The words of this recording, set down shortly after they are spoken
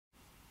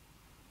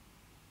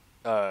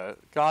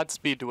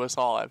Godspeed to us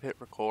all. I've hit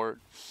record.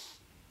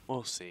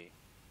 We'll see.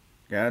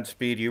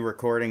 Godspeed, you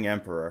recording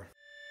emperor.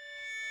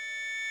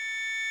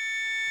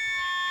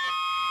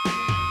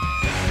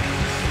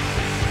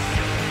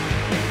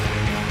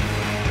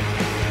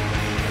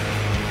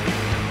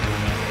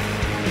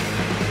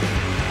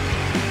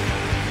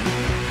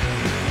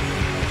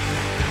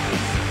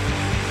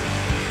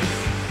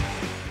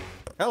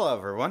 Hello,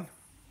 everyone.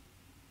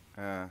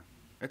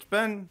 It's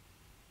been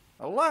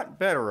a lot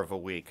better of a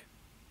week.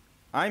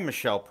 I'm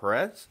Michelle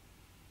Perez.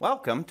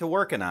 Welcome to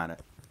Workinonit.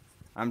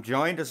 I'm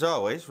joined, as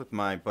always, with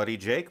my buddy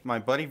Jake, my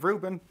buddy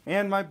Ruben,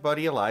 and my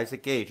buddy Eliza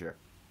Gager.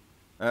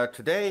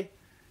 Today,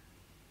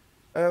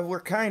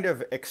 we're kind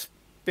of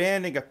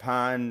expanding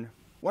upon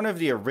one of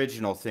the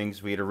original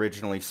things we had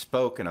originally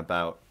spoken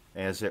about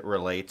as it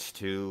relates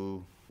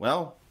to,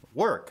 well,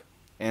 work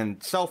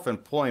and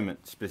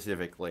self-employment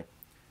specifically.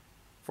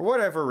 For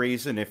whatever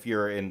reason, if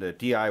you're in the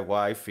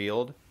DIY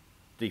field,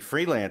 the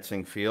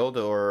freelancing field,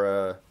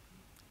 or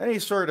any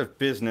sort of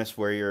business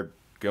where you're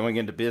going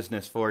into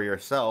business for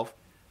yourself,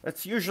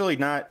 that's usually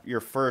not your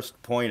first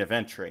point of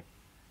entry.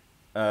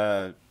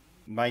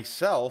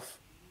 Myself,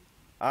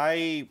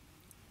 I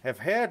have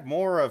had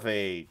more of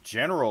a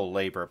general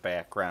labor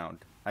background.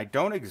 I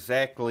don't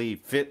exactly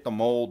fit the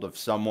mold of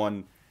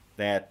someone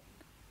that,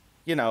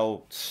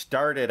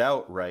 started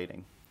out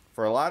writing.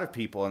 For a lot of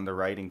people in the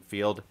writing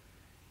field,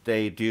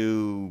 they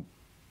do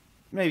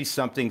maybe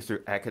something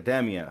through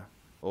academia,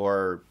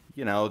 or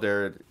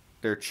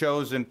their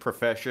chosen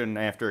profession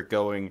after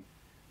going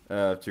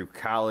through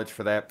college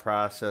for that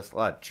process. A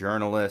lot of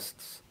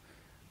journalists.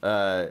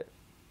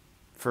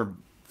 For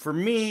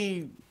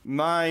me,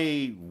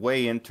 my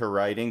way into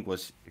writing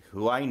was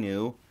who I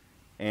knew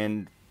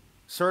and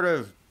sort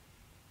of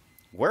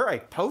where I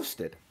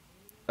posted.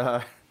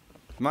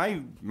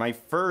 My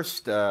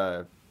first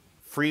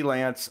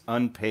freelance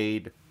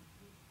unpaid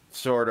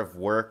sort of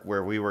work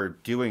where we were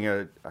doing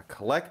a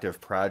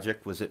collective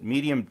project was at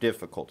medium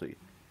difficulty.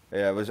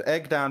 It was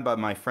egged on by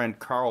my friend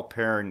Carl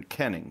Perrin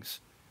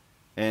Kennings.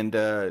 And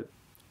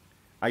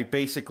I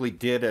basically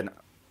did an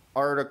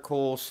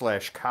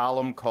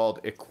article/column called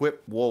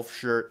Equip Wolf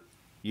Shirt,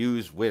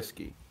 Use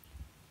Whiskey.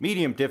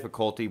 Medium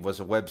difficulty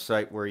was a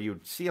website where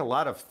you'd see a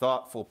lot of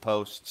thoughtful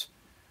posts.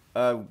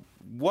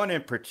 One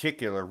in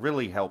particular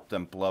really helped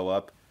them blow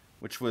up,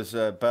 which was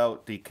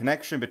about the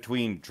connection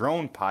between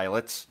drone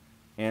pilots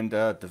and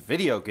the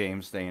video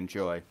games they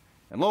enjoy.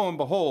 And lo and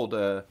behold,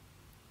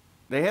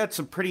 they had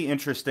some pretty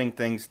interesting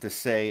things to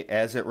say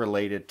as it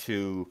related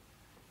to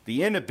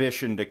the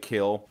inhibition to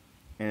kill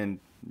and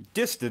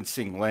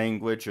distancing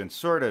language and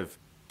sort of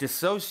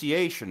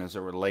dissociation as it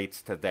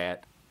relates to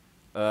that.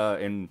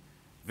 And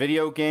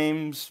video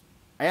games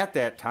at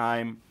that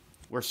time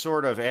were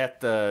sort of at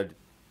the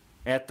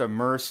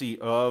mercy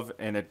of,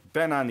 and had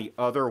been on the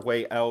other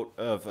way out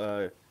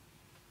of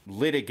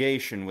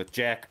litigation with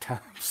Jack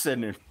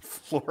Thompson in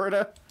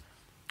Florida.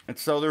 And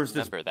so there was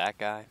this... Remember that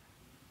guy?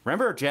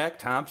 Remember Jack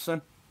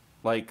Thompson?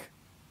 Like,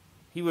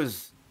 he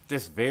was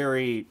this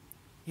very...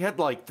 He had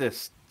like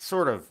this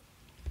sort of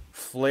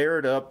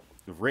flared up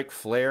Ric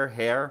Flair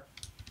hair.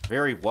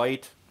 Very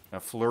white. A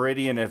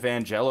Floridian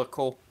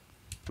evangelical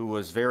who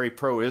was very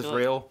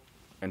pro-Israel.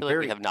 I feel like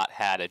we have not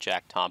had a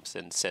Jack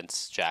Thompson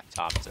since Jack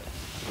Thompson.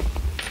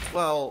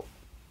 Well...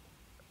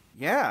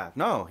 Yeah,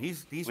 no,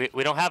 he's...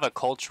 We don't have a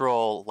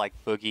cultural,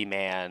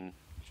 boogeyman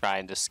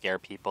trying to scare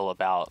people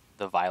about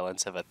the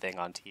violence of a thing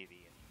on TV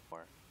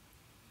anymore.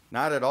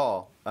 Not at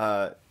all.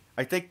 I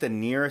think the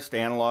nearest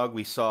analog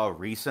we saw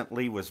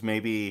recently was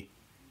maybe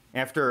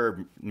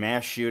after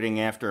mass shooting,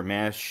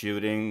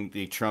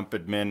 the Trump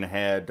admin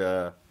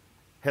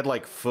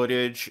had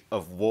footage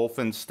of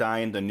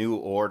Wolfenstein, The New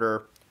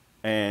Order,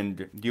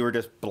 and you were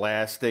just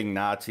blasting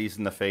Nazis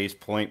in the face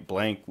point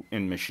blank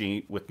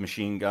with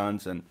machine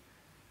guns. And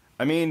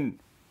I mean,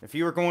 if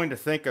you were going to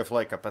think of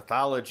a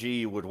pathology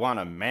you would want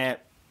to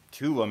map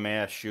to a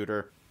mass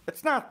shooter,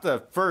 it's not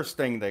the first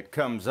thing that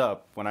comes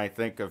up when I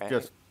think of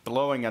just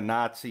blowing a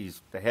Nazi's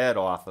the head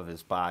off of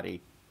his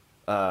body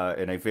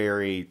in a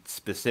very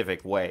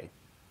specific way.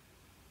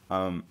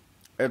 But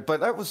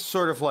that was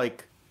sort of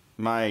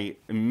my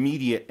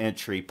immediate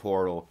entry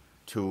portal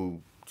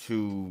to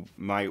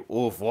my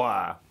au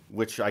revoir,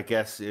 which I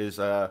guess is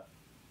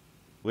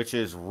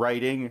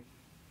writing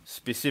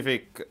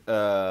specific.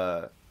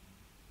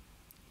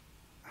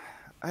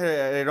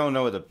 I don't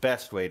know the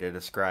best way to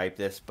describe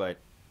this, but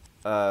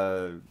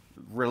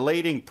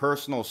relating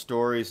personal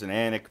stories and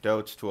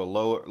anecdotes to a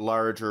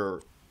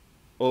larger,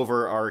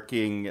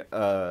 overarching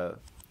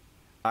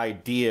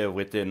idea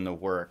within the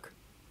work.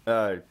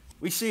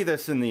 We see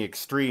this in the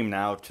extreme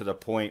now to the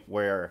point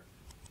where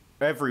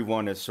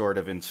everyone is sort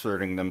of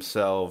inserting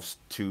themselves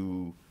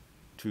to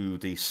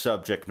the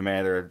subject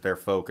matter they're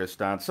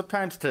focused on,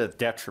 sometimes to the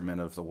detriment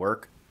of the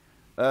work.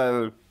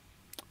 But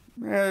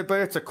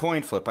it's a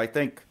coin flip. I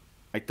think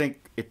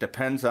it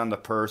depends on the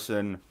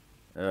person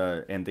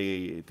and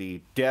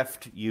the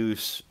deft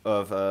use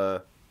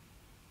of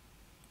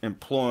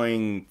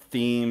employing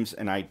themes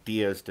and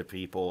ideas to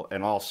people,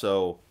 and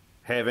also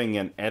having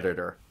an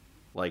editor,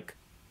 like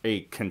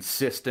a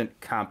consistent,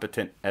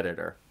 competent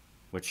editor,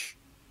 which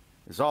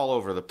is all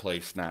over the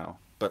place now.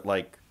 But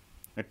like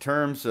in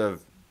terms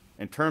of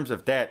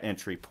that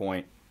entry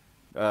point,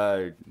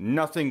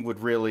 nothing would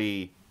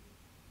really,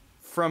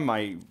 from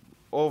my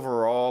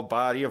overall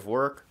body of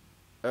work,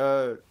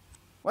 well,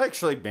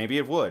 actually, maybe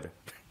it would.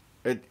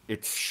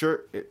 It's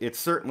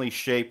certainly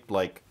shaped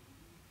like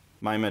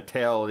my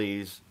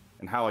mentalities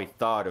and how I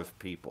thought of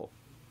people.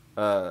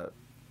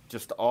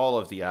 Just all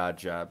of the odd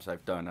jobs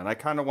I've done, and I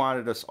kind of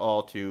wanted us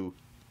all to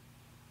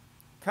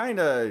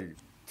kind of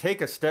take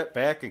a step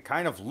back and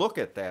kind of look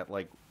at that,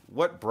 like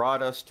what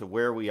brought us to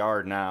where we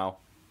are now.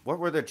 What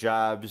were the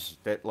jobs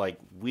that like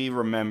we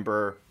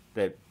remember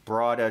that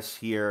brought us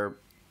here,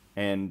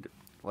 and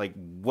like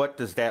what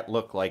does that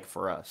look like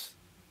for us?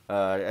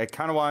 I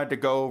kind of wanted to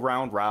go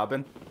round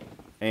robin,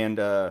 and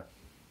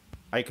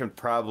I can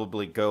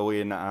probably go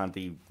in on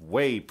the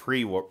way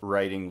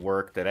pre-writing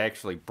work that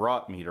actually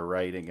brought me to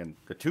writing, and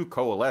the two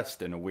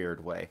coalesced in a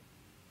weird way.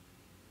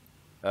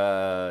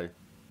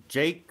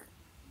 Jake,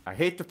 I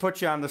hate to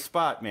put you on the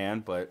spot, man,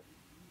 but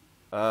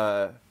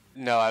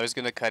No, I was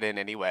gonna cut in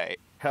anyway.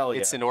 hell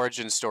yeah. It's an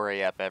origin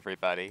story up,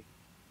 everybody.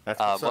 That's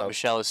what's What up.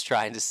 Michelle is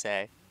trying to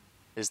say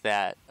is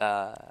that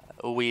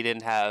we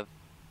didn't have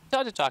a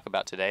ton to talk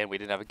about today, and we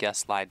didn't have a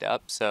guest lined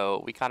up,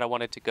 so we kind of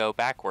wanted to go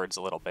backwards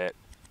a little bit.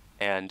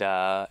 And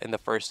in the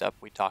first up,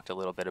 we talked a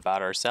little bit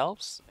about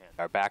ourselves and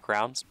our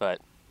backgrounds, but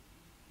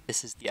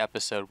this is the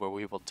episode where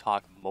we will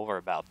talk more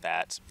about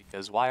that,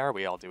 because why are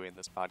we all doing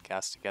this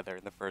podcast together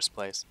in the first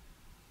place?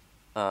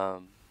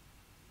 So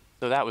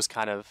that was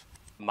kind of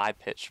my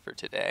pitch for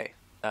today.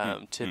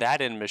 To that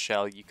end,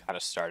 Michelle, you kind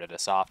of started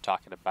us off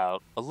talking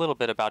about a little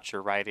bit about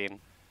your writing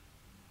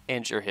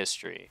and your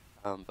history.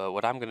 But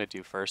what I'm going to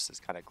do first is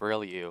kind of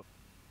grill you,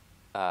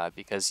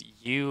 because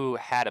you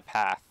had a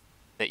path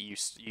that you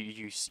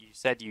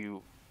said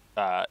you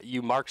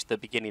marked the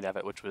beginning of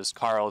it, which was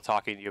Carl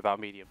talking to you about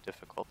medium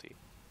difficulty,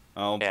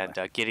 and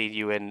getting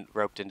you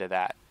roped into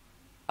that.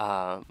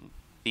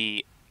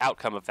 The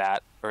outcome of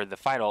that, or the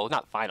final,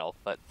 not final,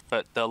 but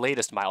the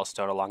latest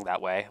milestone along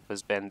that way,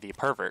 has been The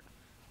Pervert,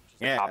 which is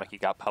the comic you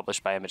got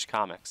published by Image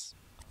Comics.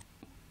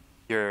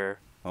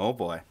 Oh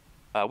boy.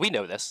 We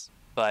know this,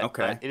 but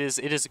Okay. it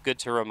is good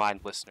to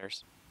remind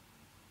listeners.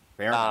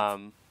 Fair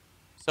enough.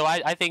 So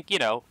I think,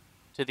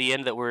 to the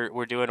end that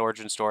we're doing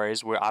origin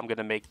stories, where I'm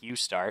gonna make you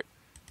start.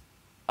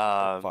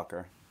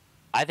 Fucker.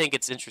 I think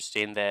it's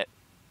interesting that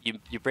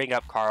you bring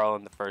up Carl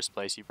in the first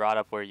place. You brought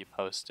up where you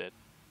posted.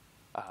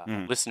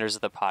 Listeners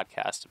of the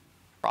podcast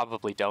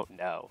probably don't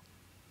know.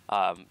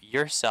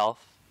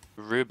 Yourself,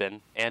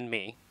 Ruben, and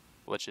me,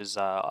 which is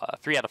 3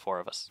 out of 4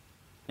 of us,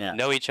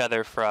 know each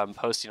other from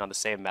posting on the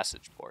same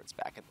message boards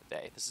back in the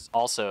day. This is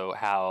also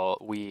how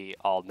we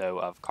all know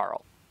of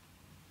Carl.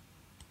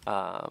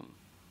 How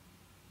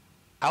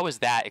was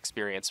that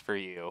experience for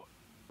you,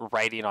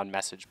 writing on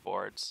message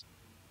boards?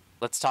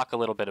 Let's talk a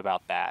little bit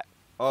about that.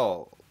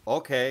 Oh,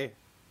 okay.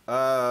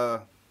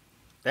 That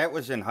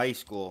was in high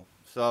school,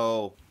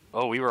 so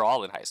Oh, we were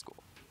all in high school.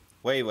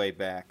 way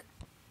back.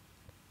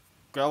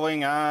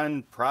 Going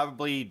on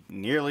probably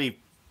nearly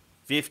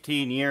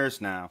 15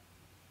 years now.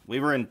 We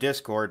were in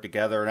Discord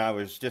together, and I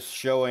was just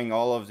showing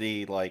all of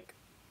the, like,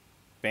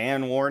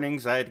 ban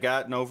warnings I had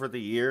gotten over the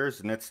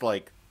years, and it's,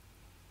 like,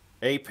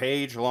 a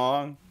page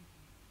long.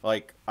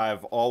 Like,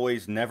 I've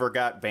always never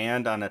got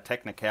banned on a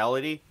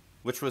technicality,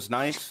 which was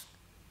nice,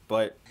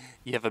 but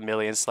You have a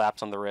million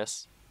slaps on the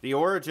wrist. the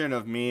origin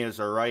of me as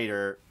a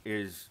writer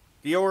is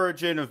the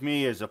origin of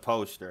me as a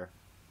poster,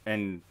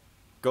 and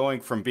going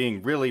from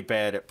being really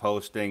bad at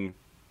posting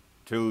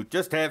to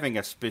just having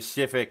a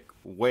specific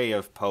way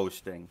of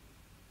posting.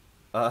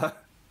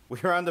 We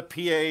were on the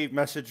PA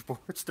message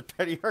boards, the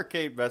Petty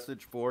Arcade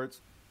message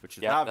boards, which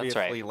is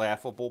obviously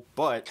laughable,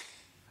 but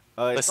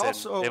it's Listen,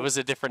 also, it was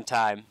a different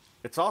time.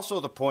 it's also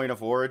the point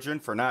of origin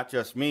for not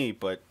just me,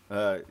 but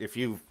if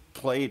you've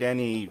played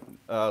any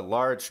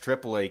large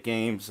AAA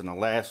games in the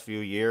last few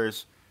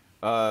years,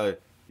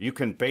 you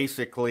can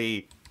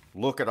basically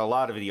look at a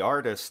lot of the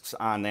artists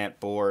on that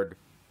board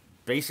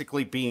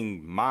basically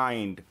being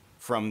mined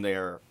from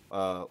their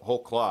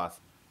whole cloth.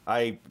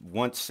 I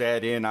once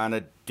sat in on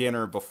a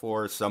dinner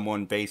before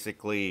someone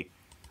basically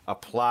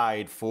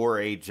applied for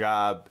a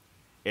job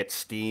at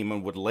Steam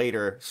and would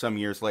later, some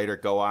years later,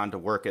 go on to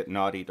work at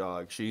Naughty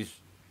Dog.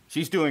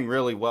 She's doing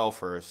really well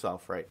for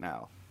herself right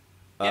now.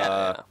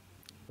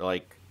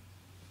 Like,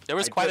 There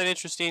was quite an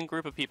interesting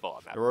group of people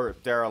on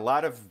that. there are a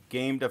lot of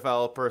game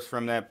developers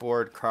from that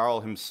board.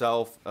 Carl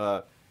himself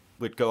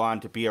would go on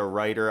to be a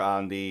writer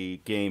on the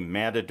game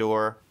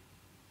Matador,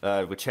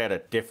 which had a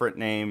different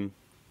name.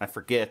 I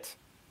forget,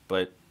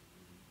 but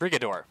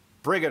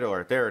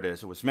Brigador, there it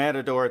is. It was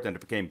Matador, then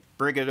it became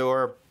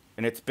Brigador,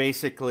 and it's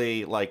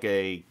basically like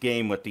a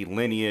game with the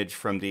lineage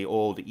from the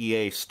old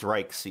EA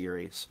Strike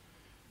series.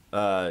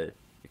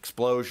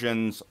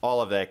 Explosions,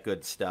 all of that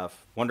good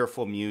stuff.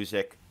 Wonderful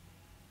music.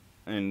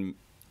 And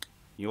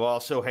you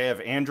also have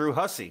Andrew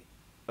Hussey,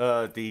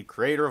 the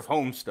creator of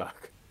Homestuck.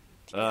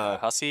 Yeah,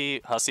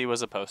 Hussey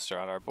was a poster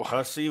on our board.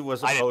 Hussey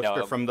was a I didn't know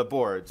poster him, from the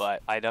boards.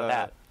 but I know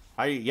that.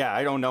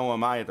 I don't know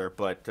him either,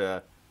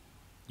 but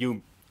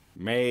you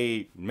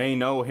may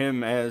know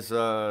him as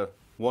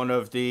one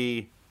of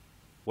the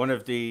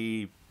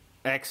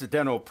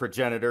accidental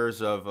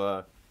progenitors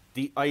of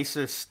the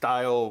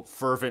ISIS-style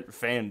fervent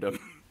fandom.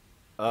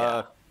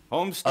 Yeah.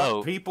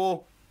 Homestuck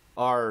people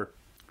are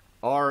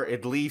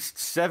at least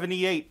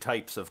 78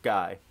 types of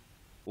guy.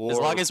 As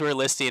long as we're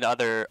listing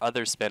other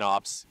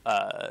spin-offs,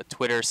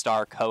 Twitter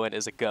star Cohen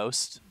is a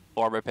ghost,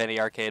 former Penny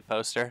Arcade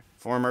poster.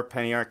 Former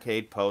Penny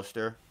Arcade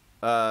poster.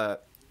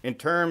 In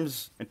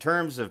terms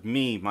of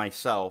me,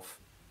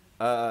 myself,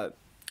 a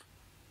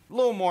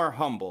little more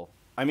humble.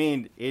 I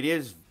mean, it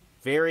is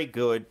very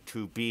good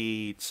to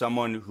be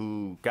someone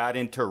who got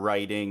into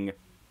writing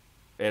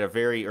at a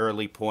very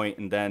early point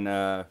and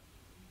then,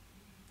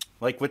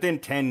 like within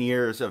 10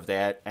 years of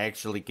that,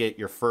 actually get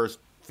your first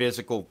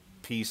physical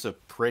piece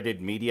of printed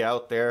media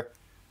out there.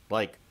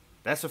 Like,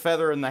 that's a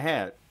feather in the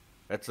hat.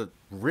 That's a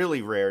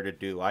really rare to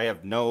do. I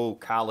have no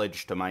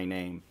college to my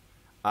name.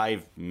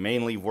 I've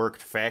mainly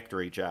worked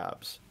factory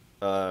jobs.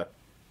 And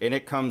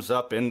it comes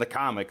up in the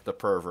comic, The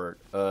Pervert,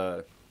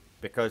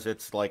 because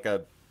it's like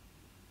a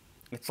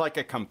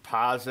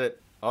composite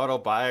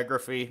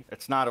autobiography.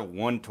 It's not a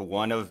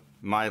one-to-one of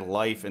my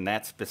life in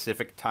that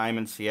specific time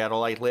in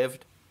Seattle I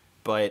lived,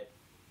 but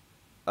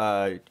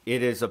it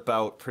is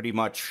about pretty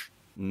much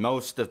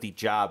most of the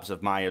jobs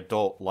of my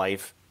adult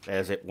life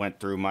as it went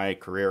through my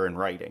career in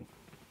writing.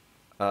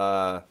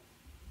 So,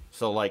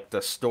 like,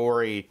 the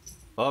story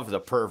of The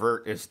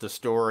Pervert is the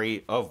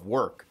story of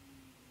work.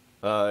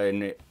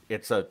 And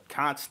it's a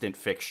constant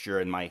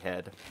fixture in my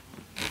head.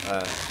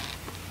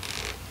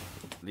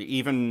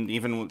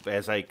 Even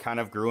as I kind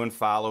of grew in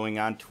following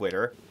on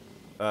Twitter,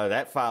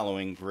 that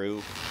following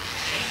grew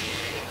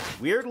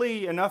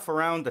weirdly enough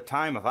around the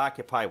time of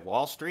Occupy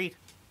Wall Street,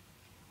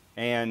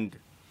 and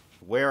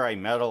where I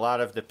met a lot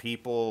of the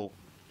people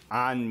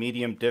on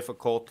medium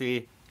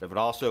difficulty that would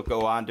also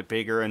go on to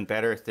bigger and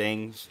better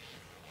things,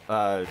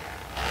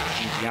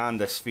 beyond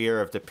the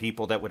sphere of the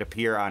people that would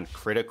appear on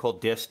Critical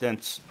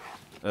Distance,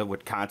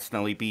 would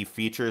constantly be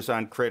features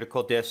on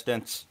Critical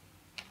Distance.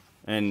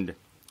 And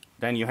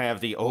then you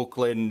have the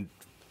Oakland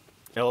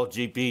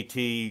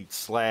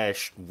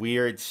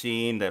LGBT/weird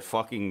scene that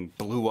fucking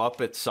blew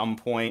up at some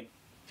point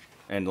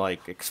and,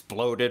 like,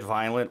 exploded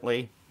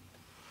violently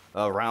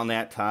around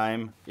that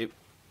time. It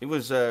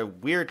was a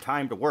weird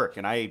time to work,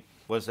 and I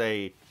was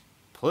a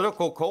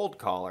political cold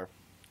caller.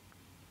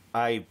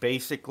 I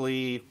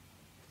basically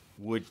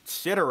would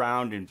sit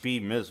around and be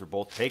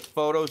miserable, take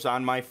photos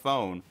on my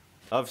phone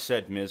of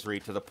said misery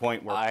to the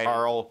point where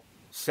Carl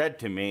said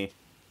to me,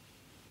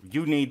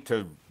 you need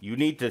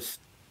to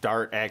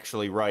start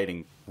actually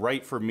writing.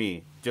 Write for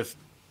me. Just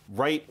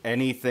write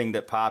anything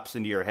that pops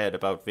into your head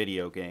about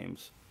video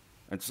games.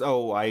 And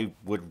so I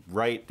would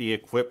write the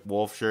Equip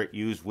Wolf Shirt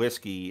Use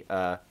Whiskey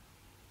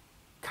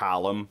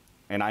column,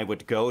 and I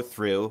would go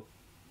through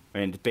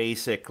and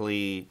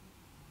basically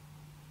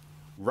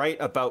write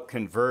about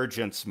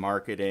convergence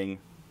marketing,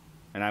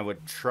 and I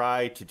would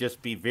try to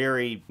just be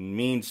very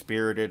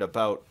mean-spirited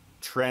about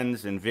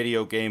trends in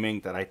video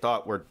gaming that I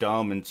thought were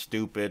dumb and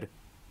stupid,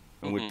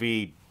 and would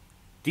be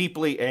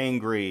deeply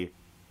angry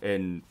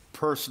and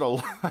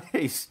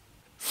personalize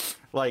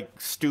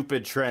like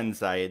stupid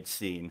trends I had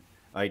seen.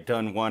 I'd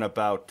done one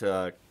about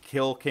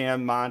kill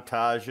cam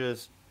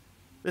montages.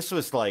 This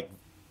was like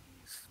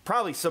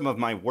probably some of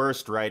my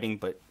worst writing,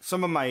 but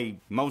some of my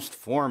most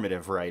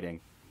formative writing,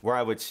 where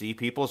I would see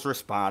people's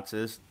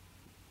responses.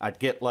 I'd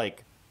get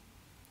like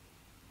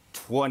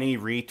 20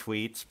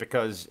 retweets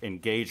because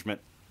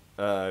engagement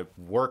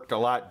worked a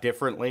lot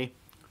differently,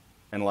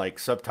 and like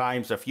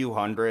sometimes a few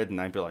hundred,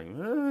 and I'd be like,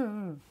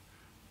 ah.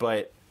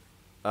 But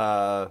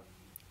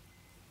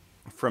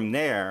from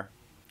there,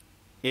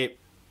 it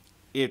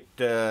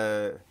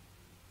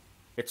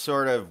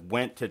sort of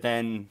went to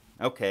then,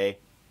 okay,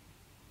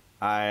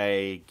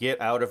 I get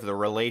out of the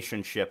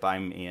relationship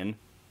I'm in,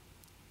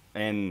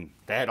 and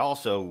that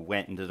also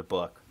went into the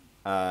book.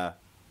 I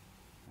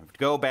would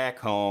go back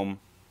home.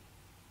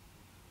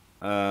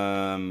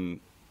 I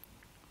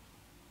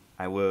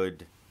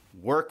would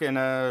work in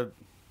a...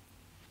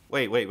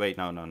 Wait,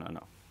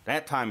 no.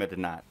 That time I did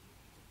not.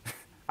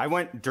 I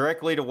went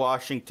directly to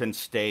Washington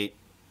State,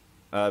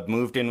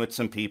 moved in with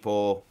some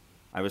people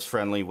I was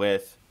friendly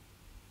with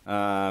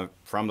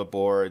from the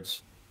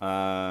boards.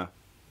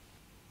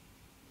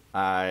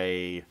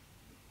 I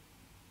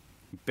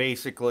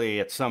basically,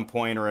 at some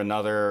point or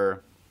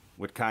another,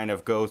 would kind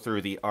of go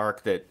through the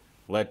arc that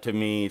led to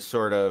me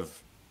sort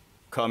of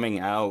coming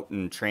out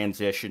and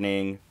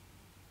transitioning.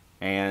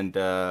 And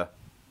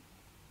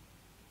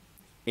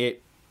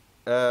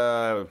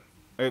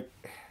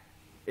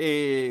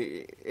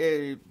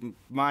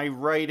my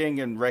writing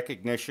and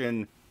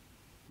recognition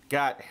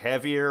got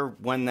heavier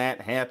when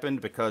that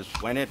happened, because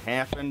when it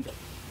happened,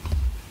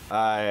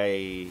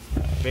 I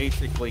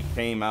basically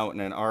came out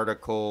in an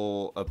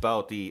article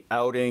about the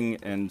outing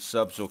and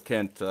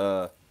subsequent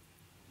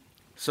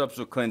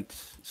subsequent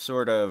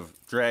sort of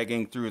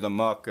dragging through the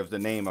muck of the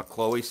name of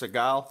Chloe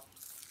Segal.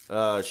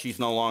 She's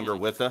no longer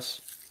with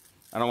us.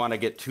 I don't want to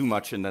get too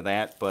much into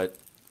that, but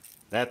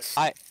that's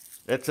I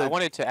a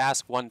wanted to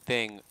ask one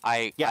thing.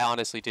 I yeah.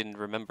 honestly didn't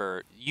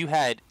remember.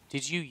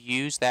 Did you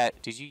use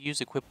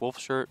Equip Wolf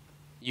shirt,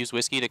 use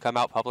whiskey to come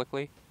out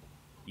publicly?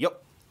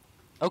 Yep.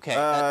 Okay.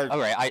 All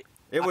right.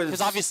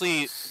 Because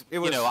obviously,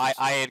 I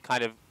had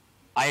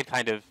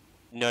kind of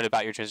known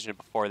about your transition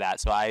before that,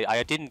 so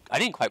I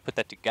didn't quite put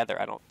that together.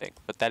 I don't think,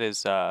 but that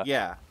is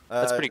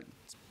that's pretty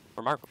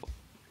remarkable.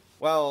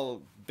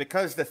 Well,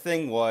 because the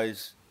thing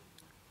was,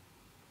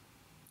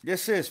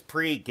 this is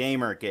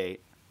pre-Gamergate,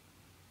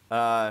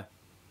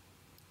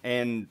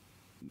 and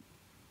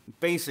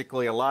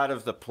basically a lot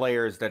of the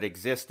players that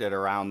existed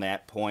around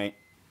that point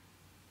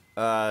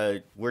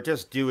were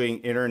just doing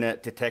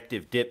internet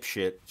detective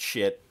dipshit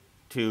shit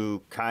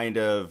to kind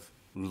of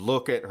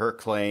look at her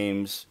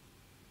claims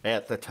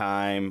at the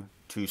time,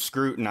 to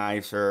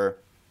scrutinize her,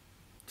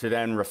 to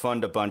then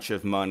refund a bunch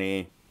of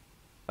money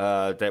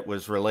that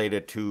was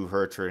related to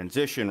her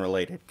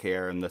transition-related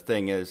care. And the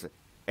thing is,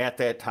 at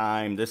that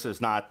time, this is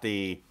not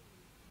the,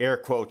 air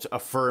quotes,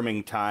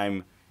 affirming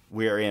time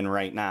we're in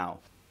right now.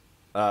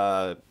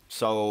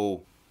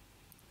 So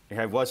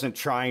I wasn't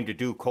trying to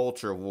do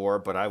culture war,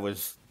 but I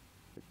was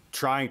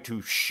trying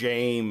to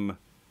shame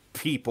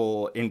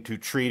people into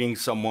treating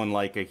someone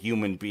like a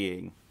human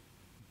being.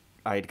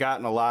 I had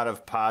gotten a lot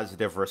of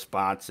positive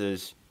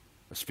responses,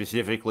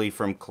 specifically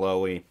from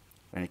Chloe,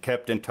 and I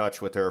kept in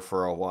touch with her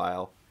for a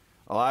while.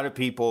 A lot of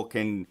people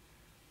can,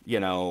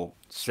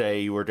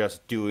 say you were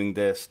just doing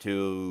this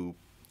to,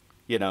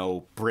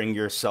 bring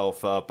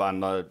yourself up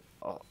on the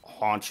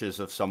haunches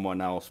of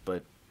someone else,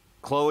 but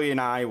Chloe and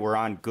I were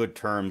on good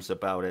terms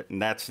about it, and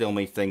that's the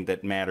only thing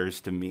that matters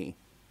to me.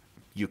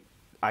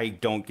 I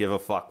don't give a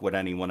fuck what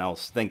anyone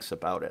else thinks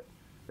about it.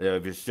 I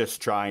was just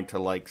trying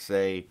to,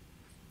 say,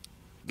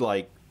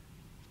 like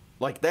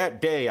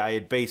that day I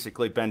had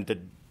basically been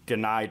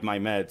denied my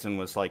meds and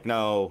was like,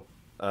 no,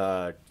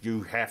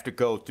 you have to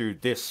go through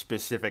this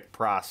specific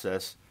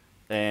process,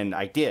 and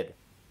I did.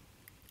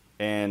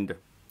 And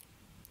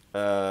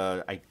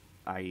I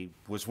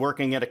was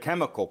working at a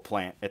chemical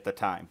plant at the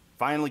time.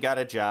 Finally got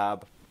a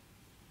job.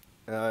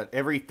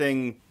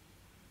 Everything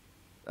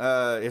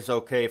is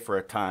okay for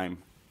a time.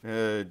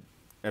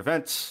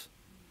 Events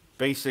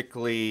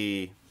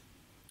basically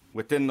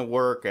within the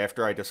work,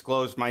 after I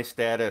disclosed my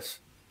status,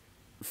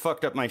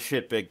 fucked up my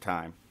shit big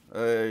time.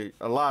 A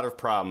lot of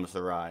problems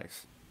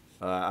arise.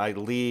 I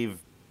leave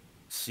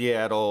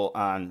Seattle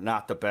on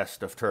not the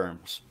best of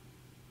terms.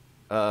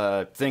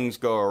 Things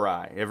go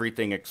awry.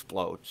 Everything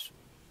explodes.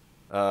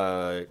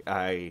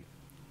 I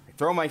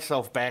throw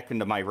myself back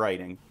into my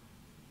writing,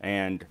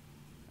 and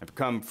I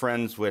become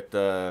friends with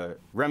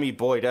Remy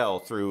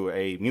Boydell through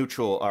a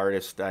mutual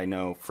artist I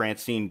know,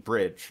 Francine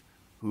Bridge,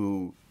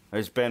 who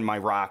has been my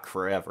rock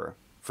forever.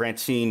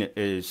 Francine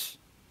is,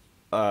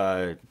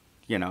 one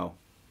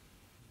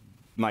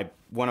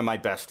of my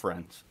best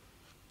friends.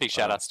 Big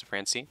shout outs to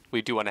Francine.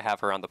 We do want to have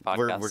her on the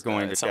podcast. We're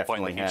going to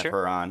definitely have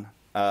her on.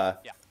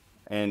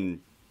 And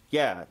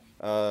yeah,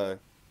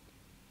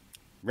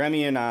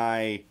 Remy and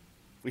I,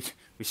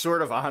 we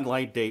sort of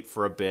online date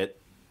for a bit,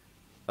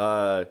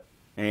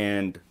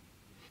 and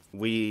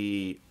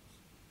we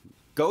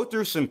go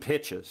through some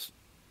pitches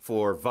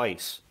for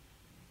Vice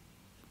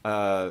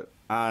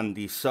on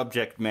the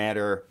subject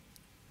matter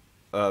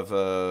of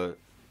a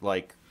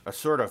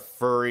sort of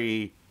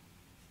furry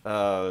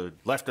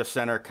left of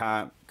center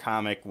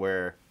comic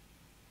where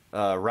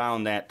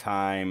around that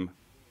time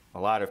a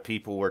lot of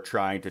people were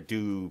trying to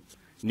do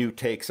new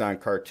takes on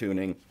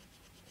cartooning.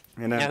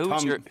 And then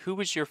who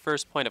was your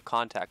first point of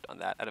contact on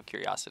that, out of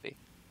curiosity?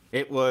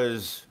 It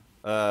was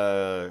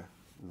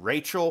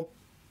Rachel.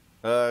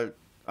 I'm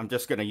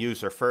just going to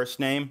use her first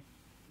name.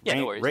 Yeah,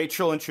 no worries.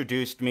 Rachel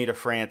introduced me to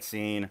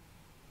Francine.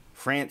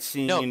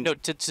 No,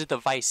 to the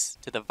Vice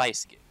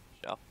gig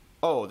show.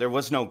 Oh, there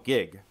was no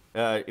gig.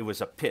 It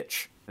was a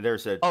pitch.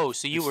 There's a so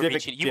you were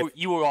pitching.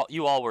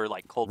 You all were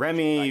like cold.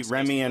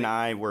 Remy and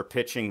I were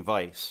pitching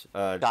Vice.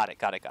 Got it.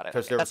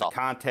 Because there was a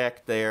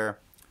contact there,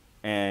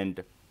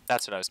 and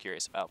that's what I was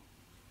curious about.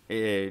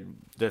 The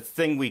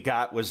thing we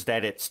got was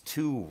that it's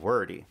too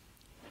wordy,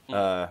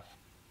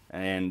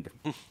 and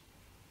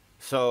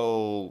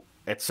so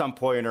at some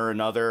point or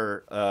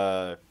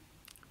another,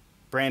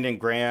 Brandon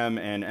Graham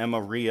and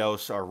Emma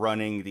Rios are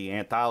running the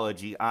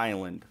Anthology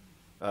Island,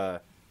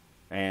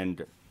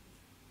 and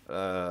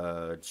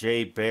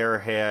Jay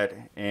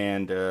Bearhead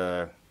and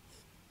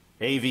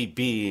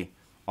AVB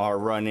are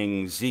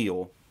running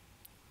Zeal,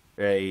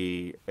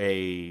 a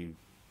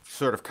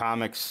sort of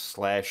comics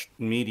 /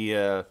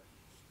 media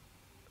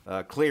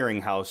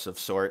clearinghouse of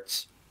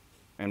sorts,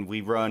 and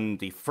we run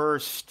the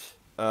first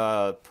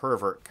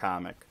Pervert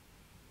comic.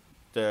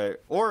 The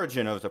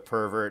origin of the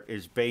Pervert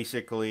is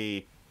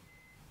basically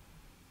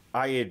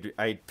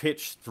I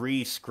pitched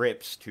 3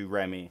 scripts to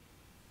Remy.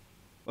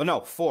 Well, no,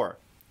 4.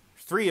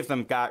 3 of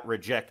them got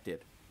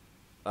rejected.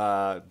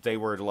 They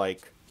were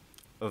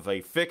of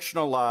a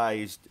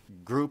fictionalized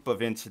group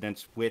of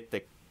incidents with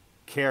the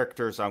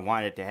characters I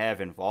wanted to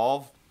have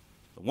involved.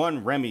 The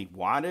one Remy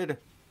wanted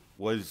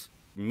was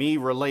me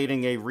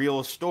relating a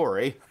real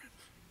story,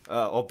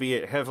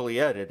 albeit heavily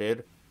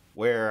edited,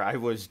 where I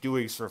was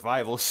doing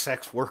survival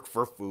sex work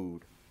for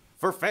food.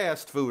 For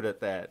fast food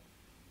at that.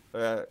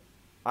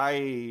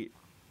 I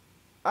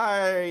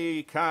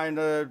kind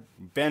of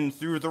been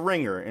through the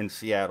ringer in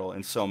Seattle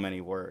in so many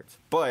words.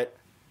 But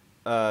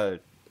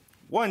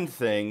one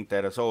thing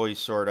that has always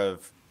sort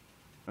of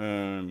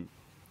done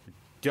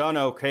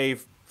okay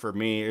for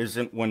me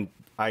isn't when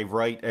I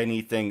write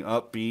anything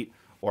upbeat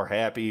or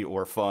happy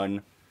or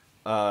fun.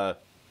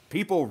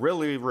 People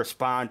really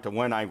respond to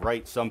when I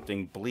write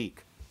something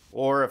bleak,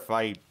 or if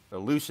I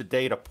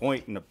elucidate a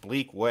point in a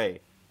bleak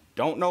way.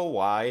 Don't know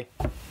why.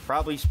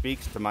 Probably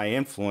speaks to my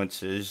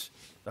influences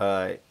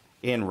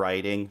in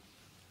writing.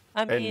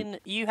 I mean,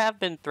 you have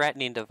been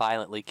threatening to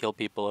violently kill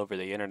people over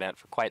the internet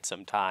for quite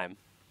some time.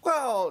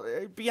 Well,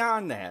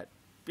 beyond that,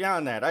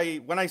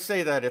 when I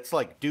say that, it's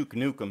like Duke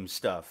Nukem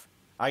stuff.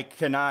 I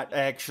cannot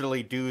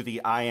actually do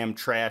the I am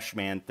trash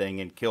man thing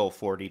and kill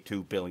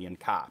 42 billion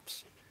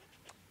cops.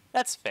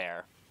 That's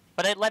fair.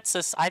 But it lets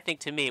us, I think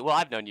to me, well,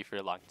 I've known you for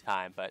a long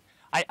time, but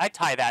I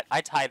tie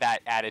that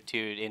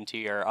attitude into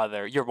your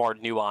more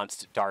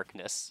nuanced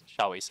darkness,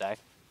 shall we say.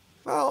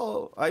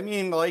 Well, I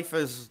mean, life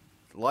is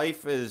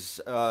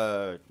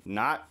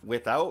not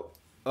without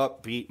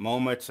upbeat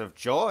moments of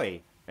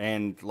joy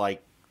and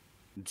like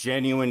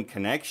genuine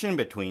connection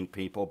between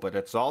people, but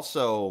it's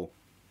also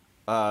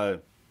a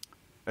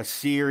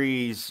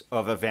series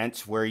of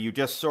events where you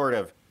just sort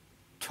of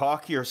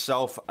talk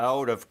yourself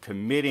out of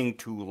committing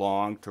too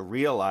long to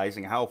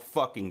realizing how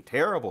fucking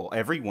terrible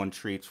everyone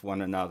treats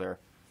one another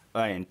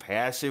in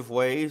passive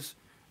ways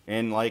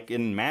and like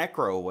in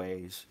macro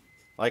ways.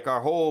 Like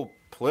our whole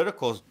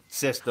political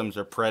systems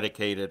are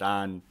predicated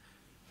on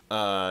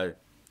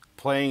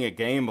playing a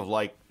game of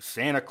like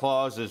Santa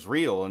Claus is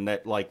real and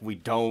that like we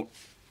don't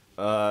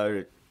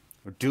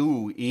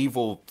do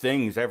evil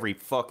things every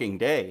fucking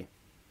day.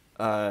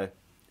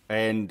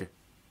 And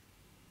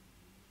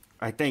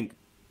I think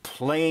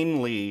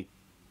plainly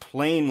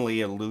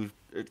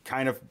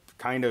kind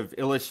of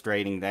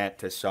illustrating that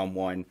to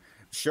someone.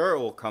 Sure, it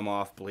will come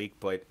off bleak,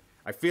 but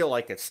I feel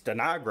like it's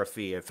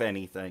stenography, if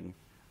anything.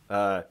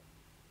 And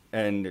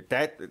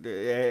that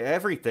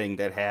everything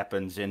that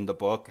happens in the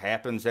book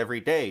happens every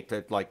day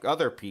to like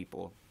other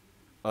people.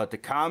 The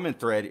common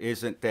thread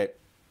isn't that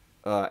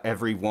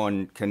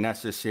everyone can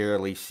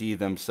necessarily see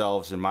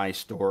themselves in my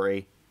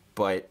story,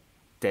 but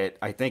that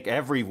I think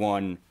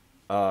everyone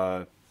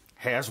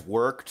has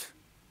worked,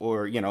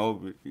 or, you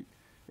know,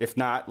 if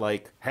not,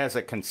 like, has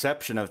a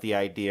conception of the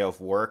idea of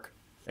work,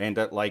 and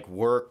that, like,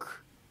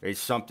 work is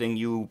something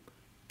you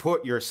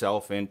put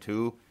yourself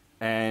into,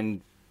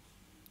 and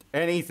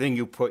anything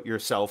you put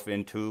yourself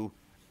into,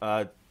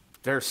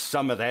 there's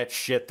some of that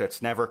shit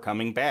that's never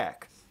coming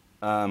back.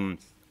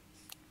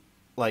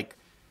 Like,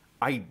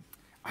 I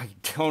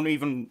don't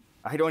even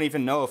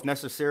know if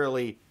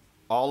necessarily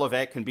all of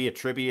that can be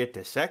attributed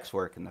to sex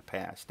work in the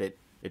past. It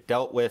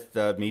dealt with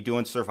me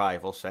doing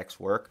survival sex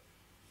work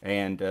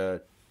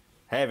and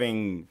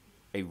having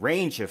a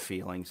range of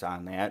feelings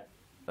on that.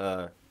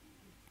 I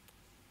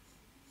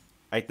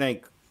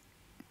think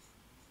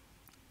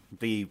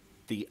the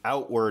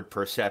outward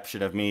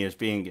perception of me as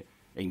being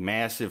a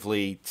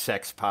massively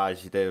sex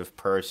positive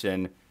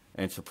person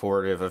and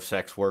supportive of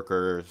sex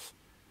workers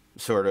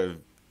sort of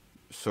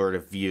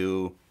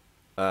view.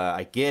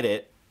 I get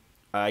it.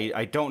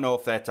 I don't know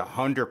if that's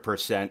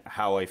 100%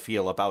 how I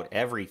feel about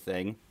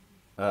everything.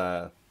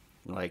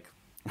 Like,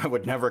 I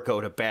would never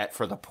go to bat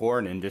for the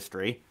porn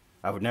industry.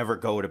 I would never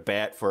go to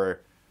bat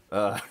for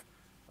a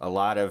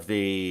lot of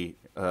the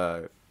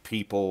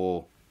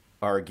people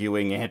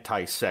arguing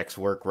anti-sex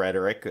work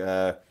rhetoric.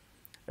 And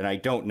I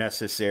don't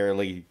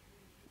necessarily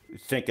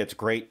think it's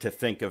great to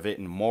think of it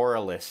in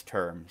moralist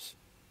terms.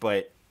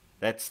 But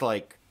that's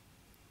like,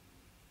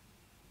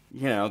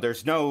 you know,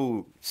 there's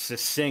no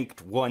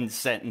succinct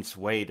one-sentence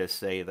way to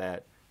say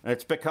that. And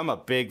it's become a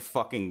big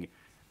fucking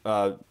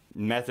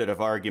method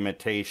of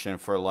argumentation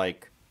for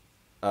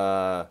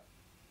the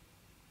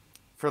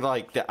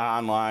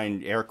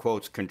online air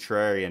quotes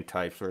contrarian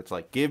types, where it's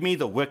like, give me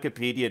the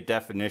Wikipedia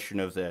definition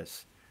of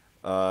this.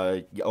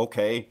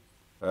 Okay,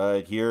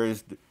 here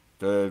is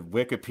the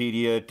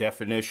Wikipedia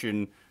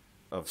definition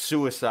of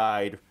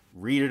suicide.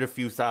 Read it a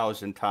few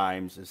thousand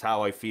times is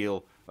how I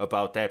feel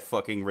about that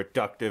fucking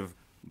reductive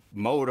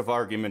mode of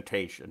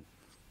argumentation.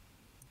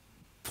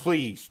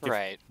 Please,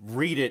 just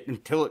read it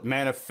until it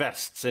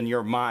manifests in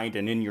your mind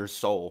and in your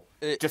soul.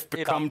 Just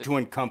become to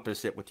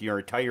encompass it with your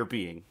entire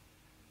being.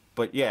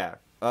 But yeah,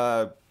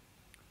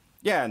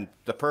 and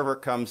the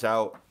pervert comes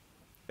out,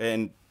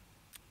 and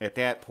at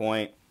that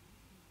point,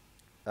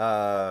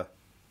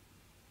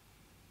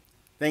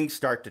 things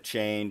start to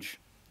change.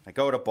 I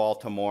go to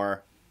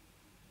Baltimore,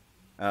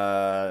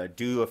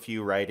 do a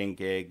few writing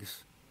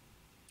gigs.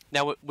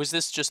 Now, was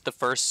this just the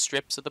first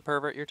strips of the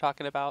pervert you're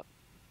talking about?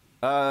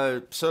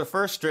 So the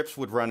first strips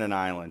would run an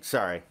island.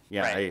 Sorry.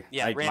 Yeah, Right.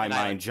 Yeah, my Random mind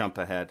Island. jump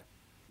ahead.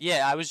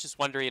 Yeah, I was just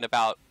wondering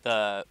about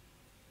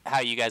how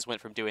you guys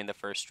went from doing the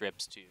first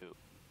strips to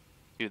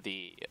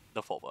the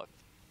full book.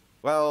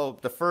 Well,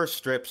 the first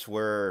strips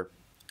were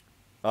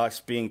us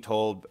being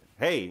told,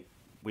 hey,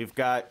 we've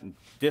got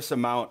this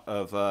amount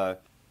of,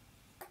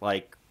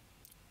 like,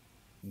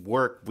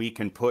 work we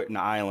can put in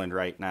Island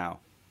right now.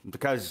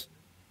 Because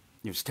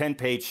it was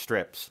 10-page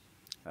strips.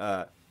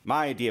 My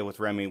idea with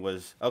Remy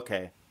was,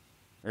 okay,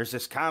 there's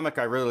this comic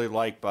I really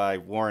like by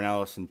Warren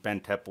Ellis and Ben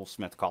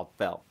Templesmith called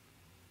Fell.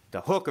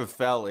 The hook of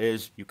Fell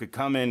is you could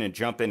come in and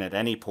jump in at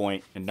any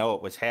point and know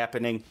it was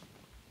happening.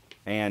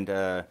 And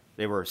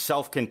they were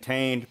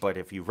self-contained, but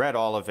if you read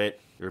all of it,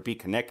 there would be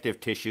connective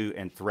tissue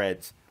and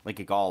threads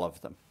linking all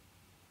of them.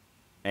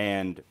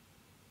 And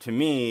to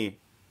me,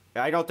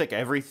 I don't think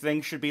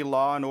everything should be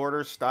Law and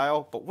Order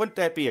style, but wouldn't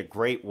that be a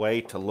great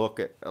way to look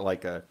at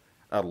like a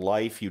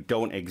life you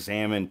don't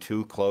examine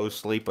too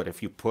closely, but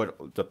if you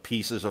put the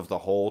pieces of the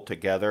whole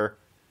together,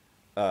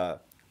 I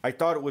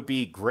thought it would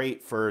be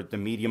great for the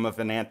medium of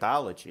an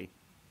anthology.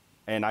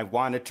 And I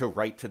wanted to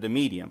write to the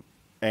medium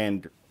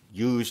and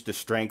use the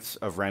strengths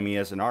of Remy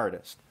as an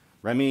artist.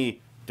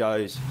 Remy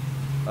does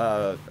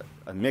a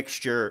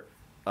mixture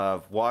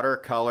of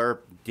watercolor,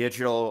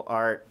 digital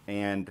art,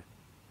 and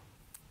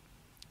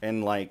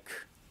like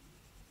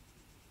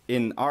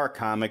in our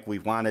comic, we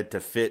wanted to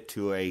fit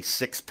to a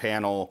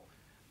 6-panel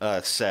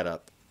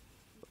setup.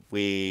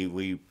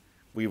 We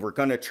were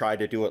going to try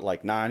to do it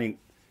like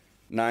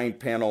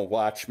 9-panel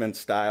Watchmen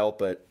style,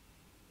 but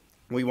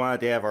we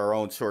wanted to have our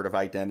own sort of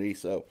identity,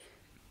 so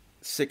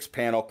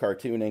 6-panel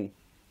cartooning.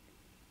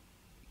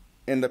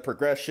 And the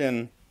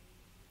progression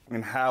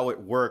and how it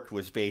worked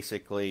was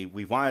basically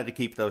we wanted to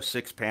keep those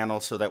 6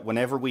 panels so that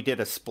whenever we did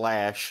a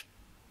splash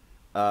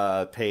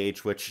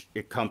page, which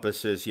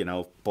encompasses,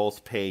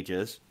 both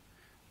pages,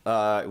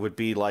 it would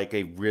be like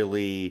a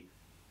really,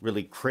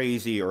 really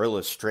crazy or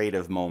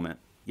illustrative moment,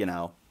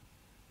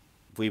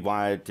 We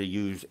wanted to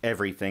use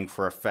everything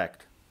for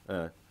effect.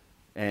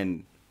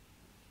 And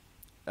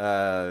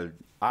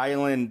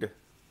Island,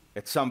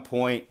 at some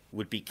point,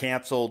 would be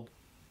canceled.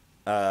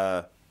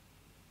 The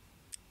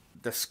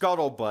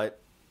scuttlebutt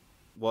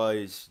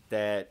was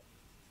that,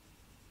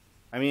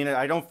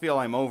 I don't feel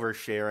I'm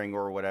oversharing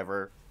or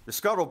whatever. The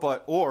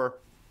scuttlebutt, or,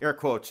 air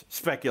quotes,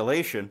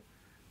 speculation,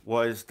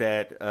 was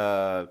that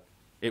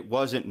it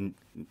wasn't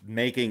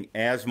making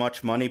as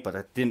much money, but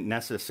it didn't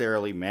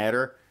necessarily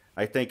matter.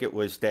 I think it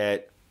was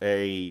that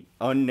a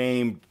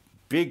unnamed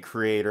big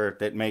creator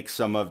that makes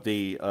some of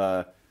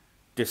the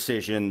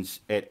decisions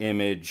at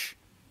Image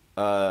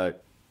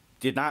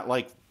did not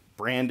like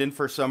Brandon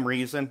for some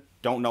reason.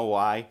 Don't know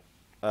why.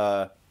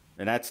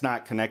 And that's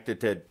not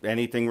connected to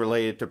anything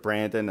related to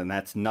Brandon, and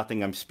that's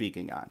nothing I'm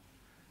speaking on.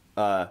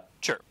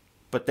 Sure.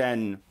 But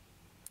then,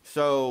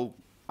 so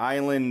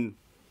Island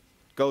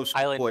goes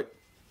kaput.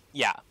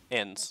 Yeah,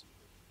 ends.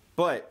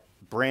 But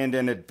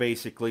Brandon had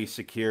basically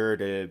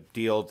secured a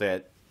deal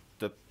that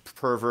the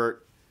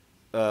Pervert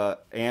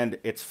and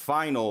its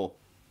final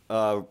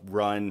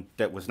run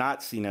that was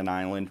not seen in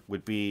Island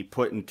would be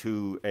put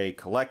into a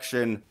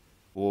collection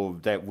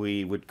that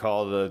we would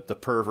call the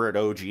Pervert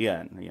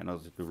OGN,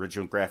 the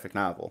original graphic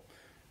novel.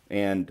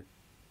 And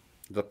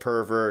the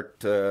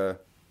Pervert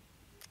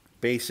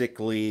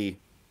basically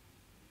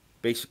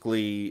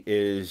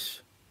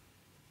is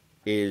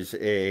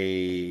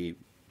a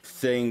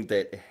thing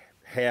that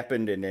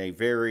happened in a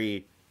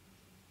very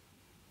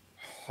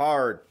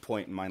hard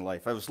point in my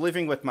life. I was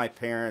living with my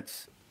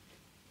parents.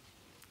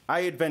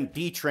 I had been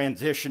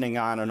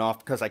detransitioning on and off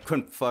because I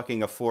couldn't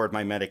fucking afford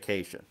my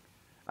medication.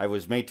 I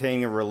was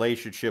maintaining a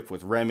relationship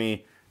with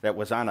Remy that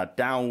was on a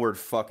downward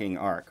fucking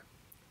arc.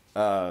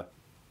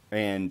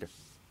 And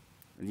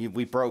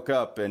we broke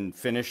up and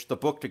finished the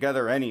book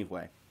together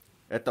anyway.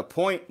 At the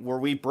point where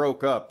we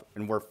broke up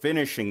and we're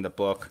finishing the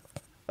book,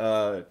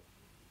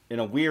 in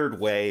a weird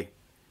way,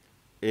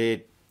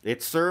 it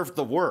served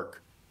the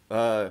work.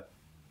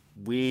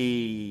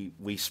 We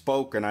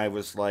spoke and I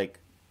was like,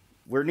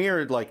 we're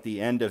near like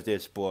the end of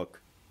this book.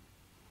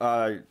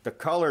 The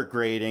color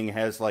grading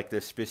has like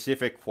this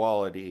specific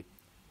quality,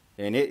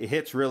 and it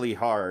hits really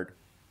hard.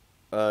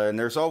 And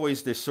there's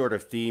always this sort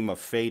of theme of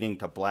fading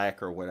to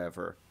black or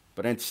whatever.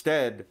 But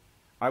instead,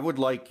 I would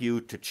like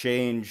you to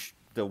change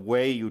the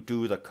way you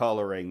do the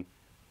coloring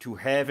to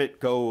have it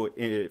go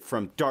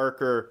from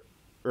darker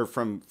or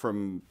from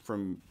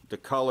the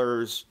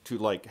colors to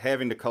like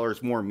having the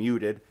colors more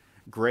muted,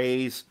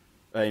 grays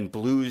and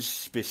blues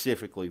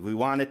specifically. We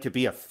want it to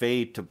be a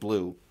fade to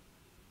blue.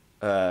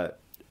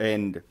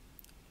 And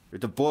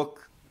the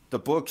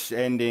book's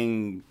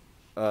ending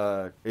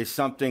is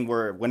something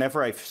where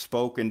whenever I've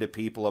spoken to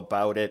people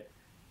about it,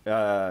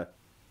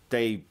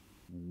 they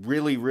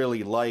really,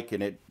 really like,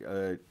 and it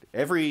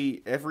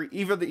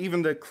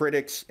even the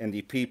critics and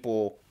the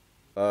people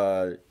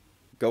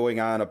going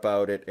on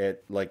about it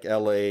at like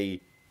LA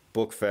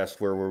Book Fest,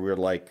 where we were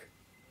like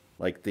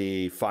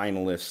the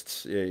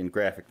finalists in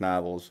graphic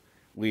novels,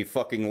 we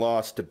fucking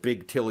lost to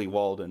Big Tilly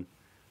Walden.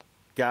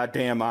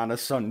 goddamn on a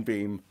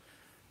sunbeam,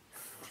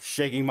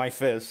 shaking my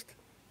fist.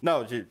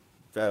 No,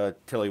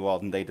 Tilly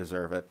Walden, they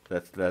deserve it.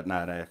 That's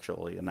not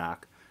actually a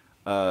knock.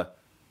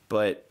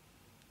 But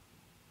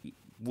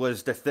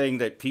was the thing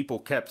that people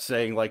kept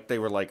saying, like, they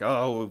were like,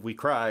 oh, we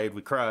cried,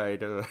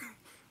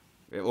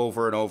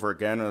 over and over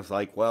again. I was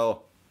like,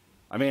 well,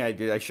 I mean,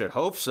 I should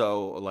hope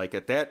so. Like,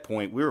 at that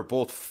point, we were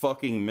both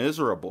fucking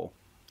miserable.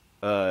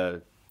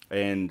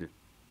 And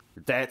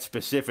that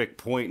specific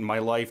point in my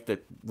life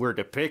that we're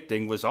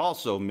depicting was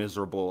also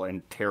miserable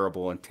and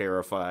terrible and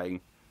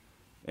terrifying.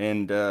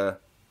 And, the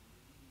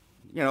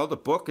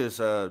book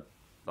is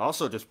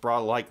also just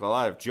brought, like, a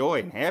lot of joy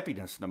and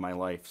happiness into my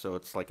life. So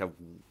it's like a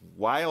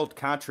wild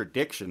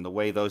contradiction, the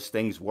way those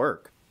things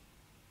work.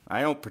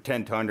 I don't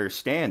pretend to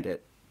understand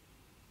it.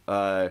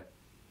 But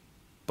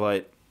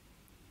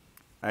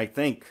I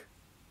think,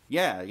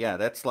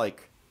 that's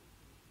like,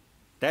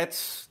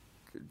 that's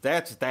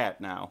that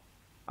now.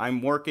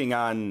 I'm working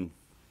on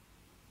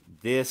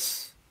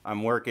this.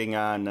 I'm working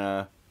on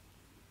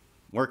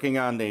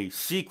the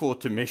sequel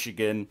to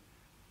Michigan,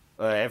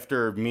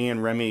 after me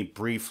and Remy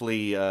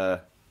briefly,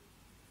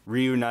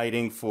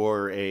 reuniting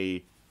for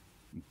a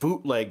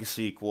bootleg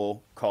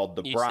sequel called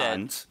The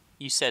Bronze.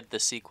 You said the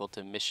sequel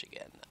to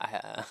Michigan.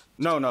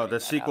 No, the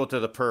sequel to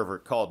The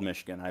Pervert called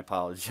Michigan. I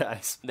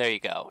apologize. There you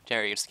go.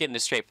 Jerry, just getting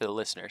it straight for the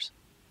listeners.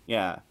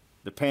 Yeah.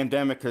 The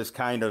pandemic has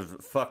kind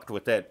of fucked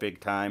with that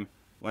big time.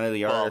 One of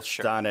the artists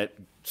on it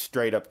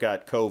straight up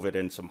got COVID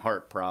and some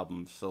heart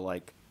problems. So,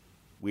 like,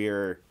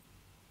 we're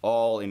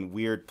all in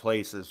weird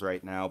places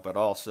right now, but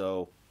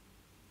also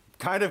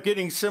kind of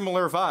getting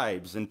similar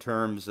vibes in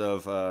terms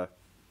of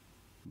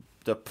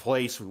the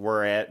place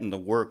we're at and the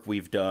work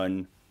we've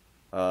done,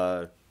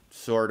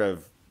 sort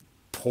of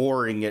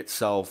pouring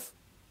itself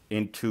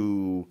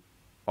into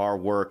our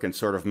work and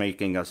sort of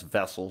making us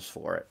vessels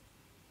for it.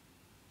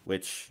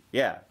 Which,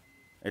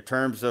 in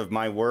terms of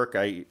my work,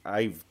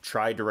 I've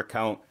tried to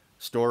recount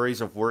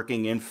stories of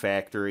working in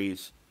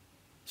factories,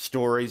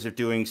 stories of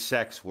doing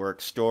sex work,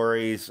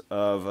 stories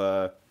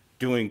of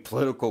doing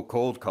political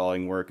cold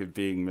calling work and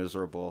being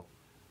miserable.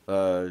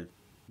 But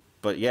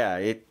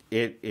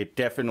it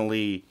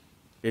definitely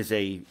is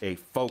a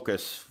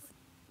focus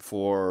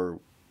for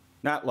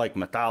not like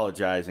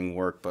mythologizing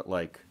work, but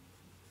like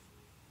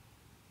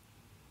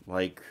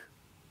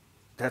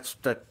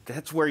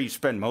that's where you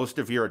spend most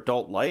of your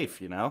adult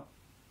life, you know?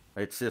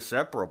 It's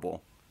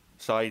inseparable.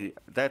 So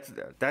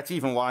that's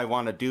even why I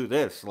want to do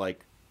this.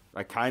 Like,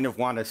 I kind of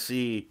want to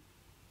see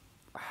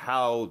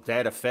how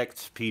that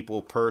affects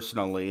people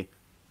personally,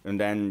 and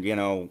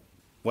then,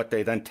 what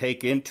they then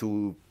take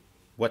into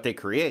what they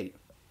create.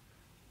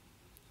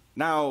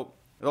 Now,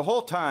 the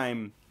whole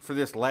time for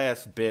this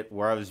last bit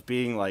where I was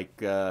being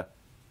like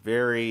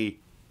very,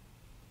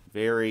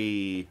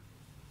 very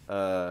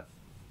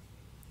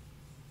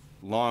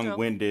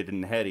long-winded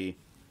and heady.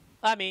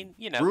 I mean,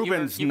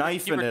 Ruben's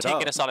knifing you were it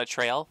taking up. us on a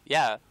trail.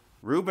 Yeah.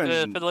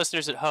 Ruben, for the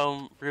listeners at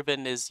home,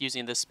 Ruben is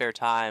using this spare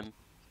time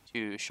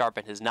to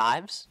sharpen his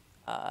knives.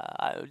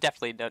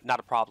 Definitely not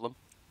a problem.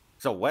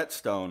 it's a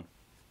whetstone.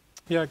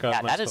 Yeah, I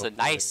got that is a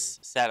nice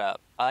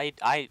setup. I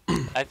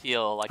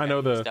feel like I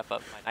know need to step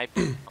up my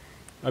knife.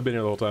 I've been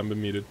here the whole time,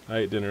 been muted. I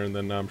ate dinner and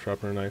then now I'm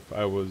sharpening a knife.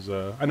 I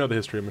know the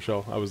history of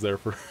Michelle. I was there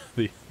for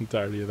the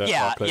entirety of that.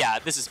 Yeah,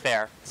 this is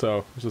fair.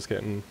 So I was just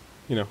getting,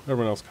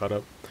 everyone else caught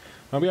up.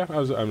 I'm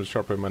just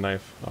sharpening my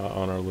knife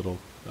on our little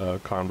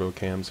convo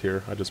cams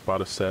here. I just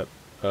bought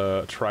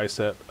a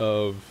tri-set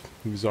of,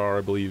 these are,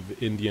 I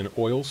believe, Indian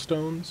oil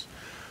stones.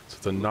 So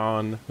it's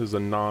this is a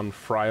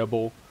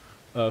non-friable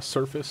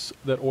surface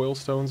that oil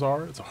stones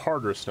are. It's a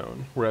harder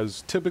stone,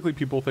 whereas typically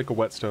people think of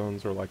wet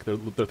stones, or like they're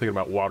thinking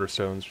about water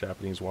stones,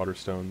 Japanese water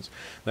stones.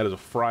 That is a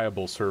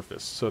friable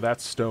surface. So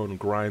that stone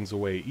grinds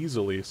away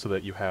easily, so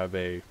that you have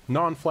a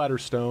non-flatter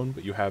stone,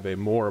 but you have a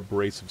more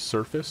abrasive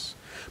surface,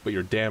 but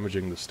you're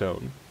damaging the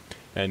stone,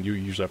 and you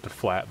usually have to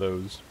flat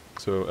those.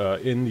 So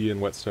Indian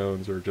wet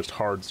stones, or just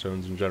hard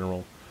stones in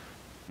general,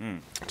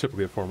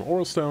 typically a form of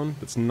oil stone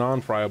that's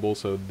non-friable,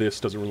 so this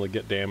doesn't really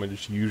get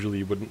damaged.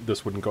 Usually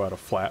this wouldn't go out of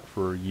flat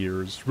for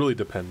years, really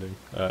depending,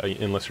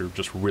 unless you're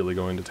just really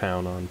going to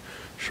town on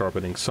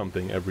sharpening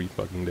something every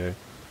fucking day.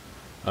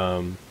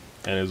 And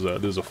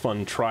there's a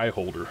fun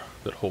tri-holder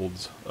that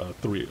holds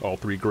all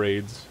three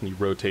grades, and you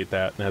rotate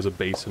that, and it has a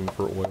basin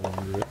for oil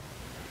under it.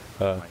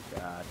 Oh my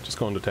God. Just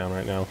going to town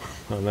right now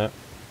on that.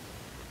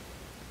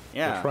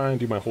 Yeah. I'll try and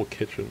do my whole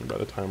kitchen by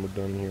the time we're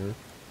done here.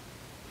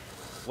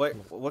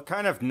 What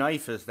kind of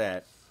knife is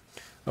that?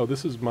 Oh,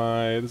 this is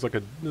my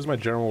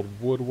general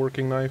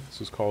woodworking knife. This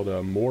is called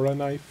a Mora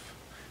knife,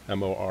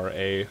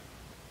 M-O-R-A. See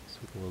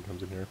what the word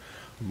comes in here.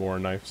 A Mora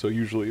knife. So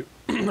usually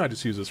I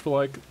just use this for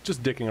like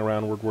just dicking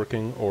around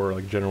woodworking, or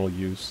like general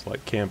use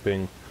like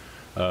camping.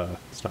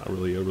 It's not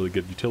really a really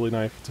good utility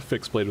knife. It's a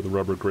fixed blade with a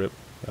rubber grip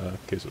in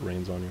case it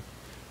rains on you.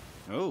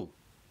 Oh.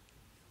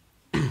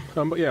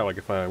 But yeah, like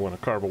if I want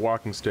to carve a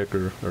walking stick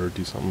or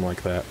do something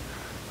like that,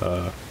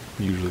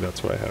 usually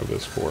that's what I have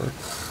this for.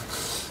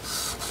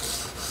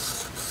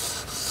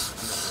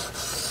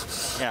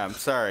 Yeah, I'm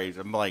sorry.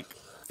 I'm like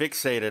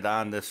fixated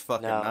on this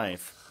fucking No.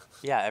 knife.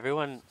 Yeah,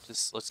 everyone,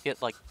 just let's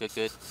get like a good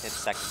 10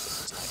 seconds of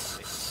this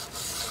knife.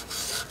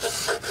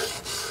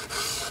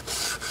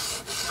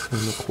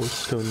 I'm the coarse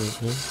stone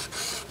right now.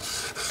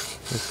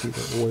 I see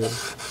the oil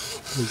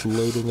is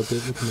loading a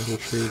bit with metal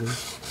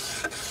shavings.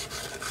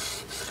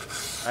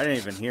 I didn't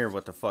even hear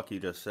what the fuck you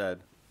just said.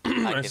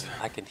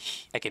 I can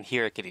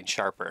hear it getting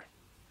sharper.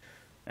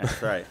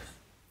 That's right.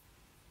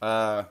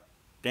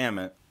 Damn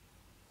it.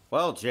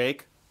 Well,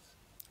 Jake,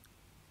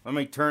 let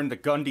me turn the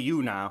gun to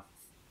you now.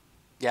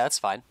 Yeah, that's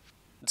fine.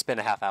 It's been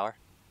a half hour.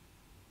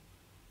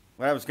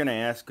 What I was going to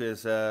ask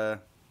is, I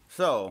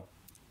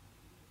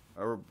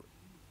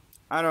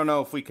don't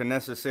know if we can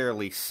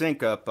necessarily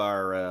sync up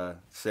our,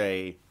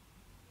 say,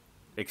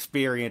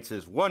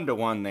 experiences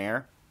one-to-one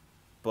there,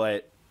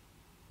 but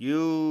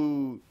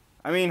how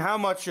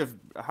much of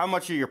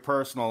your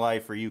personal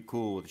life are you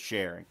cool with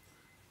sharing?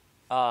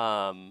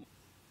 Enough,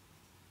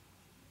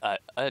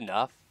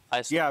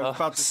 I suppose. Yeah, I was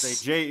about to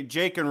say,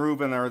 Jake and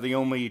Ruben are the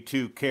only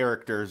two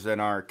characters in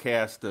our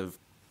cast of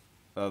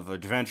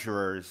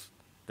adventurers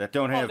that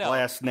don't have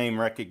last name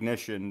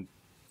recognition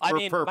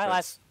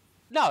purpose.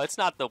 No, it's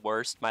not the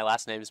worst. My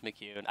last name is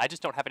McCune. I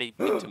just don't have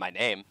anything to my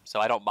name, so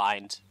I don't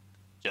mind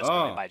just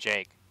going by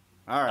Jake.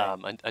 All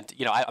right.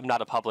 I'm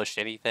not a published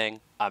anything.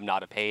 I'm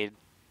not a paid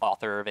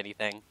author of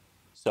anything.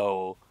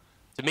 So,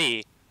 to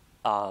me,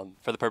 for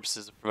the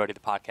purposes of promoting the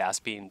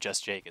podcast, being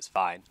just Jake is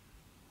fine.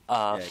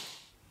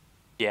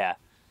 Yeah.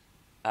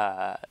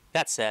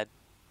 That said,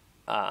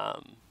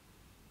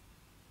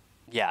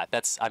 yeah,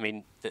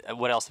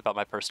 what else about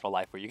my personal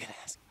life were you going to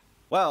ask?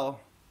 Well,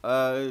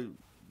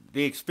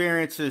 the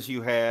experiences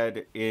you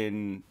had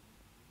in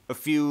a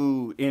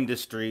few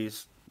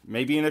industries,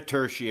 maybe in a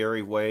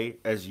tertiary way,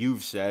 as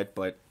you've said,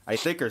 but I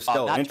think are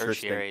still not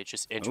interesting. Tertiary,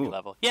 just entry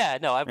level. Yeah,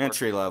 no, I've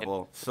entry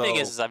level. The thing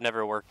is I've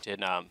never worked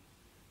in. I'm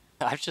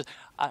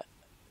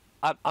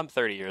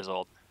 30 years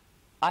old.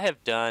 I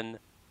have done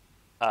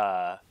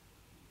I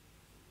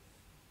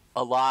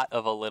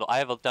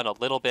have done a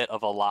little bit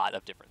of a lot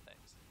of different things.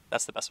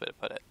 That's the best way to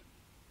put it.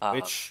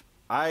 Which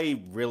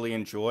I really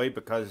enjoy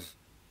because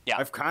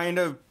I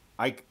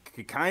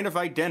could kind of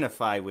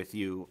identify with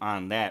you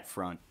on that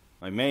front.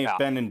 I may have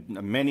been in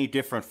many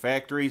different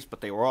factories,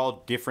 but they were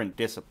all different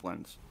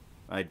disciplines.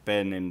 I'd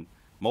been in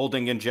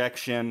molding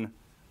injection,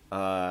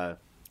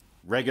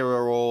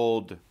 regular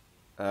old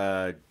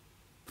day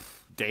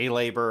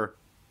labor,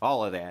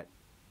 all of that.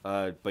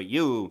 But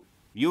you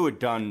had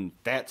done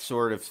that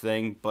sort of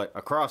thing, but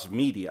across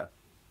media,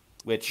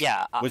 which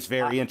was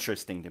very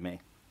interesting to me.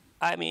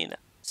 I mean,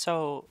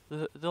 so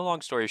the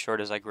long story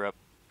short is I grew up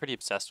pretty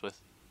obsessed with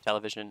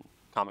television,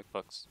 comic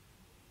books,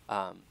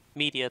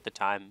 media at the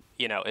time.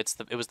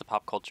 It was the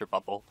pop culture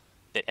bubble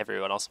that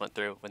everyone else went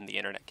through when the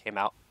internet came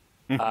out.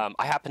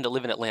 I happened to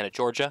live in Atlanta,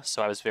 Georgia,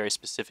 so I was very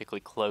specifically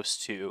close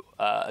to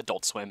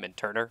Adult Swim and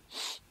Turner.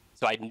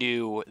 So I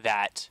knew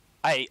that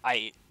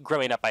I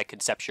growing up, I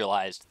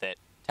conceptualized that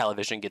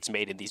television gets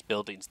made in these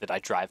buildings that I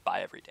drive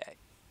by every day,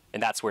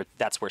 and that's where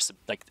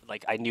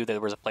I knew that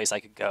there was a place I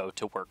could go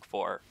to work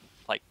for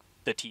like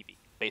the TV,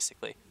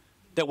 basically,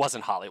 that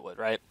wasn't Hollywood,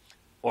 right,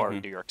 or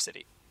New York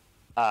City.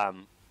 I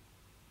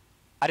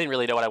didn't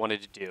really know what I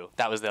wanted to do.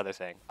 That was the other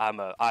thing.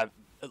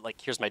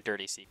 Here's my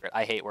dirty secret.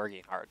 I hate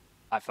working hard.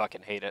 I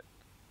fucking hate it.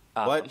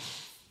 What?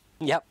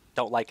 Yep.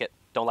 Don't like it.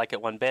 Don't like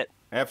it one bit.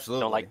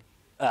 Absolutely.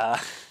 Don't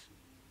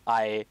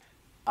like.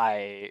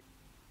 I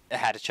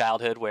had a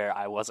childhood where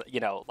I wasn't,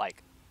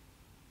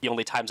 the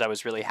only times I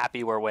was really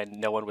happy were when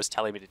no one was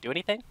telling me to do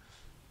anything.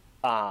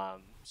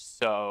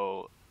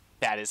 So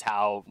that is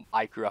how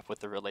I grew up with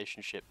the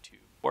relationship to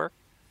work.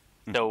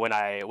 So when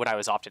I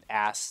was often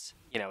asked,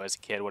 as a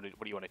kid, what do you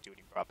want to do when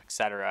you grow up,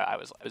 etc., I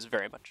was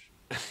very much,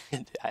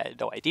 I had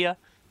no idea.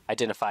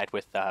 Identified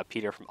with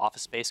Peter from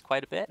Office Space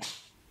quite a bit.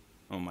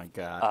 Oh my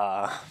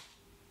god.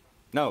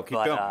 No,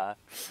 keep going.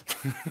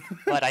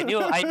 But I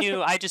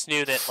just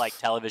knew that like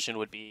television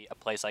would be a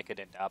place I could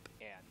end up,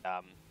 and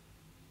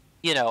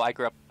I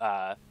grew up,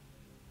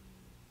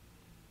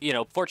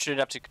 fortunate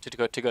enough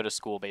to go to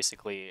school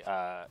basically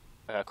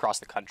across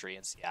the country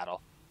in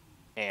Seattle,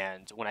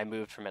 and when I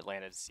moved from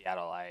Atlanta to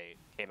Seattle, I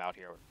came out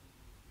here,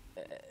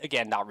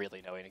 again not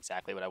really knowing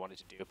exactly what I wanted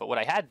to do, but what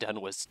I had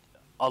done was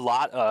a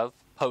lot of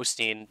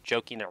posting,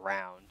 joking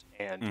around,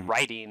 and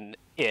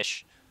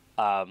writing-ish.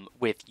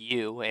 With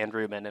you and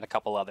Ruben and a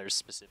couple others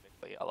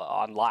specifically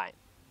online.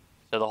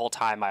 So the whole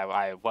time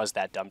I was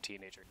that dumb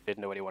teenager who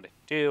didn't know what he wanted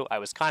to do. I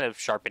was kind of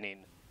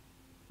sharpening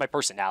my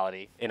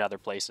personality in other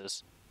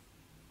places.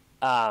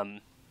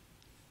 And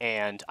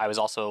I was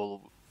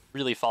also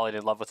really falling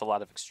in love with a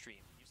lot of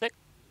extreme music.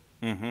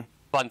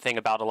 Fun thing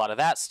about a lot of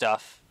that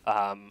stuff,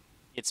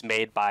 it's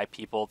made by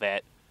people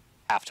that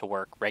have to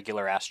work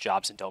regular-ass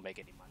jobs and don't make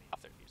any money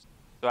off their music.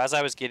 So as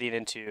I was getting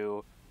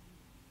into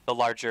the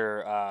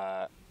larger...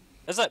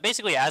 as I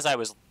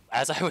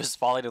was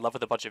falling in love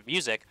with a bunch of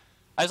music,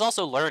 I was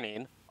also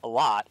learning a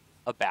lot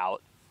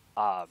about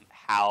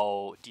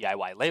how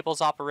DIY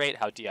labels operate,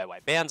 how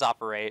DIY bands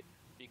operate,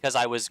 because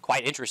I was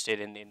quite interested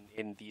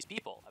in these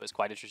people. I was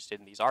quite interested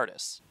in these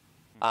artists.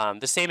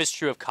 The same is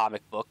true of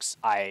comic books.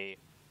 I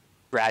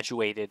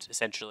graduated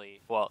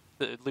essentially, well,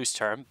 loose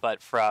term,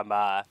 but from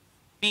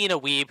being a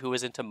weeb who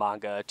was into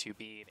manga to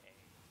being a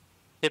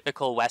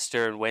typical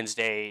Western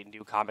Wednesday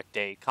New Comic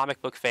Day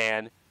comic book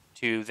fan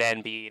to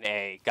then being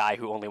a guy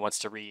who only wants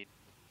to read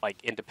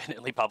like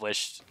independently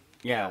published,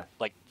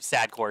 like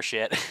sadcore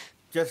shit.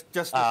 Just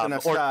as an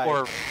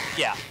aside.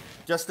 Yeah.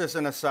 Just as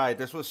an aside,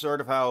 this was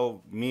sort of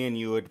how me and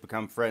you had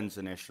become friends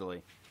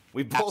initially.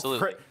 We both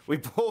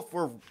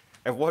were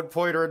at one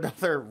point or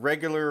another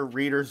regular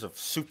readers of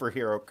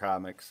superhero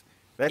comics.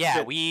 That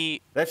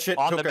shit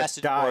on took the a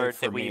message dive board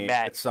for that we me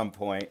met at some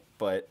point,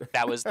 but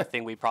that was the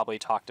thing we probably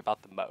talked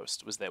about the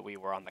most, was that we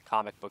were on the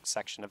comic book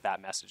section of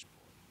that message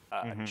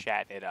board,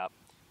 chatting it up.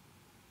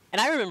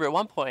 And I remember at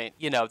one point,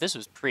 this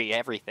was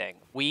pre-everything,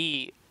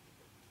 we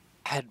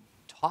had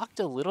talked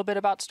a little bit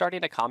about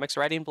starting a comics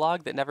writing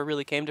blog that never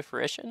really came to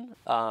fruition.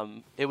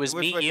 It was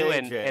me, you,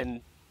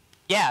 and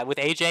with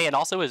AJ and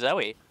also with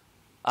Zoe.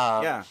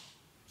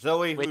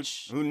 Zoe,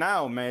 who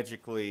now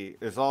magically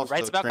is also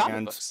writes about comic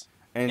trans, books.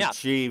 and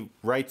she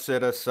writes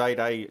at a site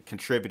I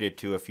contributed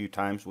to a few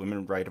times.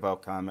 Women write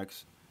about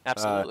comics.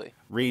 Absolutely.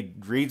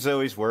 Read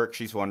Zoe's work.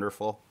 She's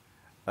wonderful.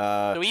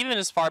 So even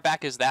as far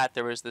back as that,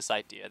 there was this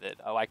idea that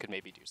I could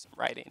maybe do some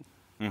writing.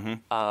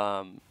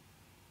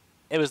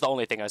 It was the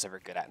only thing I was ever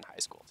good at in high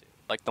school, too.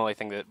 Like, the only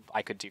thing that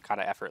I could do kind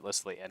of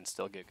effortlessly and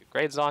still get good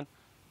grades on.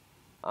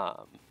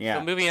 So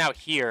moving out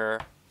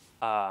here,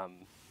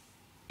 around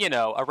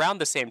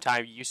the same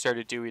time you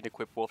started doing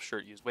Equip Wolf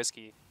Shirt, Use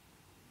Whiskey,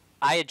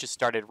 I had just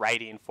started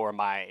writing for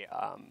my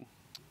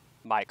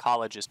my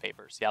college's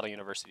paper, Seattle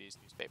University's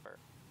newspaper.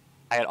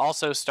 I had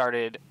also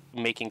started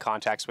making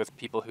contacts with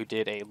people who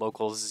did a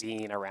local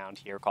zine around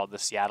here called the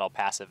Seattle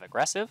Passive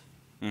Aggressive.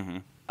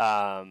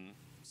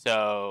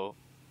 So,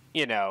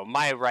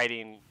 my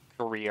writing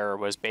career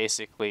was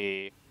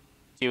basically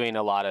doing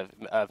a lot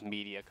of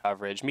media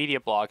coverage, media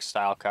blog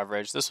style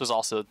coverage. This was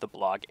also the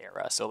blog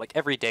era. So like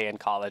every day in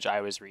college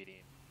I was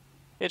reading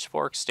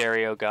Pitchfork,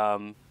 Stereo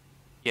Gum,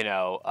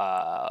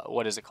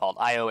 what is it called?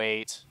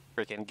 IO8,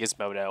 freaking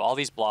Gizmodo, all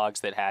these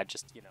blogs that had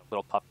just,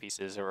 little puff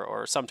pieces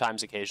or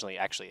sometimes occasionally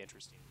actually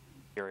interesting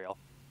material.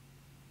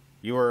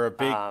 You were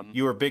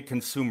a big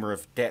consumer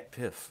of Dat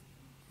Piff.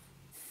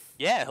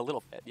 Yeah, a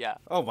little bit, yeah.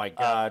 Oh my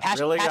God,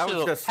 really?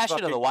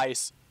 Passion of the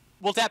Weiss.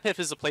 Well, Dat Piff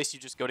is a place you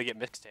just go to get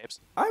mixtapes.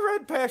 I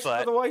read Passion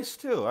of the Weiss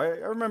too. I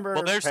remember.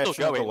 Well, they're Passion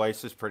still going. of the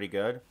Weiss is pretty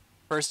good.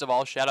 First of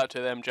all, shout out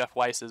to them. Jeff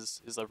Weiss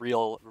is a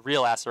real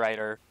ass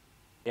writer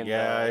in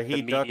the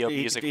media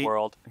music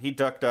world. He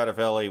ducked out of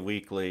LA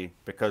Weekly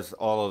because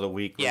all of the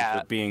weeklies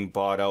are being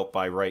bought out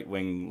by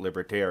right-wing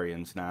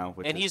libertarians now.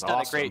 Which and is he's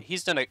awesome.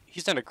 he's done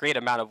a great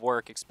amount of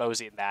work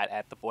exposing that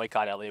at the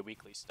Boycott LA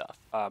Weekly stuff.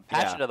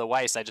 Passion of the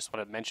Weiss, I just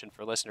want to mention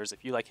for listeners,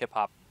 if you like hip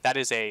hop, that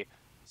is a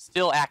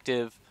still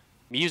active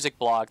music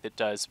blog that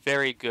does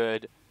very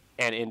good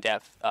and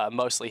in-depth,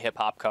 mostly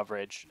hip-hop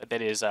coverage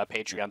that is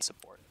Patreon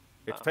supported.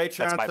 It's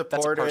Patreon supported.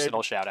 That's a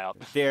personal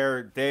shout-out.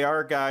 They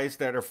are guys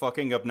that are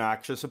fucking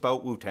obnoxious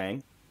about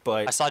Wu-Tang,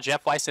 but... I saw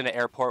Jeff Weiss in an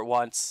airport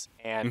once,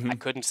 and I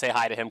couldn't say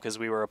hi to him because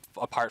we were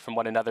apart from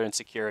one another in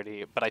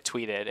security, but I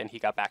tweeted, and he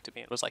got back to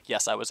me and was like,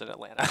 yes, I was in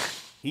Atlanta.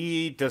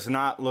 He does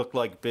not look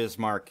like Biz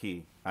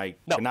Markie. I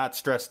cannot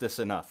stress this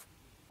enough.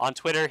 On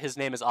Twitter, his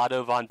name is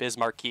Otto von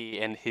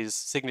Bismarcky, and his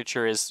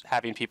signature is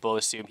having people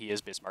assume he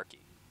is Bismarcky.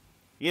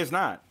 He is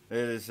not.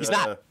 He's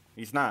not.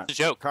 He's not. It's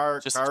a joke.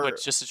 Just a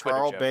Twitter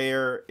Carl joke.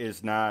 Bayer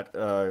is not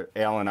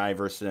Allen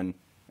Iverson,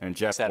 and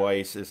Jeff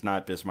Weiss is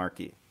not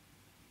Bismarcky.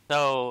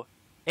 So,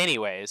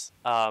 anyways,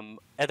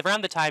 at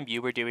around the time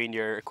you were doing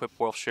your Equip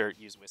Wolf Shirt,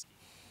 Use Whiskey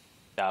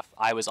stuff,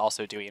 I was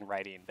also doing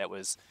writing that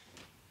was,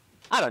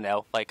 I don't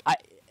know, like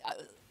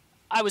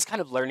I was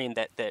kind of learning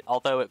that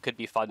although it could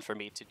be fun for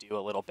me to do a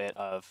little bit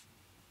of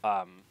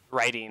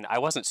writing, I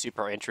wasn't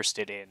super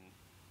interested in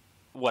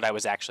what I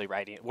was actually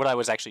writing, what I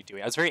was actually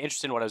doing. I was very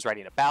interested in what I was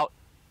writing about,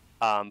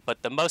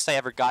 but the most I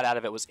ever got out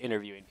of it was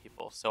interviewing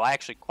people. So I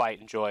actually quite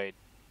enjoyed,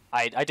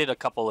 I did a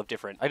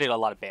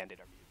lot of band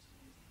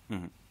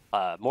interviews.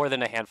 More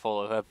than a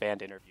handful of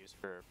band interviews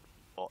for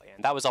people,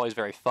 and that was always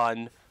very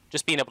fun,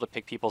 just being able to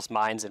pick people's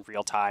minds in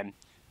real time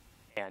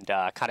and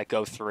kind of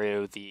go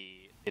through the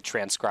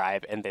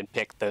transcribe and then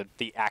pick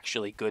the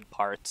actually good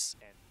parts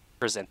and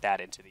present that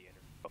into the interview.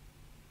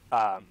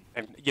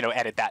 And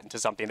edit that into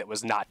something that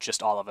was not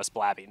just all of us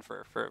blabbing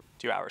for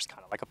 2 hours,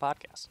 kind of like a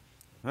podcast.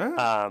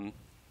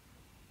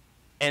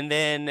 And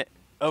then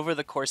over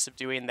the course of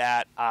doing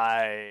that,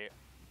 I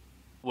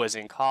was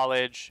in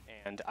college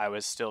and I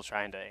was still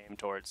trying to aim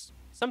towards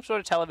some sort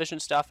of television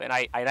stuff, and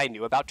I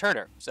knew about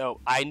Turner. So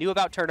I knew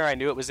about Turner. I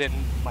knew it was in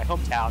my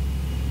hometown.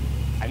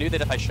 I knew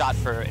that if I shot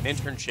for an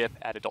internship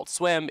at Adult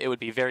Swim, it would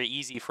be very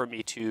easy for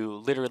me to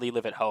literally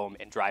live at home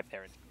and drive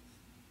there.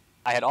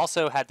 I had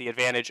also had the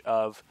advantage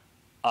of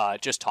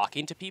just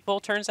talking to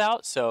people, turns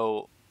out.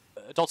 So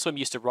Adult Swim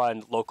used to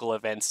run local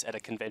events at a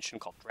convention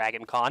called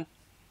Dragon Con.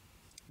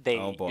 they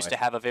Oh, boy. used to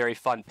have a very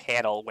fun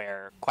panel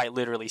where quite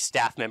literally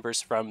staff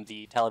members from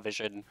the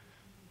television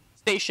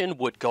station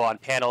would go on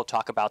panel,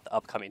 talk about the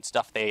upcoming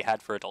stuff they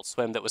had for Adult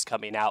Swim that was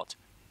coming out.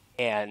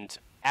 And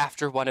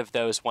after one of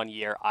those one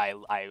year, I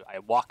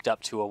walked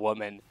up to a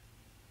woman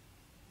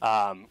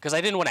because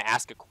I didn't want to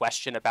ask a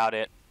question about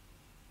it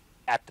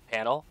at the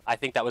panel. I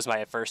think that was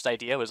my first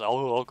idea was,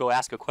 oh, I'll go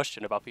ask a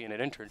question about being an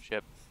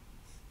internship.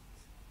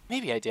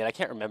 Maybe I did. I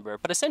can't remember.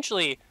 But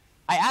essentially,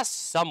 I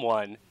asked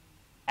someone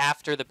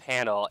after the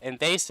panel, and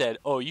they said,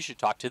 oh, you should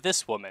talk to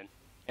this woman.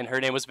 And her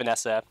name was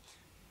Vanessa.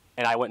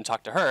 And I went and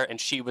talked to her, and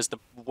she was the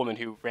woman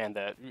who ran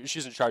she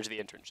was in charge of the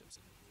internships.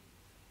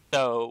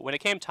 So when it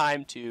came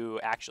time to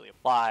actually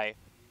apply,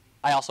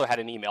 I also had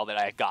an email that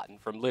I had gotten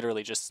from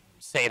literally just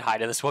saying hi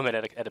to this woman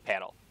at a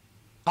panel.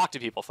 Talk to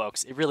people,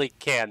 folks. It really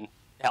can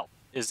help,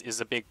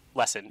 is a big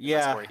lesson in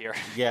the story here.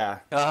 Yeah.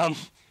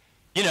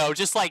 You know,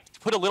 just like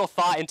put a little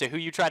thought into who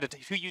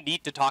you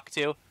need to talk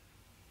to.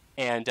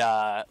 And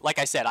like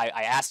I said,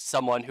 I asked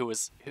someone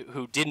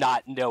who did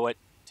not know what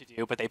to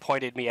do, but they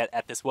pointed me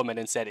at this woman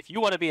and said, if you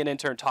want to be an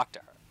intern, talk to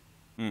her.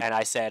 And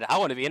I said, I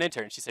want to be an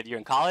intern. She said, you're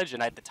in college?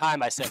 And at the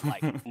time I said,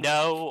 like,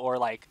 no, or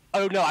like,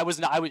 oh, no, I was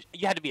not.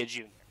 You had to be a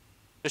junior.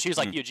 So she was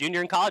like, you a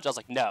junior in college? I was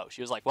like, no.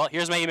 She was like, well,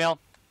 here's my email.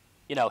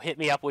 You know, hit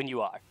me up when you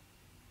are.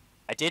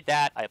 I did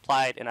that. I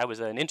applied, and I was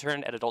an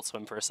intern at Adult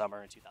Swim for a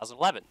summer in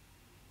 2011.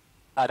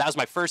 That was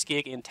my first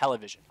gig in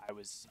television. I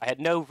had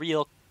no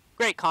real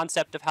great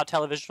concept of how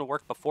television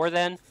worked before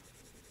then.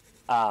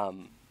 Yeah,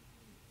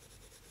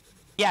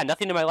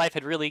 nothing in my life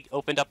had really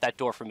opened up that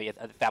door for me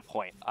at that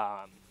point.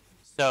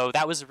 So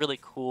that was a really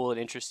cool and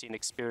interesting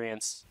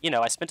experience. You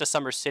know, I spent a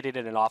summer sitting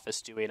in an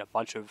office doing a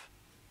bunch of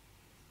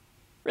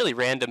really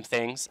random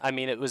things. I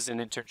mean, it was an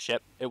internship.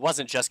 It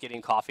wasn't just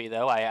getting coffee,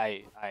 though.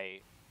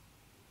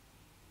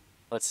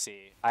 Let's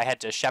see. I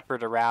had to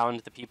shepherd around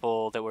the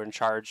people that were in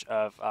charge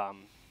of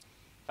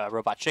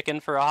Robot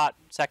Chicken for a hot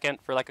second,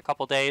 for like a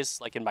couple days,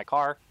 like in my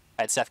car.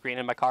 I had Seth Green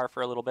in my car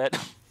for a little bit.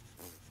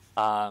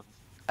 I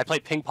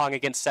played ping pong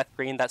against Seth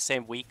Green that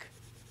same week.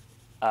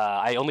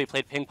 I only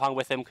played ping pong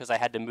with him because I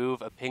had to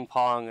move a ping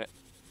pong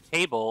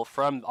table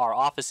from our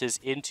offices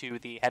into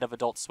the head of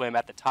Adult Swim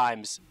at the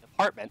time's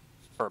apartment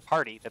for a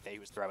party that they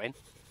was throwing.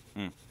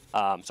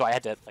 So I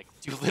had to like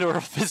do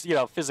literal,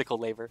 physical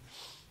labor.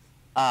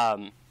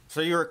 So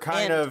you were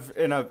kind of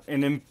in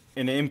an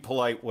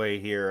impolite way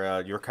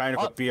here. You're kind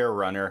of a beer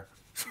runner.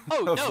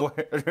 Oh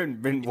no!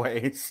 In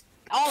ways.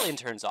 All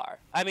interns are.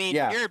 I mean,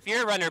 you're a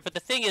beer runner, but the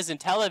thing is, in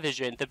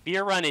television, the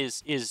beer run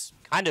is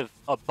kind of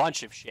a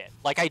bunch of shit.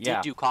 Like, I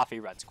did do coffee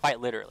runs,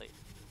 quite literally.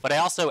 But I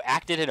also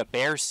acted in a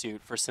bear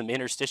suit for some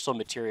interstitial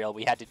material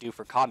we had to do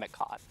for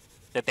Comic-Con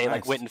that they,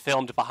 like, went and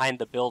filmed behind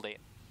the building.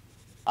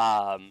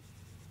 And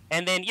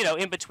then,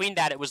 in between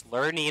that, it was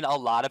learning a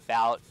lot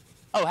about,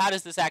 how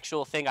does this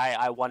actual thing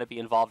I want to be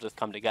involved with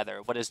come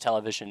together? What does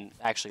television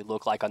actually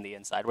look like on the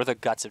inside? What are the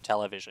guts of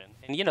television?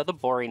 And, the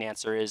boring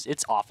answer is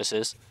it's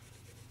offices.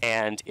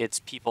 And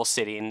it's people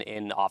sitting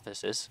in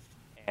offices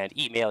and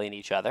emailing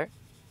each other.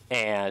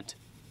 And,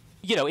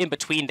 in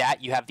between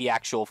that, you have the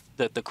actual,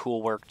 the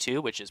cool work,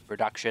 too, which is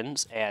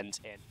productions and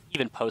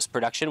even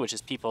post-production, which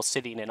is people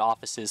sitting in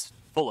offices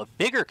full of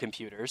bigger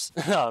computers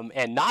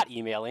and not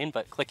emailing,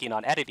 but clicking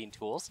on editing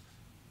tools.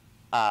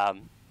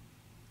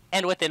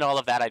 And within all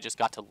of that, I just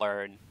got to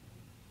learn,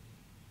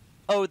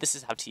 this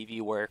is how TV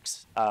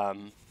works.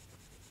 And,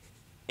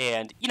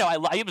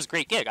 it was a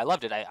great gig. I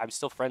loved it. I'm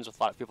still friends with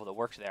a lot of people that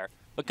worked there.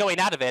 But going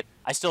out of it,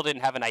 I still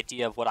didn't have an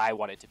idea of what I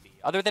wanted to be,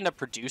 other than a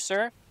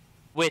producer,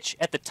 which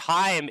at the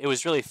time, it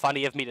was really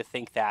funny of me to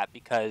think that,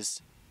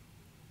 because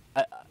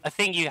a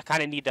thing you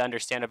kind of need to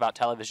understand about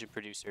television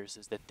producers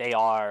is that they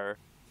are,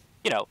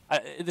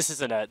 this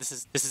is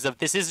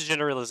a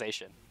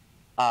generalization.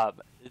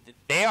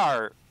 They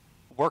are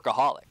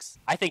workaholics.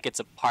 I think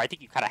I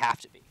think you kind of have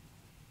to be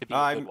a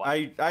good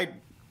one.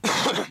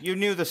 You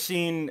knew the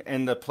scene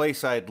and the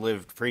place I had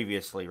lived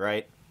previously,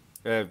 right?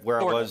 Where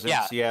I was in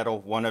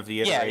Seattle, one of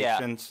the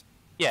iterations.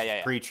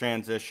 Yeah.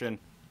 Pre-transition.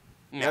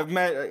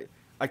 Yeah.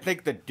 I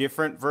think the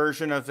different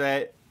version of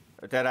that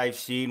I've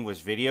seen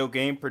was video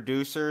game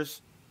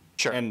producers.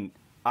 Sure. And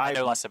I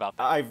know less about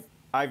that.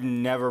 I've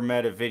never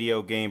met a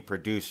video game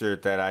producer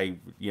that I,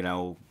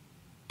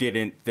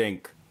 didn't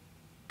think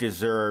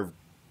deserved.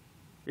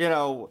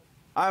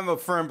 I'm a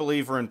firm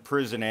believer in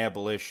prison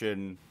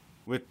abolition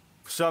with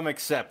some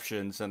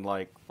exceptions, and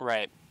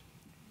right.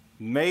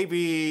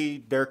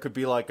 Maybe there could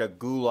be like a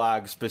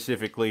gulag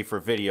specifically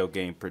for video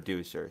game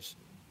producers.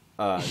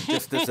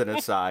 Just as an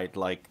aside,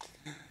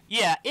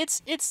 yeah,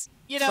 it's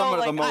some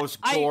of the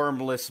most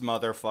gormless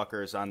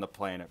motherfuckers on the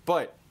planet.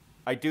 But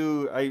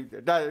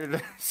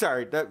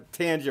sorry, that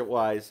tangent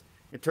wise,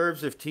 in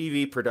terms of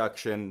TV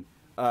production,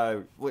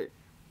 in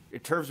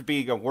terms of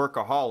being a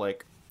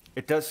workaholic,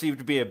 it does seem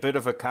to be a bit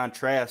of a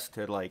contrast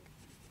to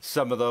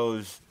some of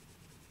those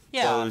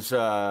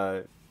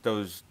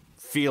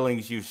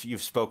feelings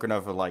you've spoken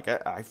of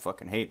I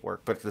fucking hate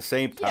work, but at the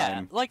same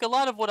time, a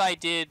lot of what I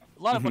did,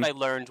 what I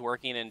learned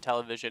working in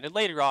television, and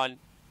later on,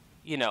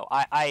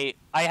 I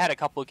had a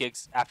couple of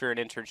gigs after an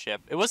internship.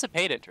 It was a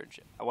paid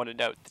internship. I want to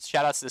note.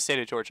 Shout outs to the state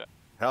of Georgia.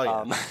 Hell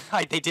yeah.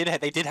 They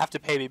did have to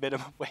pay me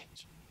minimum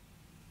wage.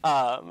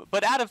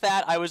 But out of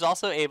that, I was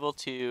also able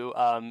to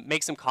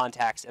make some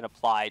contacts and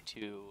apply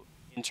to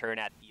intern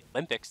at the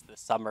Olympics the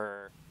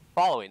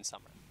following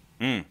summer.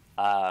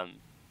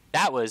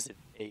 That was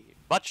a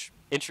much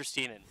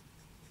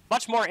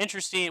more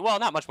interesting. Well,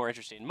 not much more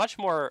interesting. Much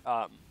more.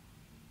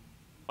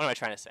 What am I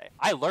trying to say?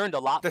 I learned a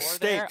lot more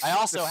there. I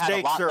also had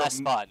a lot less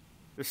fun.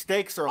 The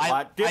stakes are a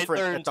lot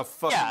different at the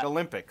fucking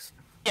Olympics.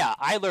 Yeah,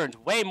 I learned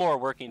way more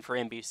working for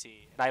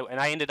NBC, and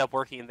I ended up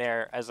working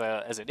there as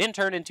an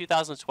intern in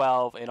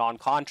 2012 and on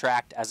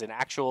contract as an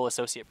actual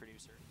associate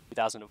producer in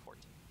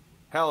 2014.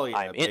 Hell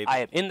yeah, baby. I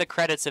am in the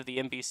credits of the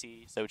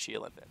NBC Sochi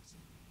Olympics.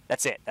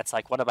 That's it. That's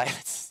like one of my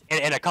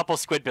and a couple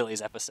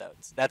Squidbillies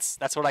episodes. That's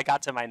what I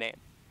got to my name.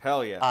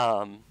 Hell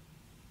yeah.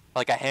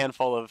 Like a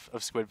handful of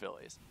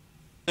Squidbillies.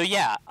 So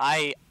yeah,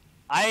 I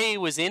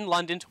was in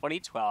London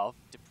 2012,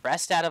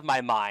 depressed out of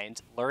my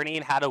mind,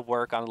 learning how to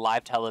work on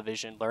live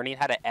television, learning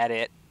how to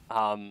edit,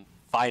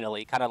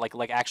 finally, kind of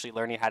like actually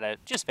learning how to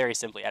just very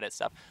simply edit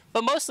stuff,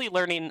 but mostly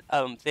learning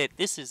that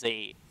this is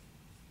a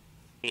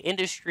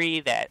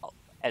industry that,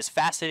 as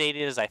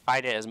fascinating as I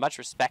find it, as much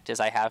respect as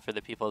I have for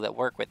the people that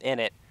work within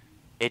it,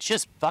 it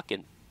just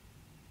fucking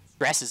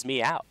stresses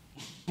me out,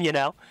 you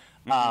know?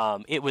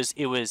 Mm-hmm. It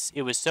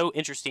was so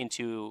interesting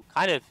to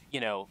kind of,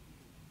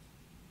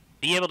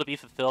 be able to be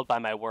fulfilled by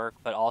my work,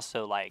 but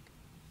also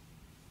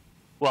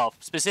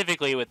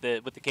specifically with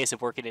the case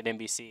of working at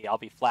NBC, I'll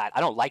be flat.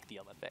 I don't like the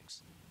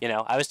Olympics.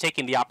 I was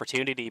taking the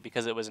opportunity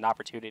because it was an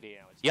opportunity.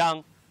 I was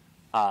young.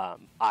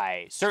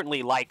 I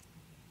certainly liked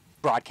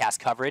broadcast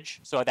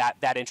coverage, so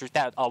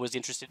that always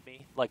interested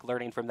me, like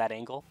learning from that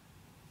angle.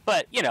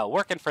 But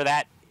working for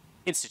that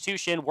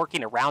institution,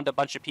 working around a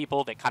bunch of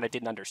people that kind of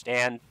didn't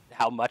understand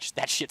how much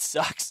that shit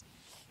sucks,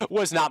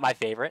 was not my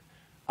favorite.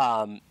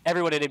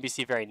 Everyone at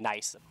NBC very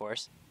nice, of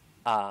course.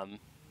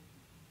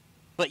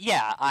 But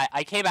yeah,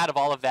 I came out of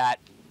all of that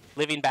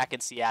living back in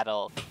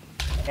Seattle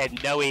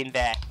and knowing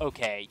that,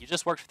 okay, you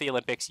just worked for the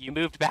Olympics, you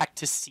moved back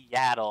to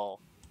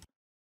Seattle,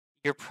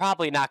 you're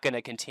probably not going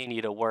to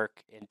continue to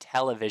work in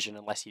television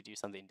unless you do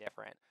something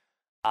different.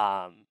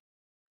 And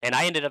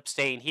I ended up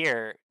staying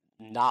here,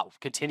 not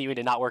continuing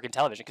to not work in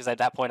television, because at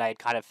that point I had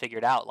kind of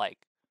figured out,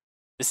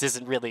 this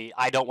isn't really,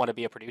 I don't want to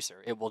be a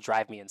producer. It will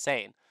drive me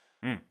insane.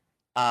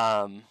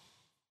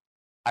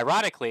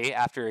 Ironically,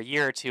 after a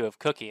year or two of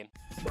cooking,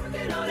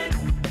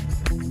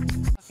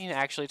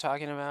 actually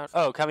talking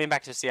about coming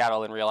back to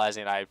Seattle and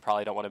realizing I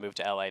probably don't want to move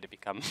to LA to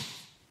become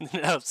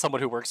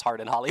someone who works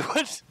hard in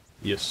Hollywood.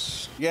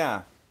 Yes.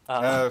 Yeah.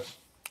 4,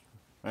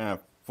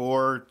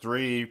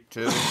 3,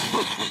 2.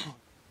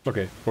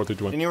 Okay, 4, 3,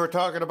 2, 1. And you were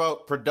talking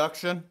about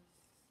production,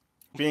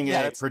 being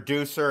a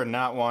producer and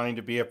not wanting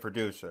to be a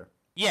producer.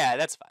 Yeah,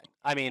 that's fine.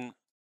 I mean,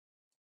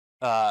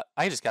 I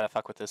just gotta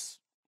fuck with this.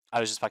 I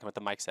was just fucking with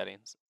the mic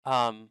settings.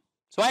 So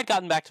I had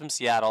gotten back from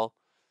Seattle,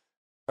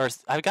 or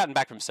I had gotten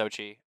back from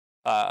Sochi,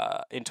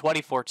 in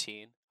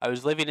 2014. I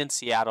was living in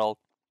Seattle,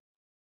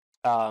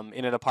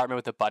 in an apartment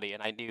with a buddy,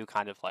 and I knew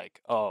kind of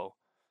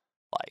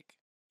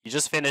you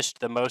just finished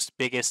the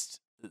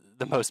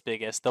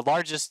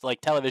largest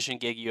television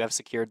gig you have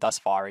secured thus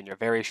far in your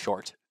very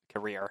short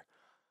career.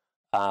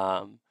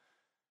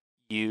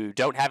 You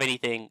don't have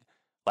anything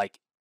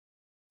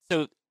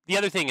so the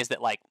other thing is that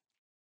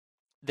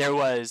there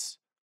was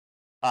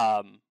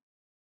I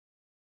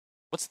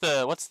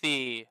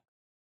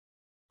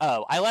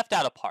left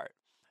out a part.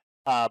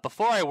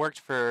 Before I worked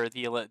for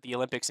the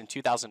Olympics in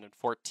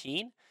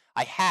 2014,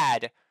 I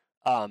had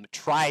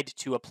tried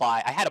to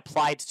apply. I had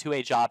applied to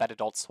a job at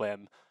Adult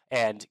Swim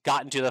and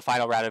gotten to the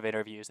final round of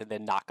interviews and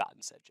then not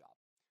gotten said job.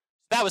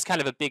 That was kind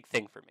of a big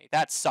thing for me.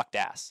 That sucked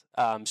ass,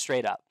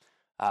 straight up.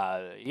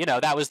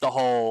 That was the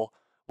whole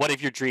 "what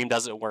if your dream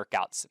doesn't work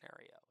out"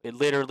 scenario. It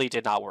literally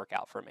did not work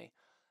out for me.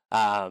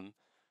 In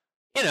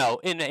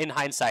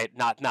hindsight,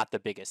 not the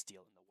biggest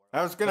deal in the world.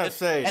 I was gonna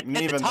say, at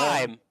the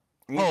time,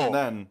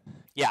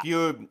 yeah.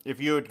 If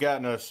you had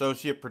gotten an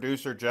associate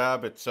producer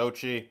job at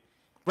Sochi,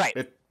 right,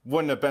 it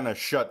wouldn't have been a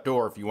shut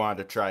door if you wanted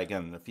to try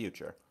again in the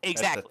future.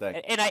 Exactly.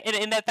 That's the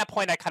thing. And at that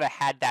point, I kind of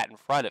had that in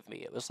front of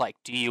me. It was like,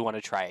 do you want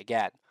to try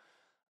again?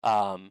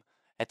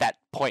 At that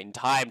point in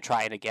time,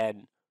 trying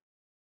again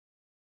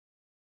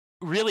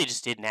really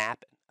just didn't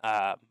happen.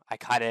 I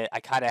kind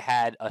of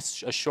had a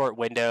short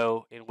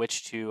window in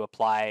which to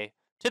apply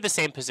to the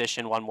same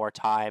position one more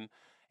time,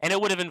 and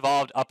it would have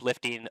involved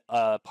uplifting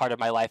a part of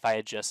my life I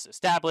had just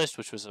established,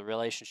 which was a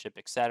relationship,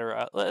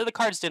 etc. The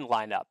cards didn't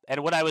line up,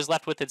 and what I was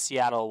left with in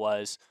Seattle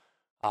was,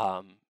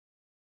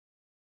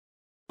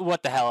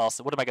 what the hell else?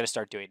 What am I going to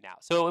start doing now?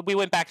 So we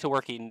went back to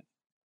working,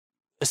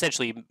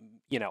 essentially,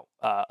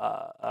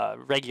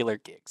 regular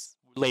gigs,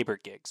 labor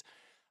gigs.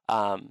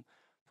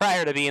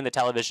 Prior to being the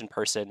television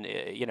person,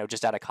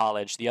 just out of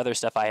college, the other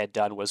stuff I had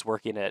done was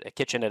working at a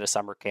kitchen at a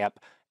summer camp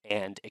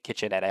and a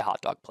kitchen at a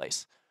hot dog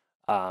place,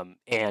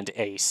 and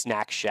a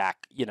snack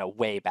shack,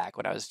 way back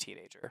when I was a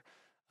teenager.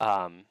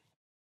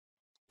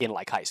 in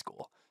like high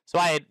school. So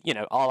I had,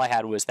 all I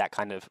had was that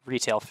kind of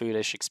retail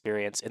foodish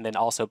experience, and then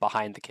also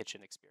behind the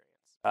kitchen experience.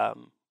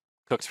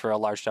 Cooked for a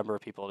large number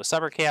of people at a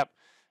summer camp,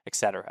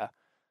 etc.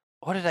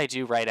 What did I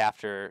do right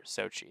after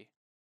Sochi?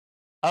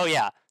 Oh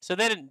yeah. So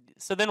then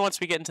once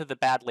we get into the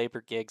bad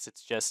labor gigs,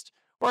 it's just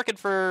working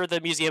for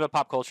the Museum of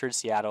Pop Culture in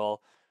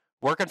Seattle,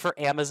 working for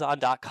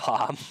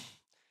Amazon.com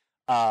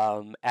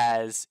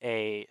as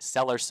a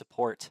seller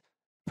support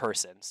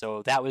person.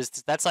 So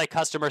that's like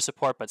customer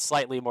support, but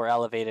slightly more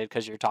elevated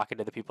because you're talking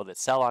to the people that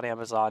sell on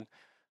Amazon.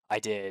 I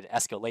did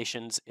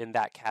escalations in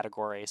that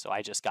category, so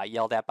I just got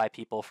yelled at by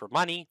people for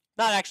money.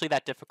 Not actually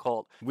that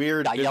difficult.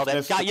 Weird. Got yelled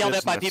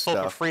at by people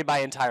stuff. for free my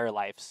entire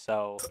life.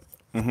 So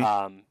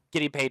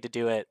getting paid to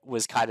do it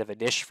was kind of a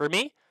niche for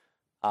me.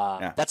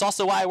 That's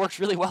also why I worked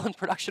really well in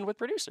production with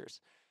producers.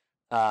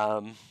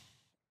 If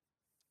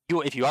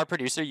you are a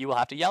producer, you will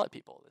have to yell at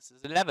people. This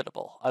is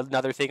inevitable.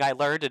 Another thing I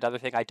learned, another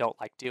thing I don't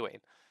like doing.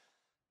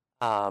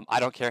 I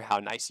don't care how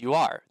nice you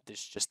are.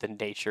 There's just the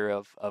nature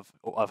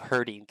of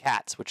herding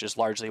cats, which is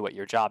largely what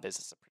your job is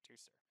as a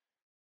producer.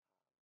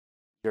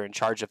 You're in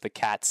charge of the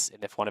cats,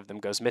 and if one of them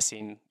goes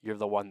missing, you're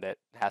the one that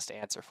has to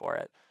answer for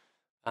it.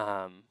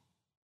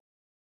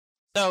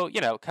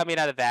 So, coming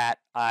out of that,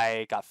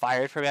 I got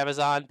fired from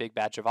Amazon, big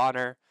badge of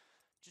honor.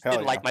 Just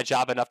didn't like my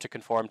job enough to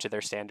conform to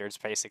their standards,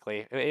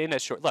 basically.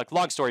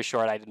 Long story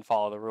short, I didn't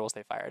follow the rules.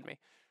 They fired me.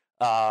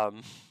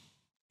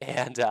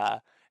 And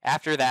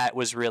after that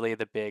was really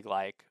the big,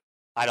 I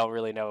don't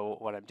really know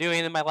what I'm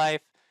doing in my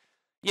life.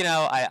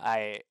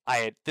 I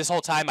this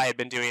whole time I had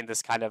been doing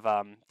this kind of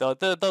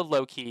the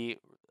low key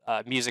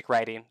music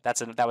writing.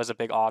 That was a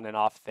big on and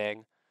off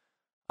thing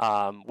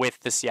with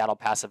the Seattle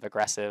Passive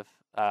Aggressive.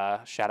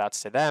 Shout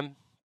outs to them.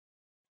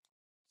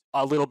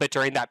 A little bit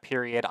during that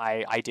period,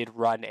 I did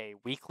run a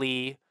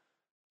weekly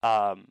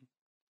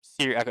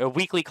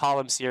weekly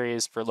column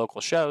series for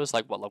local shows,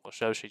 like what local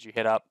shows should you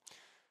hit up,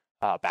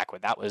 back when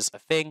that was a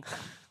thing.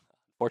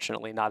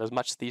 Fortunately, not as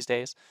much these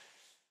days.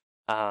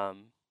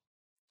 And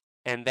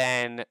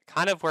then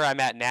kind of where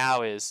I'm at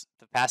now is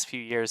the past few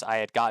years I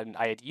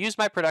had used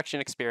my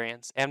production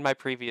experience and my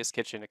previous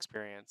kitchen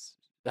experience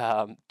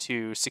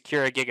to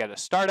secure a gig at a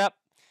startup.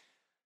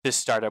 This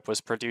startup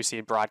was producing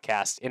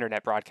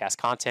internet broadcast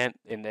content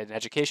in an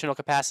educational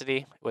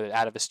capacity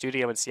out of a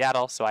studio in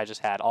Seattle. So I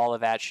just had all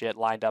of that shit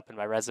lined up in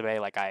my resume.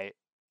 Like I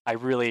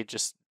really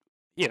just,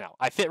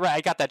 I fit right. I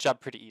got that job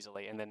pretty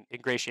easily, and then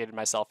ingratiated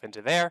myself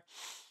into there.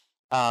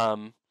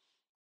 And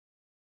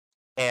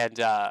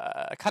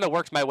kind of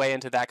worked my way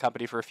into that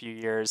company for a few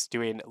years,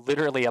 doing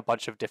literally a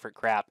bunch of different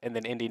crap, and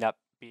then ending up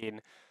being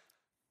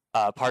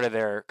part of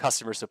their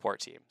customer support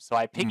team. So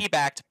I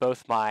piggybacked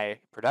both my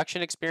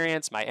production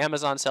experience, my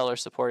Amazon seller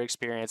support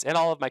experience, and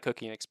all of my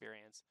cooking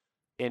experience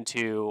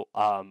into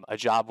a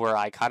job where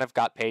I kind of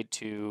got paid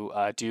to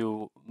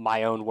do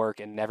my own work,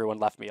 and everyone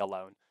left me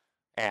alone.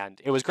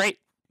 And it was great.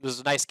 It was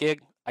a nice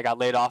gig. I got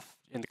laid off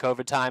in the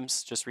COVID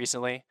times just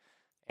recently.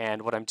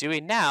 And what I'm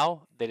doing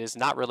now that is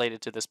not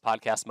related to this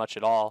podcast much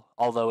at all,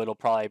 although it'll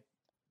probably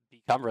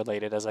become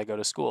related as I go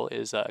to school,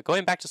 is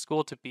going back to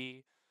school to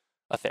be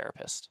a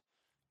therapist.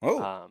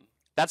 Oh.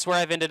 That's where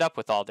I've ended up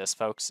with all this,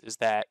 folks, is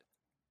that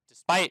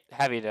despite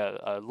having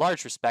a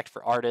large respect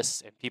for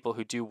artists and people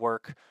who do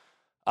work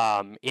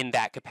in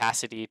that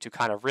capacity to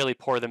kind of really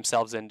pour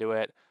themselves into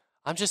it,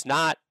 I just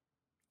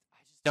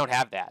don't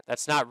have that.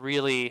 That's not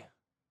really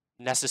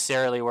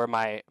necessarily where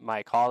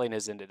my calling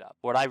has ended up.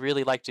 What I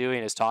really like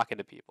doing is talking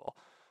to people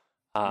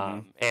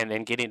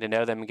and getting to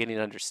know them and getting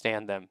to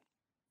understand them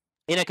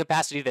in a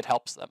capacity that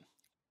helps them.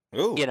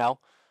 Ooh.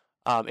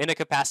 In a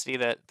capacity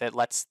that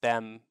lets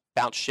them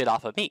bounce shit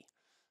off of me.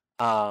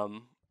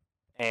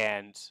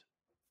 And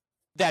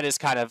that is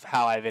kind of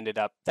how I've ended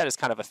up. That is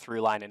kind of a through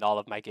line in all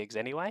of my gigs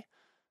anyway.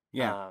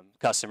 Yeah.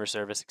 Customer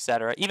service,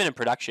 etc. Even in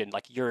production,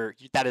 like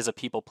that is a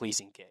people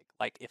pleasing gig.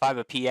 Like if I'm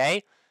a PA,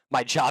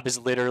 my job is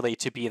literally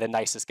to be the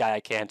nicest guy I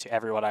can to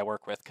everyone I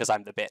work with because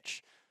I'm the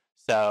bitch.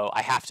 So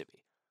I have to be.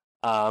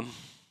 I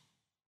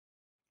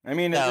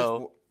mean,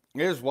 it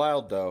is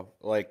wild though.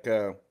 Like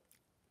a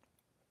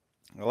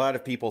lot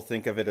of people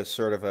think of it as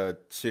sort of a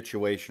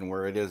situation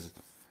where it is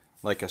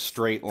like a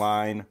straight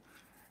line.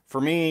 For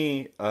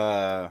me,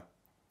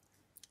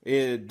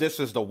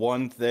 this is the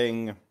one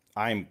thing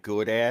I'm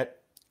good at.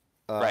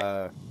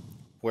 Right.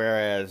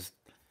 Whereas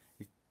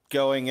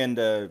going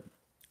into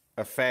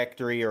a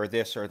factory or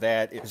this or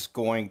that is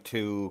going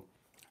to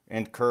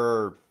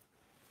incur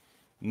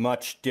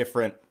much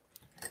different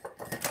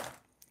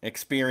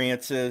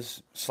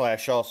experiences /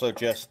 also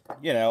just,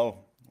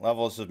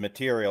 levels of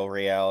material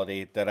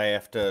reality that I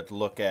have to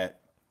look at.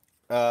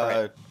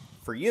 Right.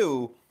 For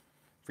you,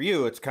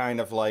 it's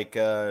kind of like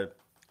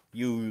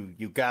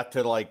you got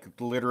to like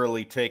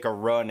literally take a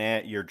run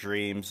at your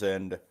dreams,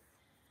 and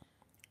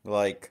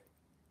like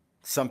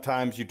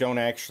sometimes you don't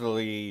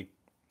actually,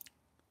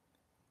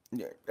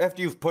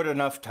 after you've put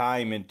enough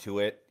time into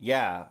it, you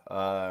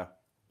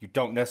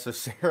don't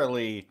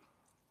necessarily.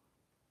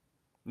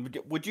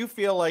 Would you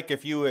feel like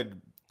if you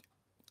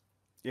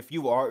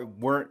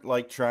weren't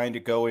like trying to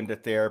go into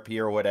therapy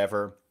or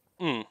whatever,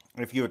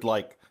 if you had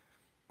like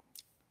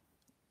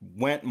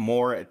went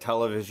more at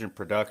television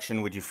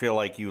production, would you feel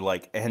like you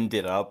like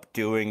ended up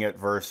doing it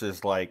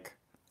versus like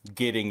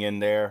getting in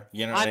there?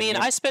 You know what I mean, I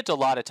mean? I spent a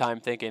lot of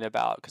time thinking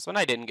about, because when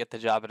I didn't get the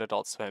job at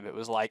Adult Swim, it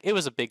was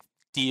a big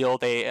deal.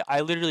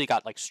 I literally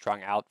got like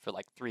strung out for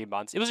like 3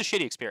 months. It was a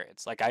shitty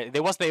experience. Like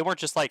they weren't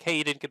just like, hey,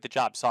 you didn't get the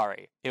job,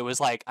 sorry. It was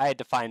like I had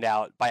to find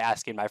out by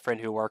asking my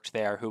friend who worked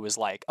there, who was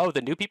like, oh,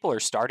 the new people are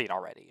starting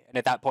already, and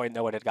at that point,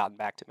 no one had gotten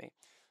back to me.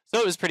 So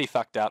it was pretty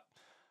fucked up.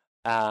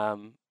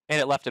 And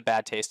it left a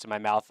bad taste in my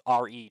mouth.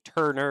 R.E.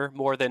 Turner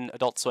more than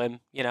Adult Swim,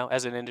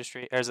 as an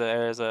industry, as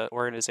a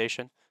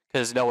organization,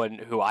 because no one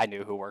who I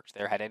knew who worked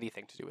there had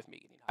anything to do with me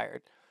getting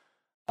hired.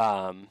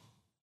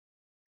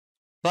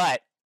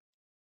 But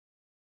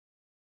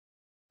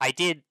I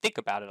did think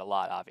about it a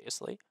lot,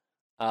 obviously.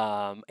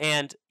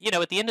 And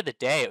at the end of the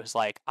day, it was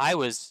like I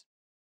was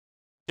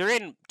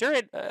during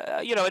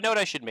a note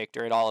I should make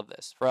during all of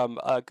this, from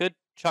a good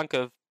chunk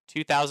of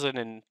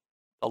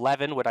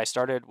 2011 when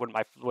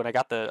I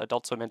got the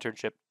Adult Swim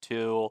internship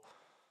to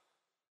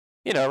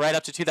right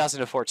up to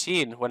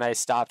 2014 when I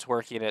stopped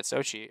working at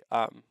Sochi.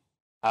 I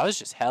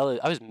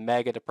was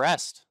mega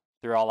depressed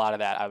through a lot of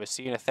that. I was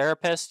seeing a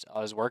therapist. I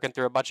was working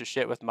through a bunch of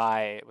shit with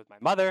my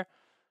mother.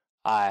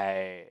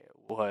 I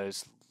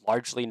was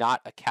largely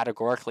not a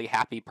categorically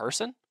happy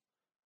person.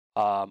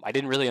 I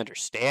didn't really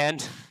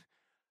understand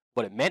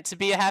what it meant to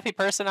be a happy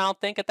person, I don't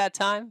think, at that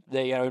time,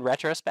 in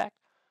retrospect.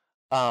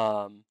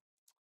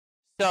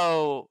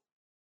 So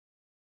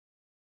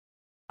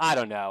I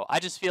don't know. I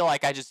just feel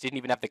like I just didn't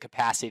even have the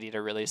capacity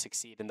to really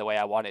succeed in the way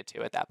I wanted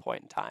to at that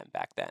point in time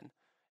back then.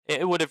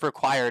 It would have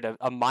required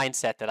a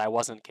mindset that I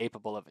wasn't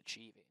capable of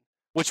achieving,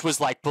 which was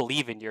like,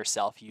 believe in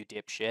yourself, you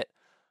dipshit.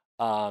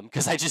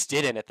 Because I just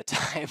didn't at the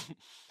time.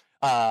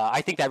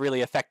 I think that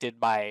really affected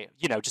my,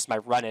 just my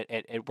run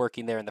at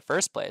working there in the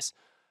first place.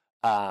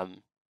 But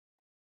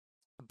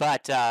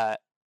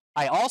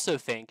I also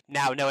think,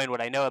 now knowing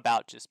what I know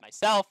about just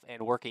myself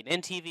and working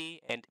in TV,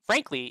 and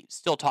frankly,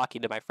 still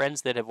talking to my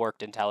friends that have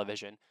worked in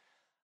television,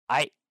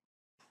 I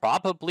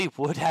probably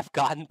would have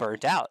gotten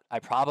burnt out. I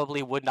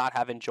probably would not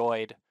have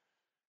enjoyed.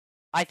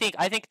 I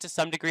think to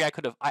some degree I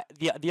could have.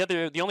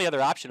 The only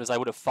other option was I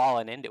would have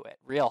fallen into it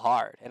real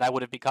hard, and I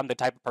would have become the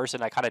type of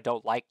person I kind of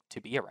don't like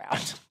to be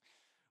around,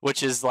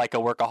 which is like a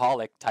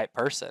workaholic type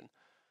person,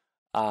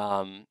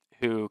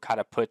 who kind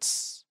of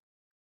puts,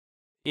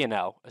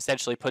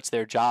 essentially puts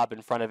their job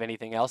in front of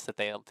anything else that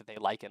they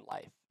like in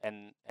life.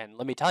 And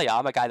let me tell you,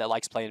 I'm a guy that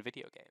likes playing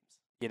video games.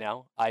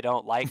 I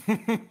don't like.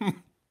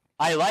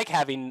 I like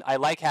having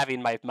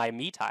my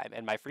me time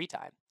and my free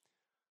time.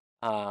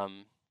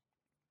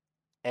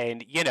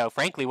 And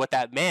frankly, what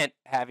that meant,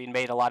 having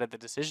made a lot of the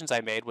decisions I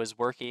made, was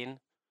working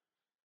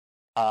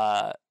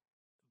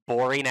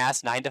boring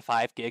ass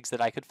 9-to-5 gigs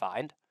that I could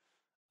find,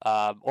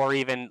 or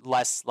even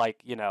less,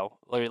 like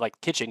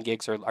like kitchen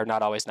gigs are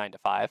not always 9 to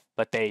 5,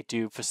 but they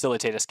do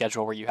facilitate a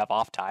schedule where you have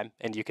off time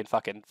and you can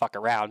fucking fuck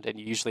around, and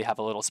you usually have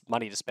a little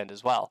money to spend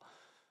as well.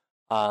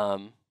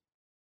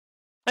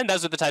 And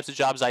those are the types of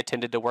jobs I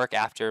tended to work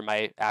after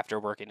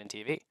working in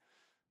TV.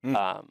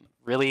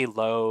 Really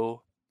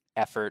low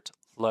effort,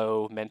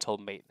 low mental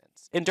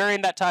maintenance. And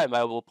during that time,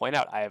 I will point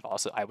out, I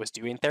was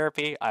doing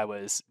therapy. I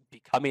was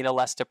becoming a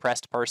less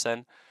depressed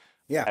person.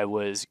 Yeah. I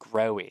was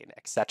growing,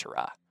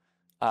 etc.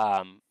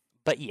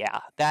 But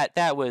yeah,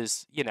 that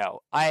was,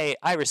 I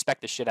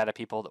respect the shit out of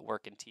people that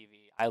work in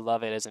TV. I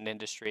love it as an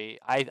industry.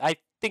 I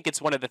think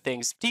it's one of the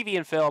things, TV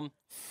and film,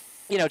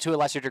 to a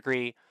lesser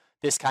degree,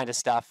 this kind of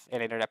stuff in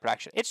internet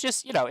production. It's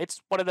just,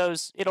 it's one of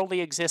those, it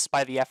only exists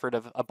by the effort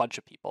of a bunch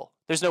of people.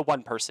 There's no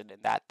one person in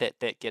that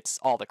gets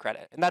all the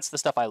credit. And that's the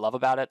stuff I love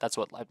about it. That's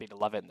what led me to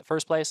love it in the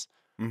first place.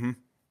 Mm-hmm.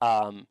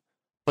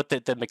 But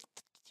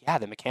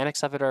the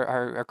mechanics of it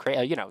are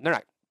crazy.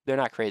 They're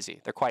not crazy.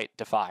 They're quite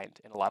defined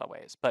in a lot of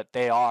ways, but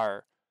they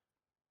are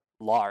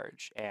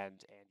large,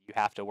 and you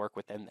have to work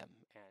within them.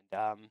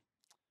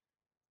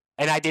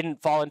 And I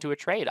didn't fall into a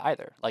trade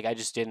either. Like, I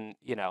just didn't,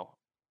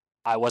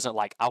 I wasn't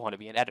like, I want to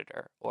be an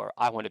editor or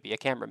I want to be a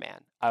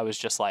cameraman. I was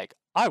just like,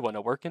 I want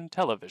to work in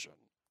television,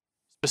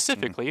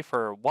 specifically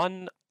for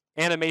one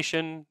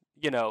animation,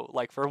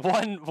 like for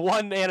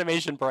one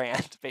animation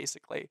brand,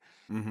 basically.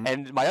 Mm-hmm.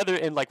 And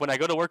like when I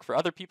go to work for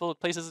other people at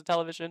places of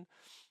television,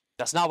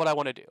 that's not what I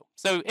want to do.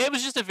 So it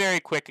was just a very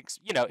quick,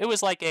 it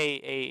was like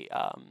a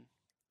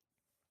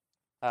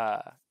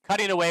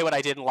cutting away what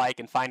I didn't like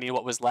and finding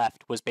what was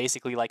left was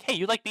basically like, hey,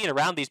 you like being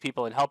around these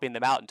people and helping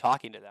them out and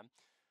talking to them.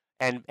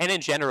 And in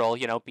general,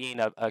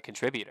 being a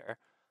contributor.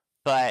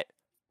 But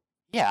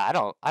yeah, I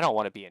don't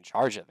want to be in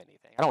charge of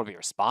anything. I don't want to be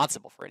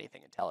responsible for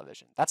anything in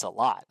television. That's a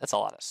lot. That's a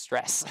lot of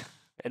stress.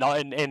 and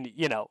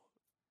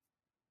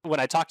when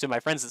I talk to my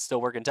friends that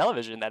still work in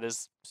television, that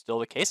is still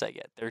the case I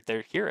get.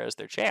 They're heroes,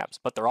 they're champs,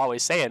 but they're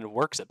always saying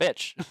work's a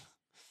bitch.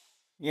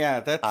 Yeah,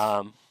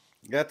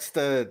 that's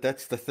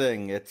the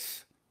thing.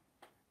 It's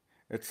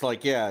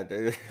like,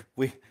 yeah,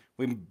 we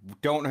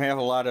don't have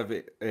a lot of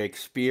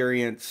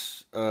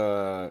experience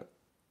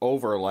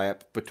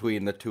overlap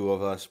between the two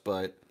of us,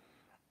 but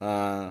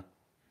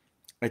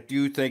I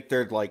do think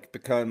they're like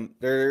become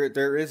there.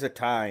 There is a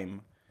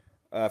time.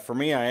 For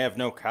me, I have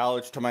no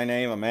college to my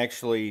name. I'm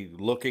actually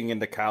looking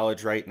into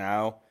college right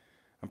now.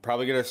 I'm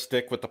probably gonna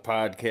stick with the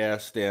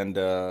podcast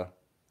and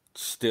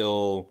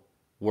still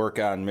work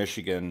on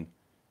Michigan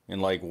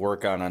and like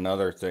work on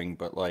another thing.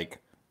 But like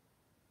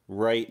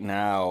right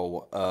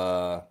now,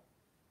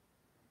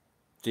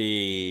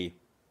 the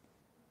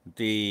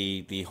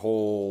the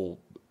whole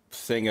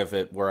thing of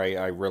it where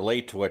I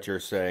relate to what you're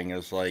saying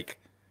is like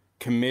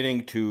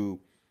committing to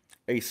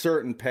a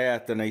certain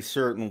path in a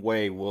certain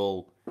way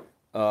will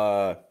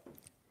uh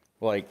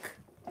like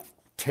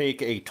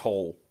take a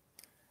toll.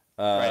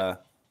 Right.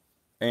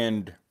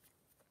 And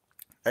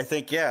I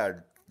think yeah,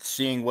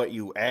 seeing what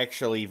you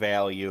actually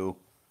value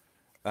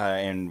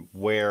and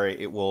where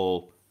it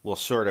will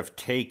sort of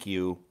take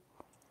you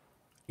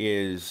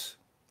is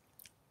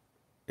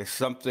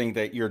something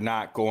that you're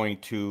not going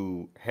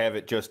to have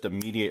it just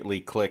immediately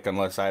click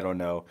unless, I don't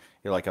know,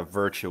 you're like a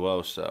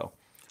virtuoso.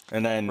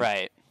 And then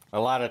Right. a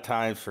lot of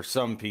times for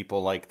some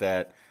people like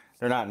that,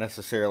 they're not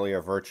necessarily a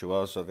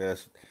virtuoso. They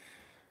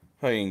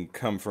can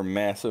come from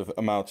massive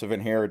amounts of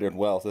inherited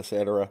wealth,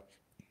 etc.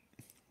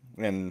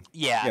 And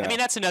Yeah, you I know, mean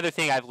that's another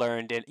thing I've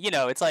learned, and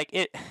it's like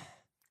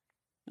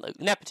like,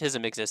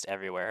 nepotism exists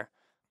everywhere,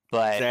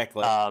 but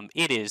exactly.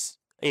 it is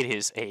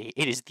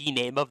the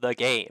name of the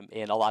game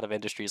in a lot of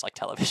industries like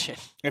television.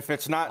 Um, If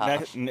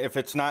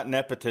it's not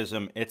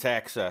nepotism, it's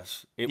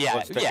access. It yeah,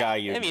 was the yeah. guy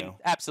you I mean, knew.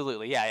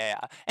 absolutely, yeah, yeah,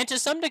 yeah. And to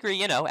some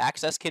degree,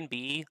 access can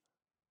be,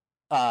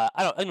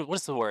 I don't,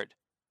 what's the word?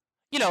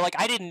 Like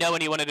I didn't know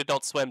anyone at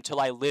Adult Swim till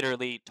I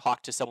literally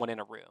talked to someone in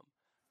a room.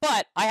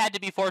 But I had to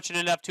be fortunate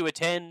enough to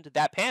attend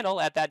that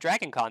panel at that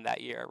Dragon Con that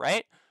year,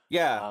 right?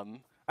 Yeah, Um,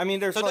 I mean,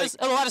 there's so like there's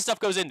a lot of stuff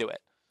goes into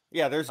it.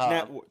 yeah,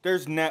 Um,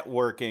 there's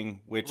networking,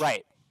 which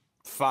right.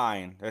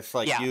 fine. That's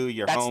like Yeah. you,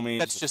 your That's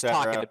homies, just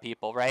talking etc. to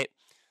people, right?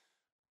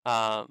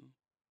 Um,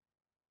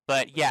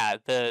 but yeah,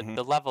 the Hmm.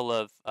 the level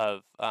of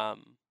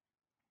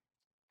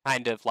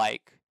kind of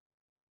like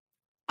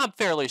I'm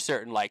fairly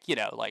certain, like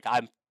like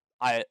I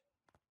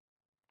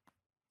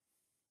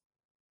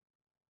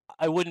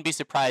I wouldn't be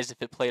surprised if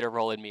it played a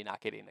role in me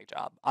not getting the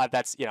job.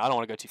 That's I don't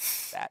want to go too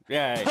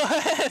Yeah,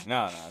 that,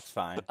 no, it's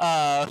fine.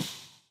 but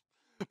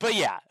but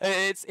yeah,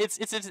 it's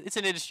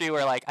an industry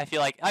where like I feel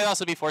like I'd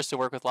also be forced to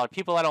work with a lot of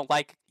people I don't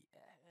like.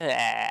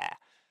 Eh.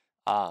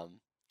 Um,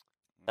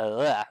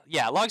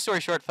 yeah. Long story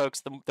short,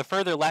 folks, the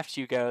further left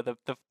you go,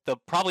 the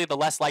probably the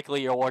less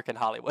likely you'll work in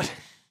Hollywood.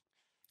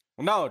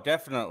 No,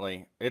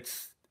 definitely.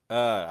 It's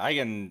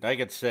I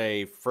could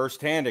say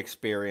firsthand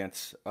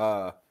experience.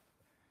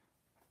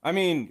 I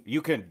mean,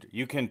 you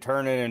can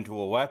turn it into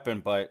a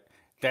weapon, but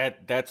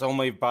that's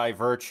only by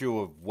virtue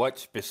of what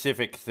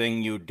specific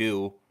thing you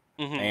do,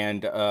 Hmm.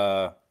 and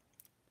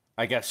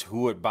I guess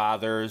who it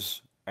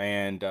bothers,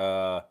 and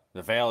the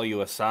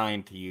value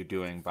assigned to you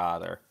doing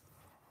bother.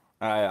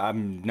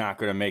 I'm not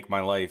gonna make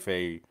my life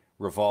a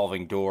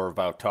revolving door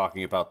about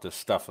talking about this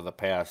stuff of the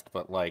past,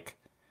 but like,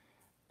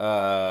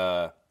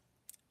 uh,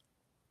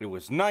 it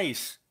was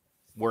nice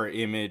where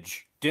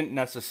Image didn't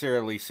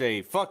necessarily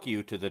say fuck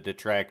you to the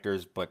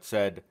detractors, but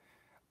said,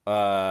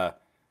 uh,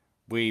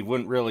 we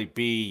wouldn't really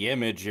be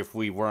Image if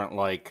we weren't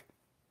like,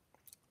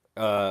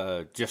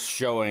 just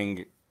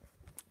showing,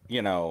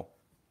 you know,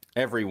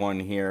 everyone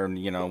here,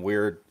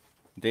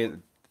 they,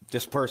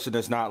 this person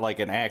is not like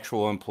an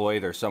actual employee,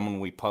 they're someone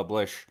we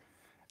publish,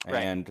 Right.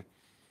 and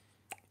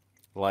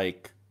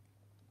like,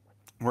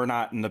 we're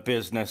not in the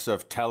business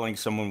of telling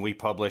someone we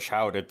publish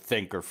how to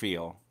think or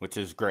feel, which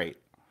is great.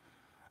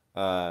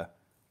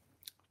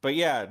 But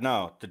yeah,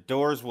 no, the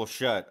doors will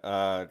shut.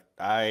 I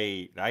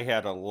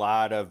had a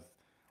lot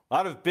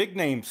of big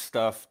name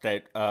stuff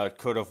that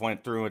could have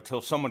went through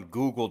until someone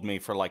Googled me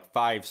for like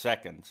 5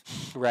 seconds,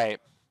 Right.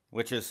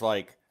 which is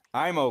like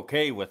I'm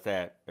okay with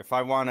that. If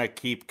I want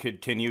to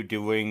continue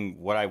doing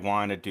what I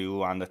want to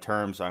do on the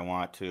terms I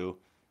want to,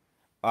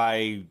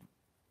 I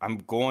I'm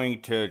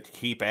going to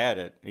keep at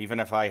it, even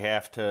if I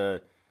have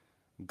to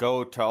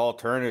go to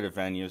alternative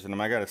venues and am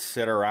I gotta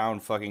sit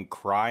around fucking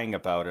crying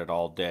about it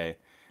all day,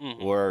 Hmm.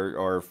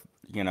 or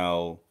you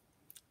know,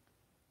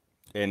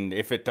 and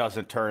if it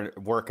doesn't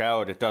work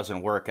out, it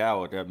doesn't work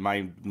out.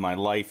 My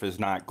life is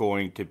not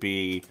going to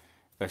be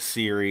a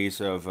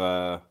series of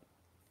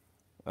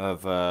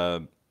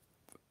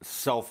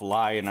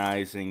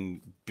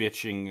self-lionizing,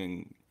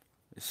 bitching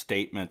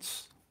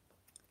statements,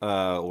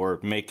 or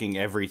making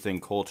everything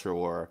culture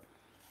war.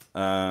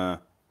 Uh,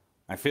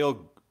 I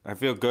feel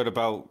good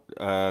about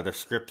the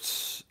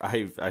scripts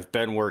I've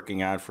been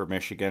working on for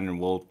Michigan, and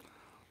we'll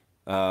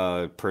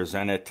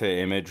present it to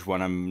Image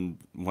when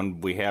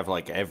we have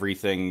like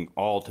everything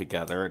all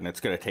together, and it's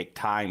gonna take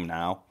time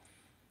now,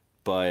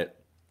 but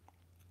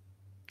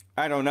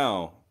I don't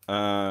know.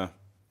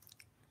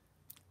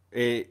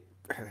 It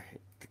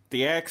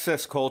the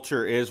access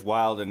culture is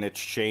wild and it's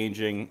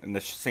changing, and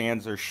the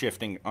sands are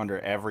shifting under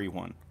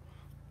everyone.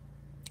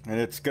 And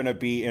it's going to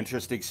be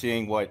interesting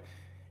seeing what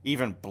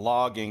even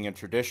blogging and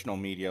traditional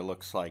media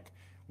looks like.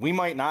 We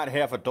might not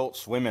have Adult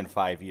Swim in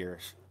 5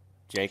 years.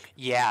 Jake?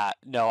 Yeah,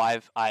 no,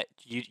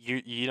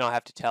 you don't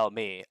have to tell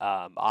me.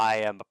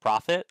 I am a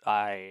prophet.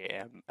 I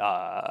am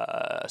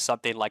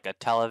something like a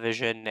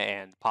television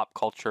and pop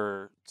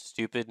culture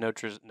stupid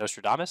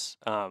Nostradamus.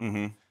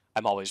 Mm-hmm.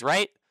 I'm always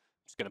right.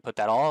 I'm just gonna put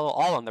that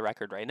all on the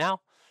record right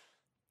now.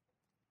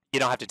 You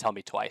don't have to tell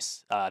me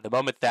twice. The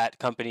moment that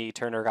company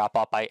Turner got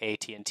bought by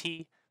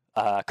AT&T,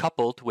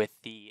 coupled with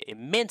the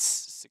immense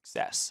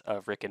success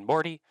of Rick and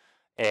Morty,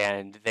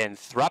 and then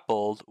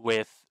thrupled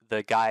with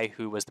the guy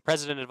who was the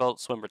president of Adult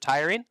Swim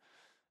retiring,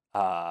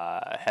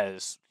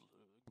 has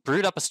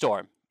brewed up a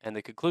storm. And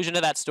the conclusion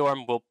of that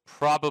storm will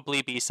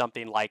probably be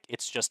something like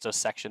it's just a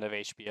section of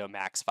HBO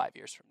Max 5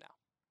 years from now.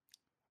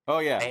 Oh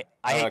yeah,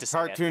 I hate to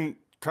say it.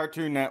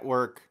 Cartoon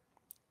Network.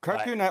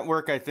 Cartoon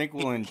Network, I think,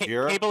 will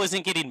endure. Cable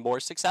isn't getting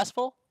more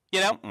successful, you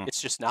know? Mm-mm. It's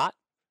just not,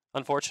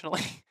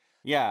 unfortunately.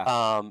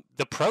 Yeah.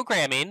 The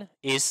programming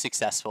is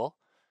successful,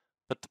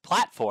 but the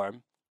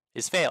platform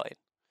is failing.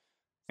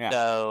 Yeah.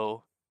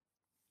 So,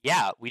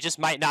 yeah, we just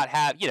might not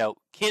have,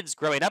 kids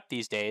growing up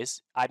these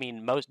days. I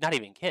mean, not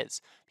even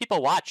kids.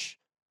 People watch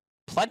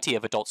plenty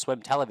of Adult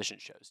Swim television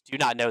shows. Do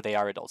not know they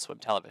are Adult Swim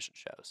television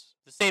shows.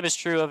 The same is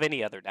true of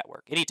any other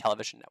network, any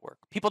television network.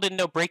 People didn't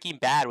know Breaking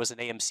Bad was an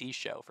AMC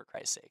show, for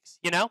Christ's sakes,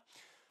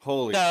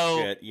 Holy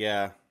shit,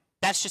 yeah.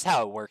 That's just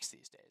how it works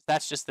these days.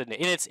 That's just and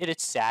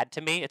it's sad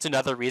to me. It's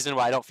another reason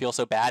why I don't feel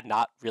so bad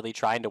not really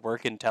trying to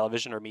work in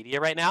television or media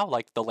right now.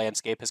 Like, the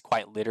landscape has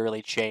quite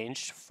literally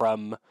changed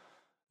from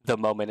the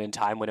moment in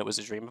time when it was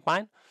a dream of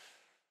mine.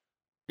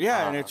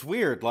 Yeah, and it's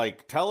weird.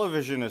 Like,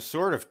 television is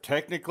sort of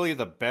technically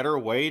the better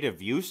way to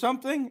view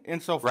something,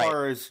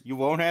 insofar as you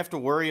won't have to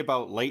worry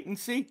about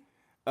latency.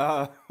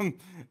 You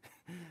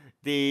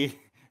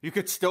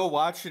could still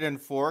watch it in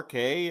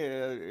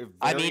 4K.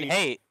 I mean,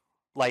 hey,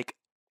 like,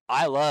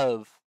 I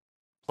love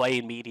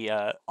playing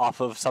media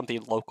off of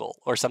something local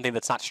or something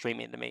that's not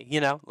streaming to me.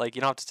 Like,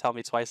 you don't have to tell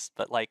me twice,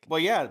 but like,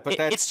 well, yeah, but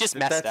it's just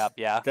messed up.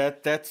 Yeah,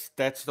 that's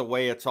the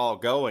way it's all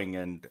going,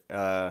 and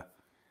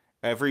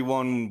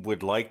everyone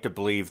would like to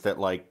believe that,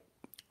 like,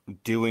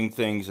 doing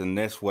things in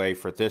this way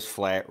for this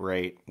flat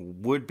rate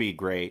would be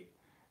great,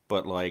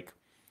 but like,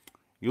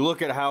 you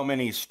look at how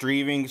many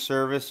streaming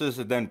services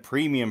and then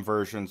premium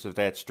versions of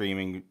that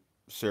streaming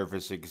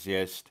service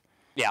exist.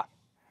 Yeah.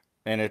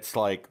 And it's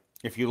like,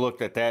 if you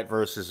looked at that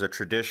versus a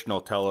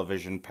traditional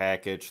television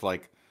package,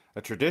 like,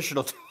 a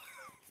traditional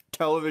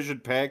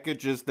television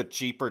package is the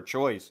cheaper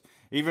choice,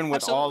 even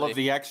with all of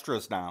the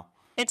extras now.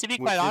 And to be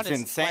quite honest, it's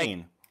insane.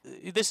 Like,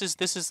 this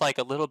is like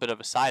a little bit of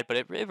a side, but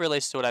it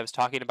relates to what I was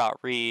talking about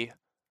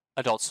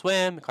Adult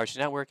Swim, Cartoon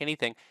Network,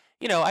 anything.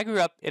 I grew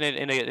up in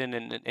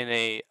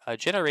a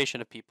generation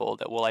of people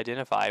that will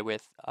identify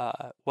with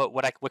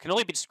what can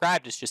only be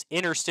described as just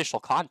interstitial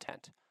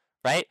content,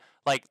 right?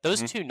 Like,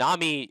 those two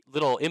Nami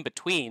little in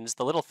betweens,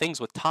 the little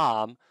things with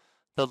Tom,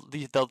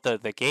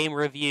 the game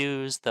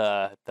reviews,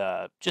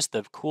 the just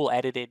the cool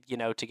edited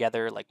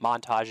together, like,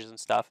 montages and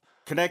stuff.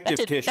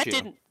 Connective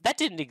tissue. That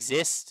didn't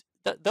exist.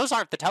 Those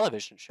aren't the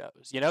television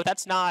shows.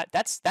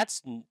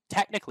 That's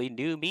technically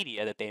new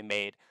media that they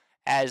made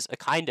as a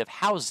kind of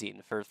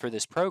housing for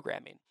this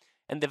programming.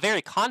 And the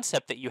very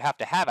concept that you have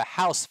to have a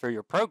house for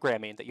your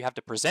programming, that you have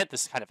to present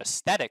this kind of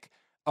aesthetic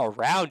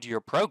around your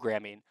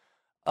programming,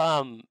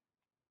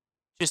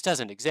 just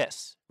doesn't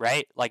exist,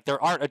 right? Like, there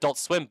aren't Adult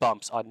Swim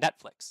bumps on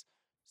Netflix.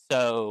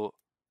 So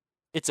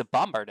it's a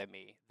bummer to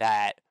me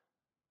that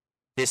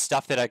this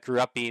stuff that I grew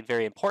up being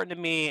very important to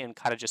me, and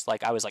kind of just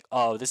like, I was like,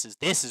 oh, this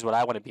is what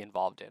I want to be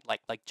involved in.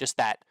 Like just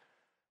that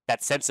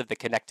sense of the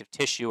connective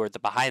tissue or the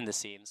behind the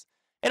scenes.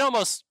 It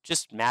almost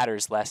just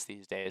matters less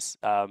these days,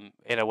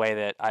 in a way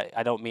that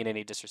I don't mean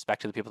any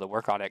disrespect to the people that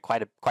work on it.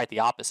 Quite the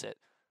opposite.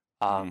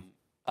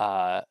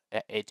 It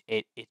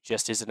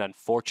just is an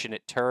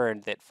unfortunate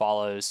turn that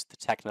follows the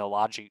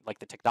technology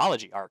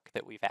arc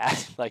that we've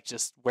had, like,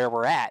 just where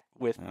we're at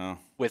with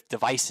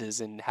devices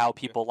and how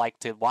people like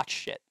to watch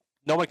shit.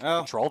 No one can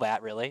control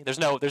that, really. There's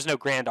no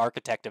grand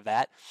architect of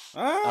that.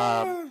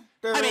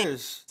 There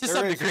is to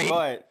some degree,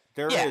 but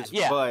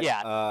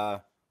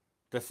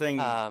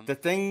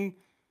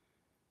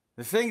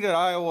the thing that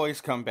I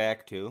always come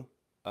back to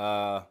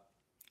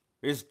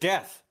is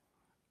death.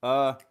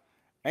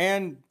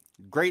 And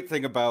great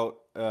thing about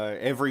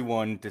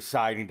everyone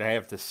deciding to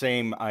have the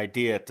same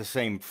idea at the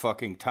same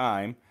fucking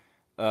time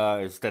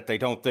is that they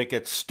don't think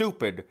it's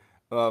stupid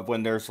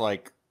when there's,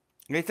 like,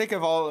 they think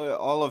of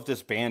all of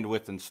this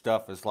bandwidth and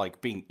stuff as, like,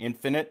 being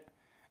infinite,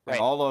 and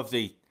all of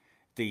the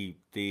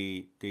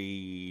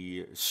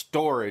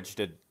storage,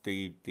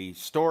 the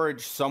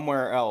storage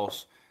somewhere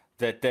else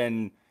that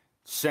then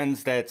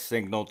sends that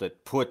signal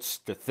that puts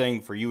the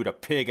thing for you to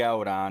pig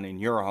out on in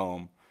your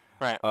home.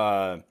 Right.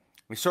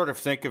 We sort of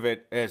think of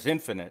it as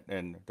infinite,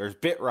 and there's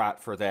bit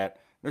rot for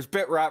that. There's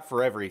bit rot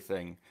for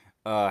everything.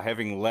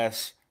 Having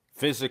less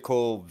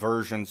physical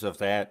versions of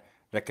that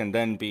can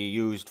then be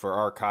used for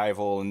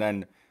archival, and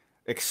then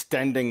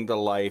extending the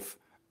life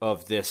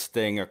of this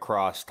thing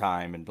across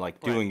time, and, like,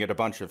 doing it a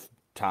bunch of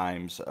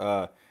times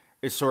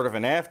is sort of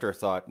an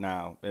afterthought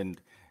now. And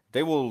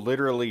they will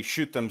literally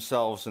shoot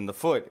themselves in the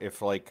foot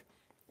if like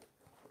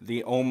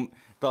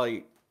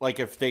like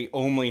if they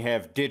only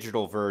have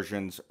digital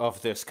versions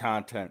of this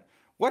content.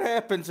 What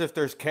happens if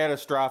there's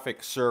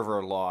catastrophic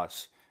server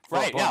loss for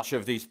a bunch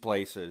of these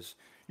places?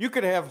 You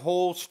could have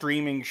whole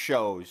streaming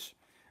shows.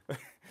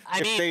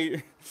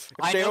 I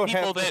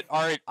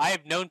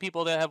have known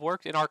people that have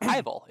worked in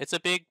archival. It's a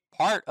big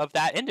part of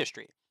that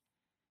industry.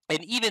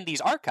 And even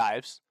these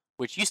archives,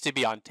 which used to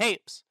be on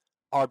tapes,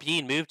 are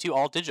being moved to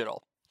all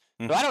digital.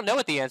 So I don't know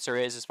what the answer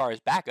is as far as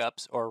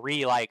backups or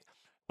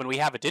when we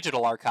have a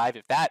digital archive,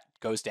 if that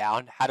goes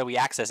down, how do we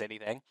access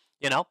anything?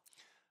 You know,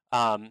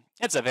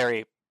 it's a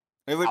very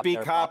it would be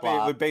copy.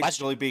 It would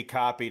basically question. be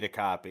copy to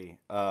copy.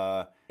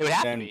 It would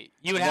have to be.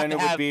 You would have to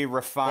have be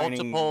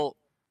refining. Multiple.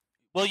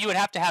 Well, you'd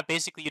have to have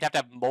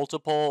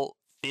multiple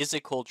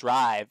physical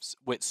drives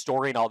with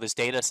storing all this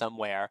data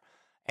somewhere,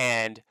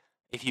 and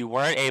if you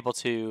weren't able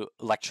to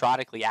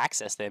electronically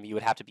access them, you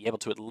would have to be able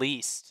to at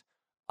least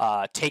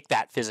take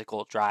that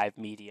physical drive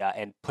media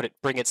and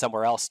bring it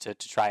somewhere else to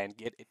try and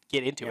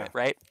get into it,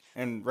 right?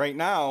 And right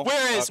now,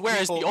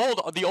 whereas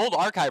the old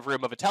archive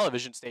room of a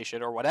television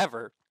station or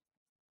whatever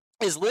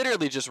is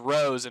literally just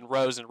rows and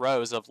rows and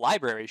rows of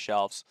library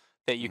shelves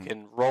that you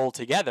can roll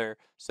together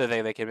so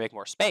they can make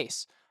more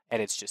space.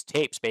 And it's just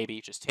tapes,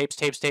 baby. Just tapes,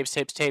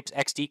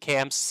 XD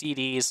cams,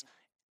 CDs,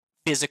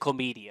 physical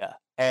media,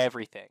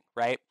 everything,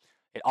 right?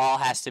 It all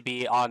has to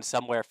be on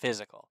somewhere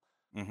physical.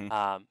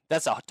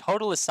 That's a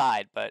total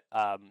aside, but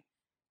yeah.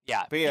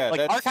 But yeah,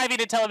 like archiving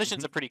in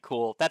televisions are pretty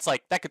cool. That's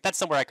that's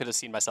somewhere I could have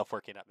seen myself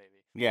working at, maybe.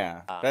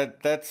 Yeah,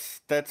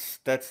 that's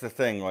the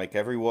thing. Like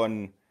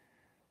everyone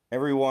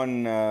kind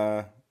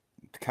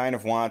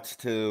of wants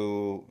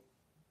to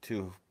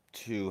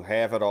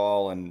have it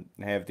all and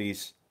have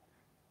these.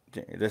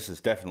 This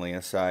is definitely an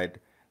aside.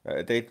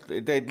 They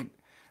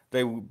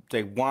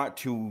want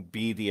to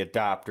be the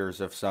adopters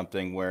of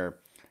something where,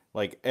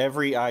 like,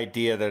 every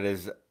idea that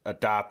is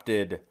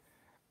adopted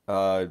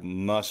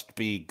must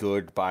be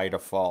good by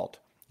default.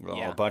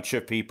 Well, a bunch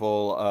of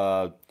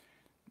people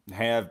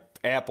have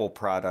Apple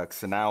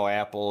products, and now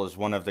Apple is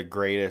one of the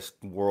greatest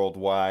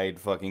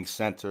worldwide fucking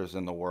censors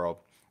in the world.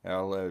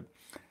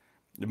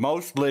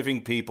 Most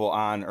living people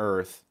on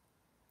Earth,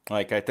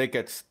 like, I think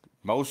it's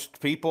most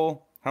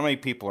people. How many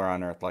people are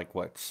on Earth? Like,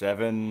 what,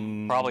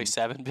 7? Probably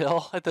 7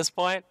 billion at this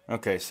point.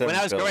 Okay, 7 When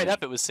I was billion. growing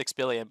up, it was 6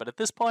 billion, but at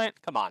this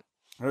point, come on.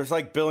 There's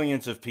like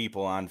billions of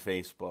people on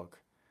Facebook.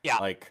 Yeah.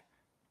 Like,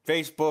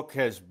 Facebook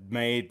has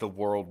made the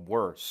world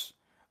worse.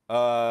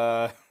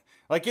 You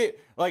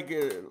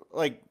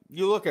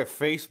look at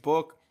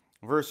Facebook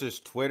versus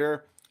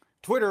Twitter.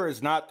 Twitter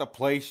is not the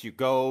place you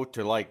go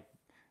to, like,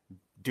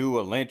 do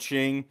a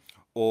lynching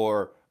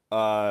or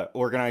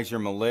organize your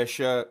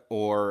militia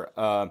or,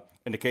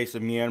 in the case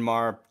of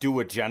Myanmar, do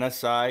a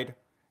genocide.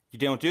 You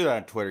don't do that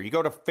on Twitter. You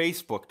go to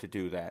Facebook to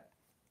do that.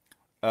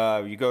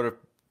 You go to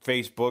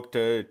Facebook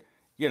to,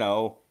 you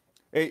know,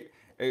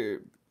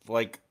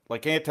 like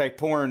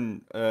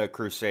anti-porn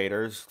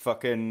crusaders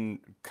fucking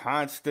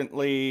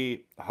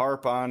constantly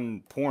harp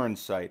on porn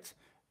sites.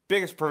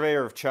 Biggest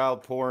purveyor of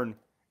child porn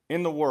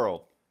in the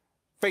world.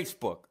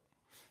 Facebook.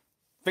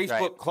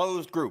 Facebook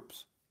closed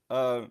groups.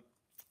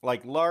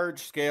 Like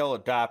large-scale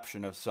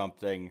adoption of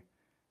something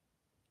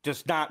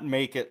does not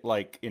make it,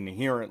 like,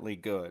 inherently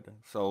good.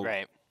 So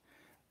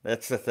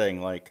that's the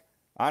thing. Like,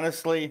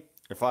 honestly,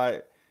 if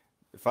I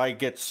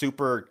get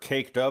super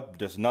caked up,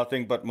 does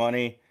nothing but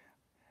money,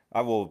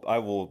 I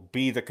will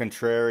be the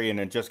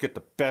contrarian and just get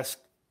the best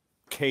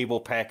cable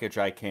package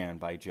I can,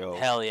 by Joe.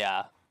 Hell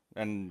yeah.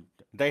 And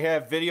they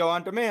have video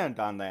on demand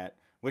on that,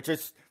 which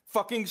is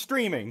fucking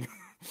streaming.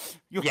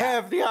 You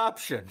have the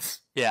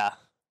options. Yeah.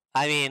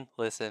 I mean,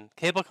 listen,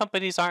 cable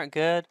companies aren't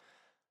good,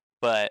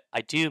 but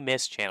I do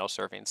miss channel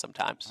surfing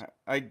sometimes.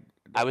 I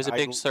was a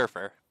big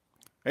surfer.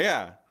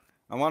 Yeah.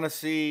 I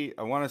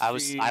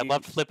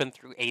loved flipping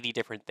through 80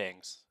 different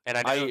things. And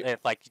I know if,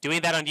 like,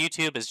 doing that on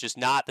YouTube is just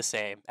not the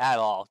same at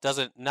all.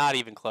 Not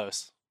even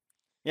close.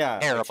 Yeah.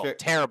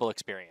 Terrible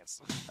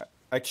experience.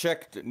 I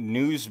checked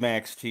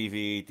Newsmax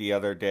TV the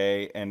other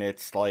day, and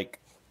it's like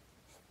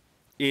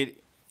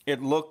it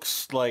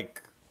looks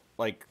like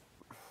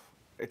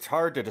it's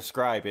hard to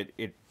describe it.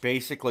 It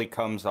basically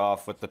comes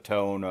off with the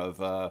tone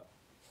of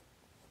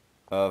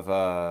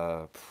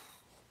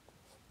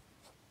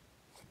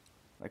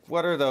like,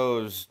 what are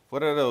those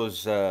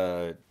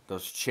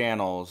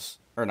channels,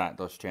 or not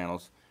those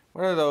channels,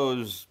 what are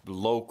those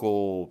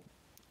local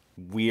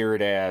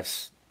weird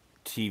ass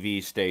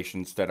TV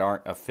stations that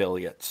aren't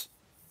affiliates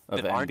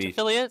of that aren't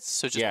affiliates?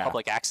 So just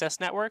public access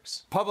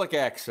networks? Public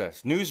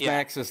access.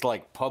 Newsmax is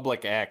like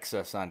public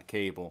access on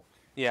cable.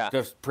 Yeah.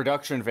 The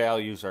production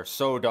values are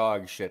so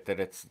dog shit that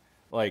it's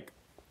like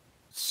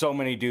so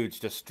many dudes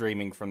just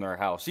streaming from their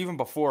house, even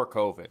before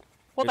COVID.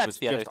 Well, that's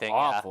the other thing.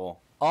 Awful.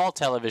 Yeah. All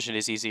television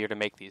is easier to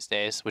make these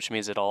days, which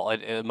means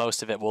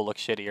most of it will look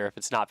shittier if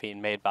it's not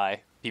being made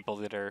by people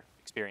that are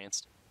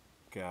experienced.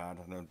 God,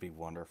 that would be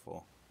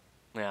wonderful.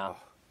 Yeah.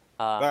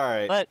 All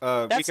right. But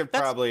we can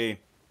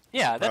probably.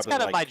 Yeah, that's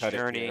kind of my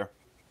journey.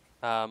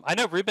 I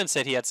know Ruben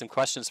said he had some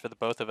questions for the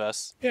both of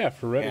us. Yeah,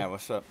 for ready. Yeah,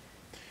 what's up?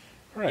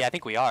 All right. Yeah, I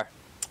think we are.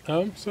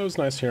 So it was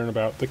nice hearing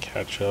about the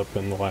catch up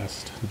in the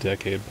last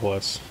decade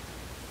plus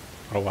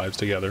our lives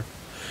together.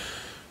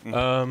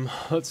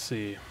 Let's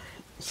see.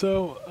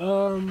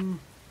 So,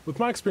 with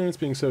my experience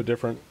being so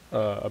different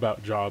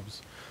about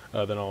jobs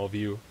than all of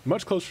you,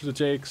 much closer to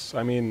Jake's.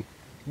 I mean,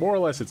 more or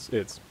less,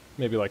 it's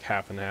maybe like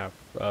half and half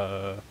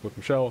with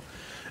Michelle,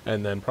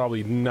 and then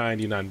probably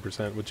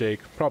 99% with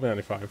Jake. Probably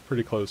 95.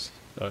 Pretty close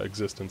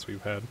existence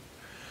we've had.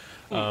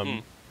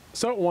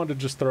 So I wanted to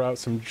just throw out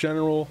some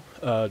general,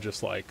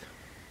 just like,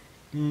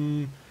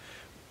 for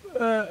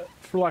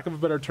lack of a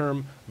better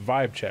term,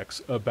 vibe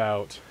checks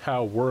about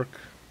how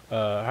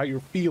how your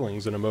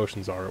feelings and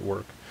emotions are at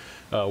work,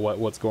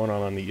 what's going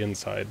on the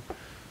inside.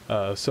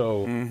 As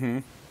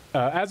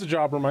a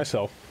jobber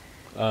myself,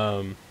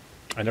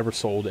 I never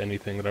sold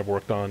anything that I've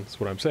worked on. That's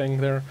what I'm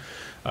saying there.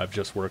 I've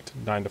just worked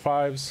 9 to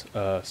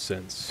 5s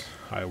since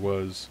I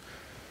was,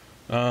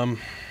 I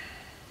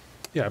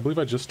believe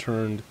I just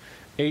turned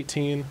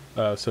 18,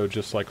 so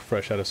just like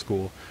fresh out of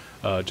school,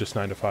 just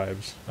 9 to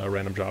 5s,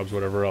 random jobs,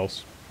 whatever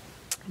else.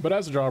 But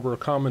as a jobber, a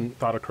common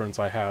thought occurrence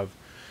I have,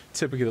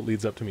 typically that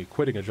leads up to me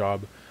quitting a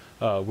job,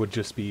 would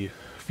just be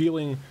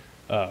feeling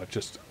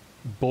just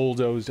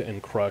bulldozed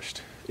and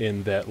crushed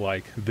in that,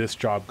 like, this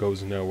job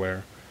goes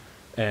nowhere.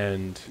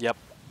 And Yep.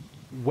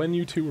 when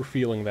you two were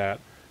feeling that,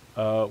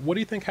 what do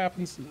you think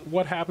happens?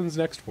 What happens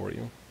next for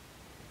you?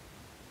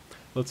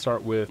 Let's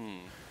start with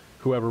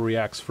whoever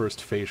reacts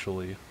first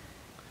facially.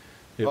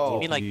 It Oh. will You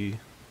mean like- be-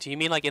 Do you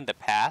mean like in the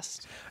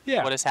past?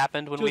 Yeah. What has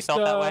happened when we Just,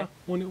 felt that way?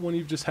 When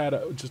you've just had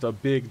just a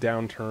big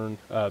downturn,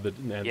 and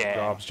the Yeah.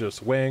 job's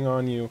just weighing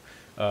on you.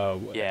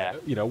 Yeah.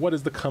 You know, what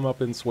is the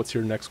comeuppance? What's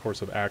your next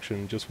course of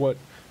action? Just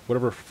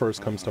whatever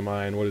first comes to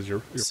mind. What is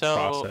your So-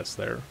 process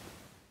there?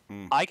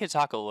 I could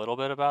talk a little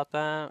bit about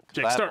that. 'Cause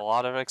Jake, I have start. a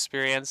lot of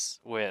experience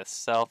with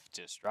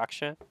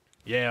self-destruction.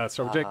 Yeah, let's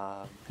start with Jake.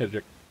 Hit it,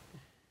 Jake.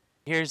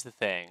 Here's the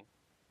thing.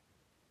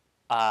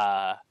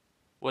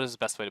 What is the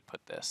best way to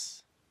put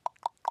this?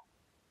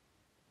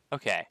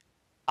 Okay.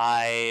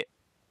 I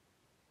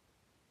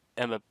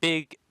am a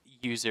big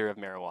user of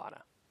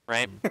marijuana,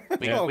 right?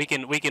 Yeah. We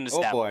can boy.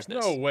 establish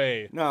this. No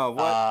way. No,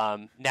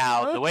 what?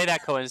 Now, the way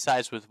that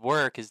coincides with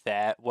work is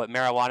that what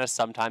marijuana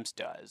sometimes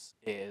does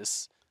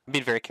is, I'm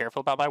being very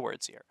careful about my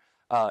words here,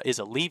 is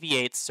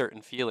alleviates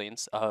certain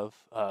feelings of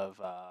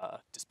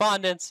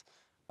despondence,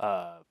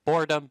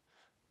 boredom,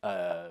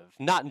 of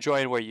not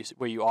enjoying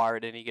where you are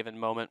at any given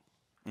moment.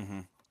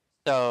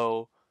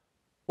 So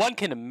one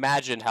can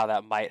imagine how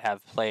that might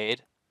have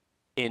played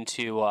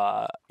into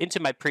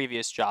my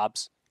previous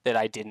jobs that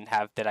I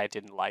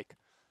didn't like.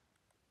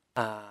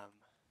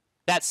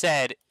 That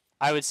said,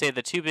 I would say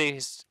the two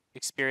biggest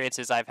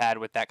experiences I've had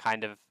with that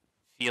kind of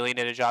feeling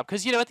in a job,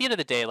 because at the end of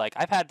the day, like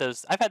I've had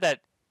that,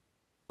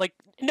 like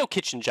no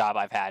kitchen job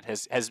I've had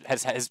has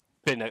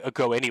been a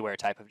go anywhere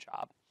type of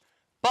job.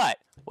 But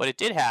what it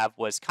did have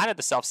was kind of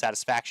the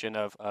self-satisfaction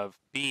of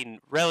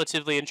being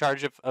relatively in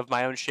charge of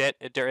my own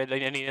shit during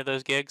any of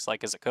those gigs,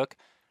 like as a cook,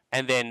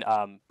 and then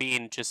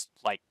being just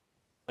like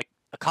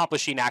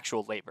accomplishing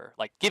actual labor,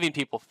 like giving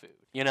people food,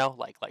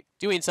 like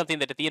doing something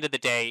that at the end of the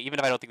day, even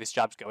if I don't think this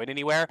job's going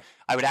anywhere,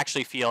 I would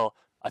actually feel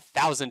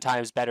 1,000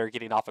 times better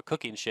getting off a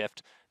cooking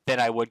shift than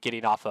I would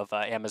getting off of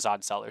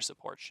Amazon seller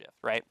support shift,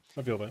 right?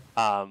 I feel that.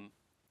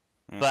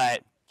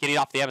 But getting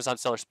off the Amazon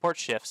seller support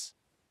shifts,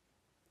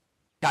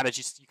 you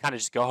kind of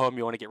just go home.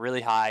 You want to get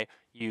really high.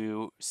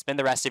 You spend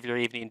the rest of your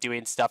evening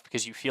doing stuff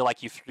because you feel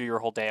like you threw your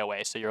whole day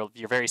away. So you're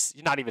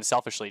not even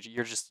selfishly.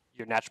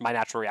 My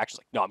natural reaction is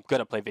like, no, I'm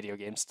gonna play video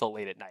games till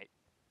late at night.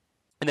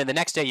 And then the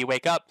next day you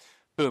wake up,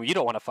 boom, you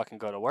don't want to fucking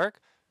go to work.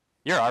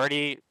 You're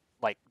already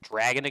like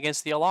dragging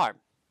against the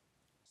alarm.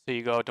 So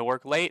you go to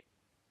work late.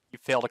 You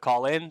fail to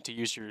call in to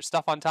use your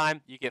stuff on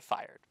time. You get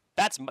fired.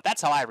 That's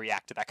how I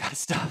react to that kind of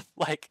stuff.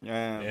 Like,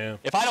 Yeah.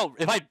 if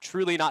I'm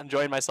truly not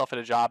enjoying myself in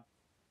a job,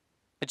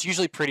 it's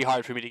usually pretty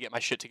hard for me to get my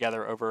shit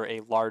together over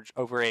a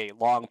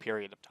long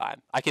period of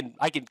time. I can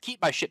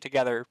keep my shit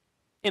together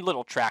in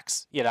little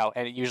tracks,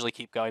 and it usually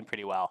keep going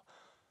pretty well.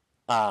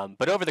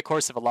 But over the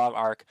course of a long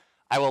arc,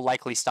 I will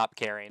likely stop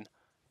caring,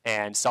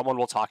 and someone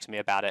will talk to me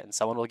about it, and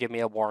someone will give me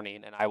a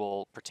warning, and I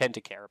will pretend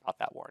to care about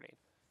that warning.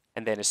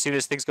 And then as soon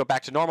as things go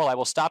back to normal, I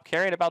will stop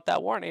caring about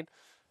that warning,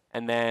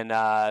 and then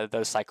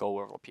the cycle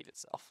will repeat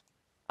itself.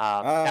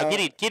 Now,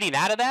 getting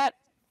out of that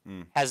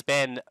has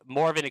been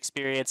more of an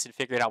experience in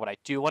figuring out what I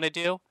do want to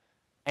do.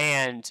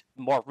 And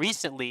more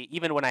recently,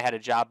 even when I had a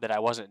job that I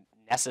wasn't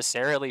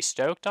necessarily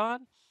stoked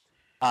on,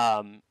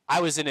 I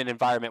was in an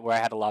environment where I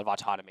had a lot of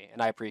autonomy,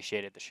 and I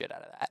appreciated the shit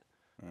out of that.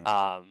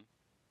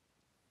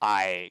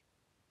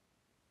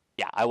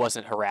 I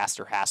wasn't harassed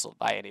or hassled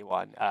by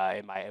anyone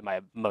in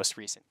my most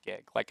recent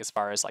gig, like as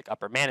far as like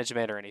upper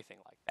management or anything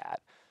like that.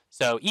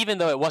 So even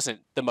though it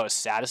wasn't the most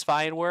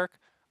satisfying work,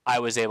 I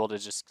was able to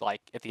just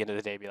like at the end of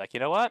the day be like, you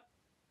know what?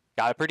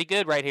 Got it pretty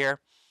good right here.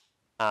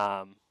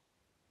 And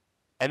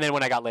then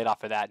when I got laid off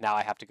for that, now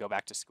I have to go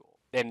back to school.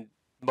 And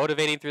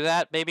motivating through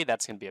that, maybe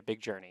that's going to be a big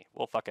journey.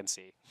 We'll fucking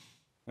see.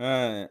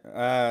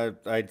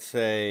 I'd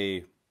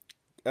say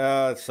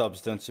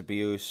substance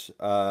abuse.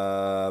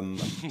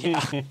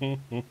 Yeah.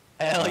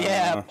 Hell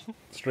yeah.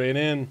 Straight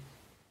in.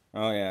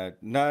 Oh yeah,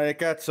 no, it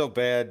got so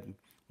bad. I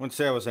wouldn't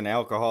say I was an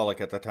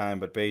alcoholic at the time,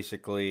 but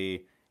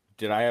basically,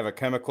 did I have a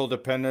chemical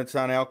dependence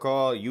on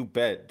alcohol? You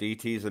bet,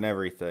 DTs and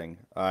everything.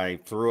 I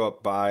threw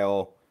up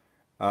bile.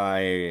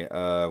 I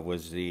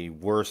was the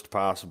worst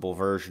possible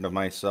version of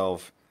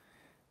myself.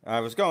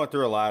 I was going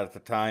through a lot at the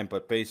time,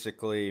 but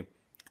basically,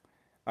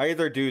 I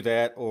either do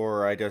that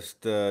or I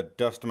just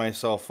dust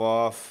myself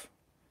off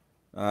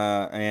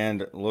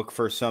and look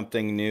for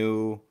something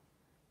new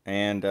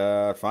and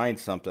find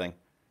something.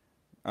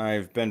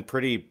 I've been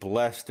pretty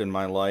blessed in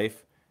my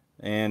life,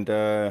 and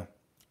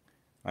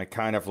I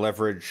kind of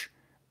leverage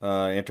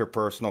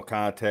interpersonal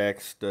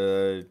context,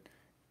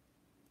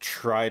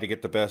 try to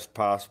get the best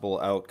possible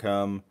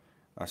outcome.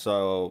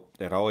 So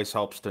it always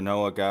helps to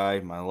know a guy.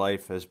 My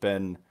life has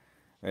been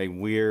a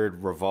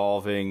weird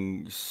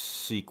revolving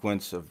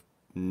sequence of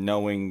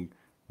knowing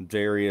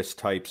various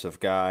types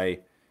of guy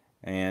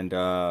and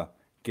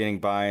getting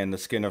by in the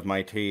skin of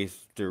my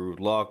teeth through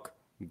luck,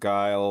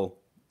 guile,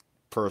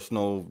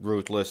 personal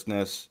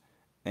ruthlessness,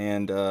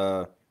 and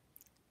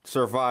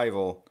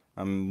survival.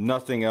 I'm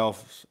nothing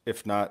else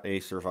if not a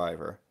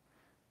survivor.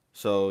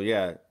 So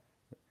yeah,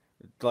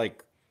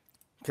 like,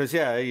 cause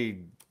yeah,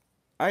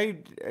 I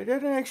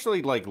didn't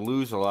actually like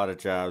lose a lot of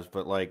jobs,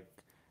 but like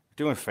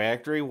doing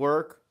factory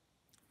work,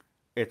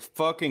 it's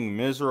fucking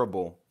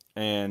miserable.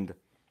 And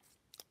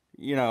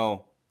you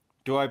know,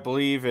 do I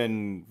believe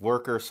in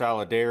worker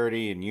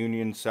solidarity and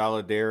union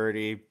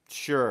solidarity?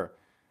 Sure.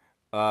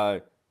 Uh,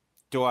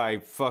 do I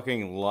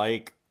fucking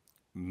like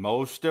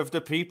most of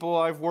the people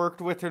I've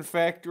worked with in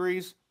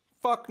factories?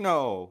 Fuck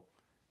no.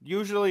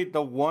 Usually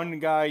the one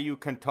guy you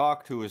can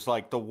talk to is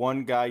like the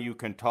one guy you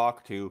can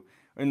talk to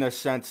in the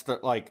sense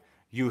that like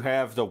you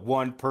have the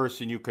one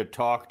person you could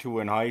talk to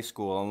in high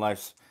school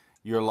unless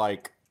you're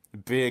like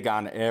big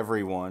on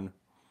everyone.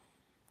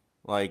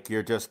 Like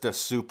you're just a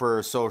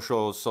super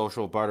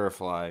social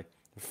butterfly.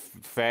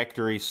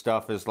 Factory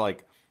stuff is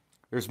like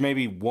there's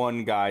maybe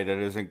one guy that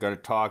isn't going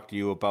to talk to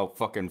you about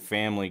fucking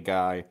Family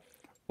Guy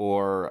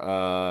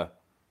or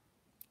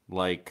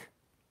like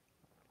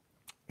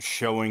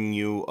showing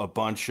you a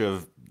bunch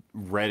of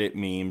Reddit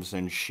memes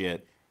and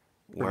shit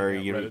where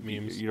Yeah, you Reddit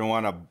memes. you don't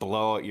want to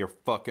blow out your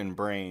fucking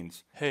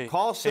brains. Hey,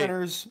 Call hey,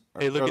 centers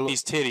hey, look at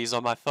these titties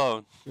on my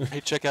phone.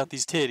 Hey, check out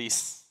these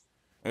titties.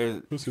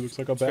 Pussy looks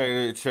like a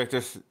bat. check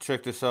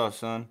this out,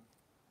 son.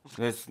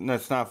 That's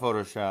not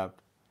photoshopped.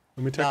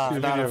 Let me text Nah, you a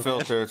It's not a video.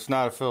 filter. It's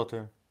not a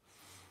filter.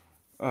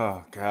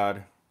 Oh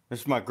God,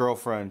 this is my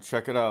girlfriend.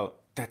 Check it out.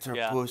 That's her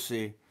Yeah.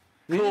 pussy.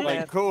 Cool, Like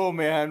man. cool,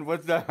 man.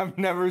 What's that? I've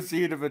never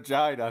seen a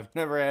vagina. I've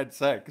never had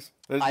sex.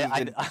 This I, is I,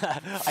 in-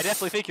 I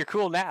definitely think you're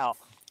cool now.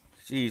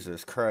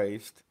 Jesus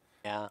Christ.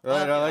 Yeah. I,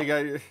 Well,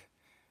 I,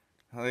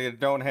 I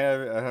don't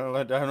have.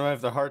 I don't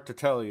have the heart to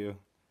tell you.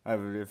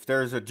 If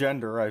there's a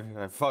gender,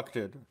 I fucked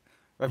it.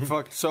 I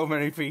fucked so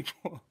many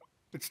people.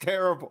 It's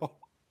terrible.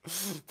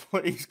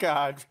 Please,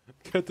 God,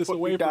 Get this put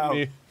away me from down.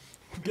 me.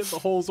 Get the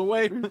holes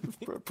away.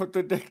 Put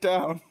the dick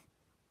down.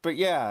 But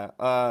yeah,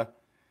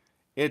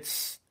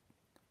 it's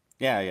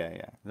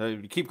yeah.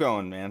 Keep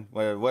going, man.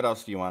 What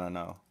else do you want to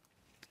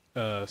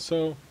know?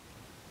 So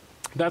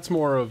that's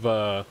more of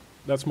a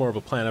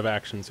plan of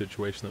action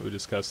situation that we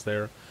discussed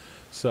there.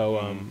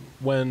 So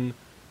when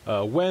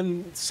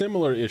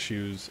similar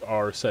issues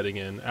are setting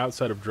in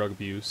outside of drug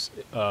abuse,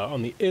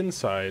 on the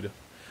inside,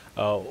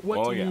 what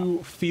Oh, do yeah.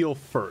 you feel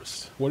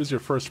first? What is your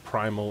first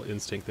primal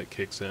instinct that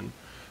kicks in?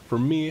 For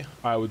me,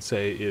 I would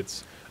say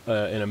it's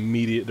an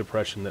immediate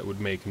depression that would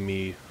make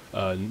me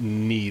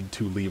need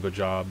to leave a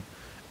job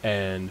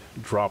and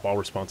drop all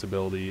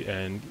responsibility.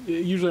 And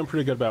usually I'm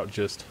pretty good about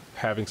just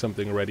having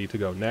something ready to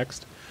go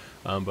next.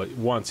 But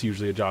once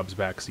usually a job's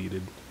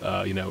backseated,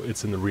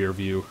 it's in the rear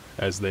view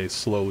as they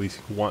slowly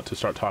want to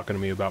start talking to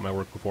me about my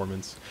work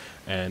performance.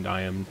 And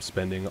I am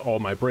spending all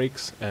my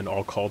breaks and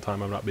all call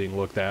time I'm not being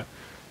looked at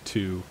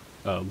to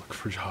look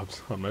for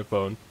jobs on my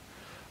phone.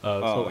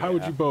 So how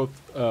would yeah. you both,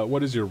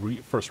 what is your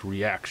first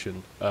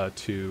reaction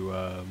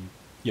to,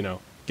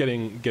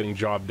 getting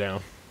job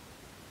down?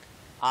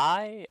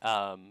 I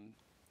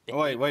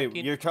Wait.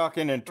 looking You're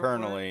talking for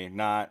internally,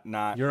 not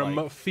Your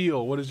like.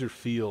 feel, what is your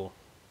feel?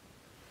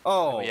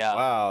 Oh yeah.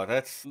 wow,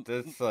 that's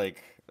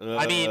like.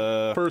 I mean,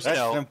 First, you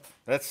know,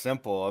 That's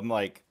simple. I'm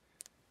like,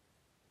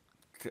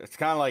 it's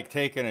kind of like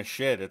taking a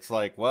shit. It's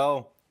like,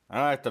 well, I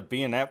don't have to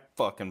be in that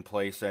fucking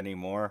place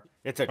anymore.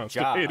 It's a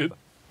constipated. job.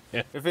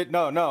 Yeah.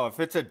 If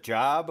it's a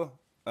job,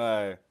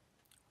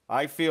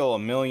 I feel a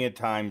million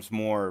times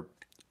more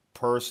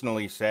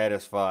personally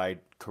satisfied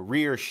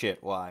career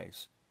shit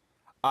wise.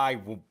 I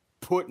will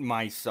put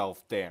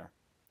myself there.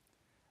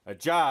 A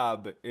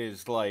job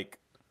is like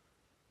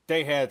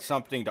they had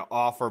something to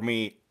offer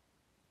me,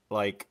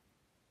 like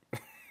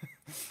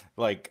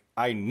like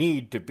I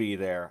need to be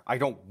there. I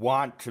don't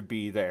want to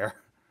be there.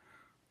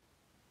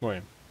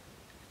 Wait.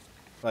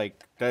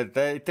 Like I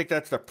think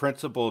that's the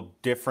principal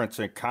difference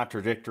and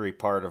contradictory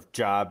part of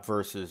job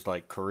versus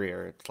like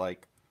career. It's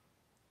like,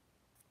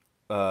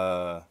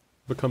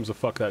 becomes a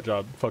fuck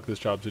this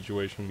job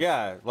situation.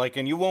 yeah, like,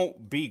 and you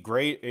won't be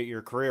great at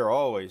your career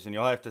always, and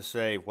you'll have to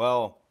say,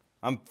 well,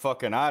 I'm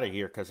fucking out of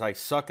here because I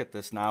suck at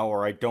this now,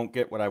 or I don't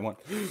get what I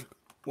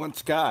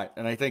once got.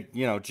 And I think,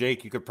 you know,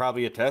 Jake, you could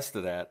probably attest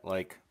to that.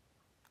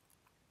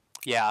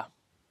 Yeah.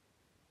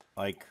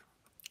 Like,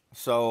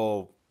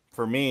 so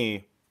for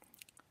me,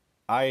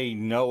 I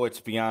know it's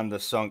beyond the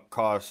sunk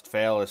cost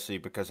fallacy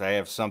because I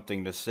have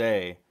something to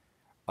say.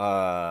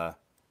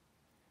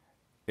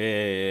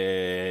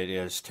 It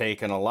has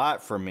taken a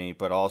lot from me,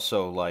 but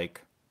also,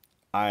 like,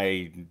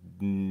 I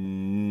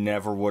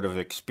never would have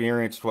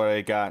experienced what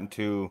I got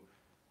into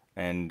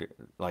and,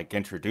 like,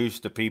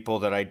 introduced the people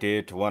that I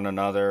did to one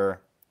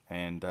another.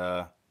 And,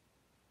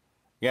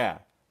 yeah,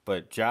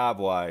 but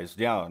job-wise,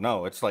 yeah,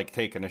 no, it's like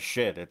taking a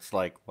shit. It's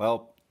like,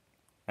 well,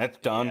 that's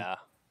done. Yeah.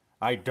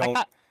 I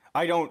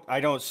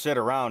don't sit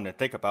around and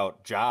think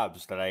about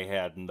jobs that I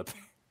had in the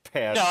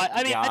past. No,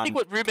 I mean, I think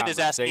what Ruben is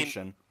asking.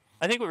 conversation.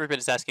 I think what Ruben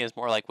is asking is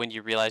more like when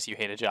you realize you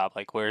hate a job,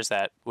 like where's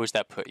that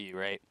put you,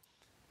 right?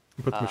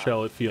 Puts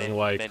Michelle at feeling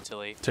like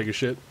mentally. take a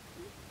shit.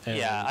 And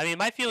Yeah, I mean,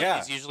 my feeling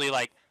is usually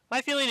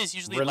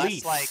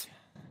Release. less like.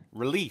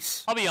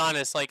 Release. I'll be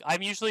honest, like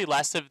I'm usually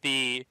less of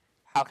the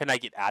how can I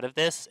get out of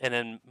this, and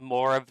then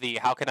more of the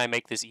how can I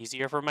make this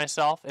easier for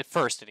myself at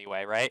first,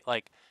 anyway, right?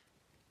 Like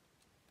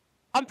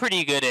I'm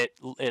pretty good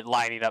at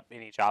lining up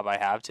any job I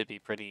have to be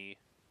pretty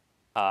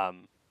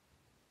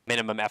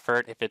minimum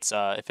effort. If it's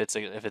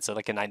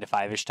like a 9 to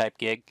 5-ish type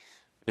gig,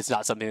 if it's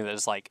not something that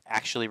is like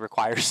actually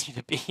requires you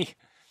to be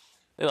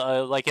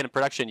like in a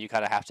production, you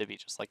kind of have to be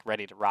just like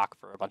ready to rock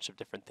for a bunch of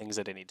different things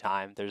at any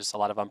time. There's a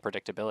lot of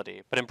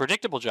unpredictability, but in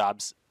predictable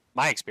jobs,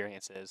 my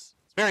experience is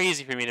it's very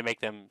easy for me to make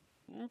them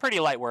pretty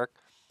light work.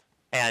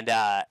 And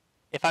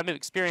if I'm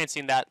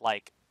experiencing that,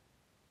 like,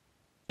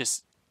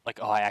 just like,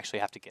 oh, I actually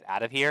have to get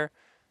out of here,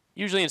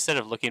 usually instead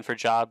of looking for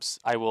jobs,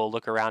 I will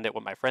look around at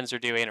what my friends are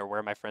doing or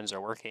where my friends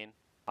are working.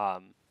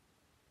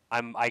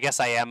 I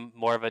guess I am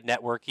more of a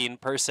networking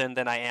person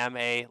than I am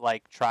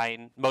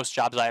most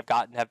jobs I have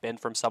gotten have been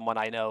from someone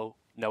I know,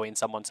 knowing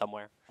someone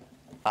somewhere.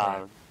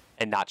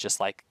 And not just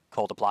like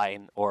cold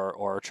applying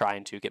or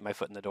trying to get my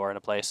foot in the door in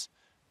a place.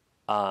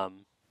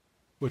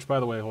 Which,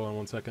 by the way, hold on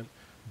one second.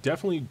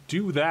 Definitely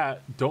do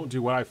that. Don't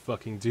do what I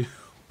fucking do.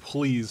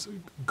 Please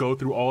go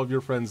through all of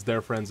your friends,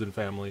 their friends, and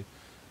family.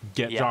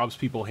 Get jobs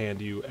people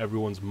hand you.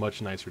 Everyone's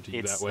much nicer to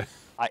you that way.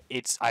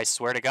 I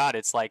swear to God,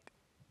 it's like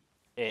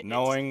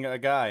Knowing a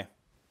guy.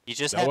 You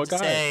just have to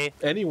say,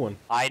 anyone.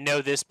 I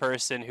know this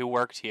person who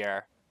worked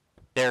here.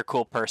 They're a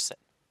cool person,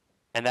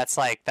 and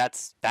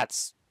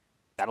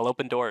that'll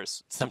open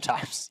doors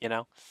sometimes, you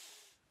know.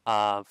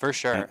 For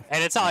sure.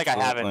 And it's not like I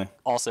haven't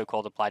also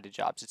cold applied to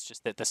jobs. It's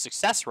just that the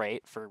success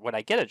rate for when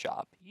I get a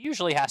job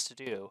usually has to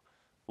do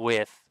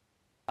with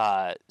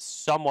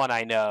someone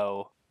I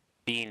know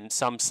being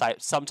some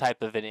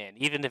type of an in,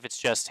 even if it's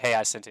just, hey,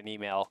 I sent an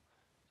email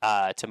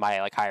to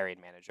my like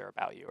hiring manager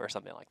about you or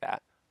something like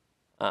that.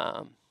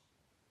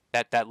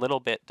 That little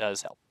bit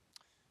does help.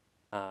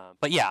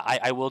 But yeah,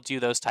 I will do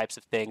those types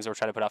of things or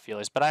try to put out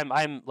feelers. But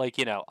I'm like,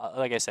 you know,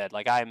 like I said,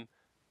 like I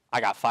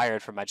got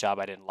fired from my job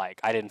I didn't like.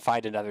 I didn't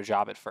find another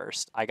job at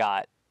first. I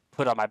got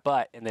put on my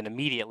butt and then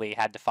immediately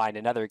had to find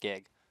another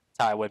gig.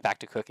 That's how I went back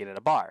to cooking at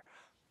a bar.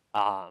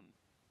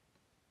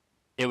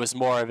 It was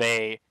more of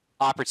a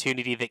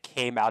opportunity that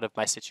came out of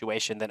my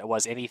situation than it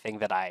was anything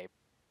that I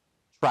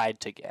tried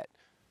to get.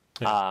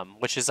 Yeah.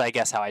 Which is, I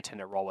guess, how I tend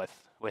to roll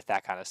with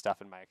that kind of stuff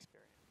in my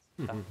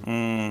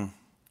experience.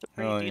 It's a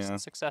pretty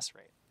decent success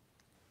rate.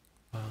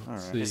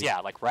 Because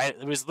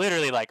it was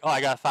literally like, oh,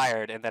 I got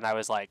fired, and then I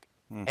was like,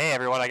 hey,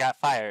 everyone, I got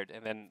fired.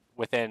 And then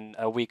within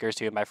a week or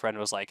two, my friend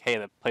was like, hey,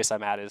 the place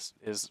I'm at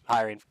is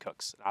hiring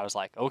cooks. And I was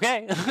like,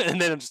 okay. And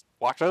then I just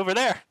walked over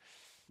there.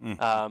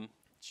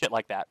 Shit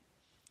like that.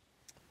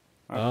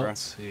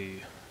 Let's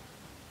see.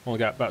 Only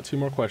got about 2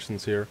 more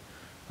questions here.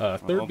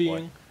 Third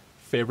being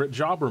favorite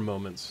jobber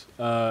moments.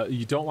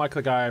 You don't like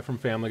the guy from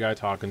Family Guy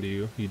talking to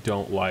you. You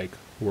don't like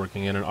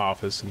working in an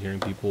office and hearing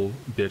people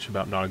bitch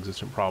about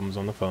non-existent problems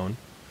on the phone.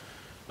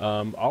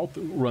 I'll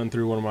run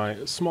through one of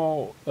my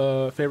small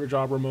favorite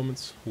jobber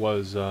moments.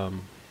 Was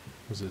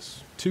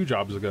this 2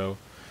 jobs ago?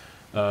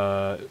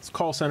 It's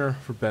call center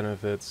for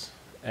benefits,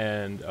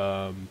 and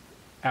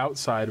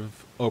outside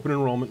of open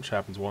enrollment, which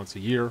happens once a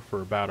year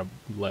for about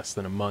less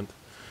than a month,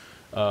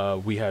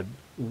 we had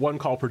 1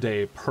 call per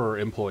day per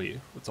employee.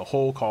 It's a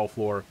whole call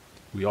floor.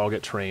 We all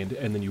get trained,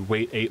 and then you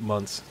wait 8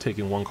 months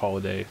taking 1 call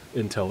a day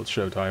until it's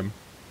showtime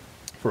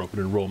for open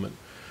enrollment.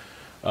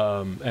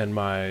 And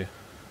my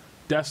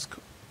desk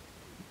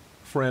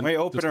friend. Wait,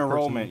 open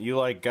enrollment. You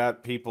like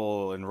got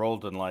people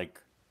enrolled in like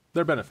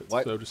their benefits.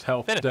 What? So just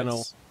health,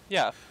 dental.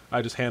 Yeah.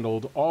 I just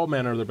handled all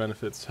manner of their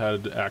benefits.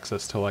 Had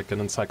access to like an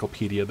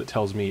encyclopedia that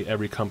tells me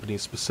every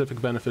company's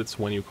specific benefits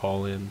when you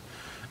call in,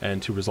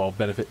 and to resolve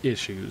benefit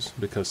issues,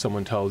 because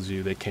someone tells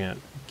you they can't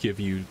give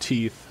you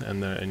teeth,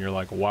 and you're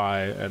like,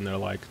 why? And they're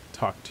like,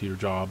 talk to your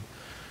job.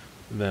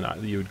 Then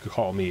you would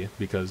call me,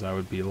 because I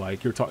would be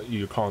like,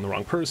 you're calling the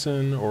wrong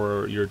person,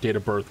 or your date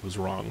of birth was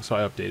wrong. So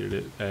I updated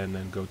it, and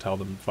then go tell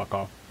them fuck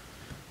off.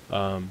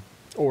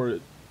 Or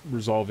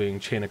resolving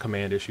chain of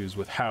command issues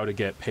with how to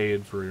get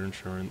paid for your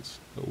insurance,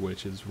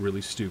 which is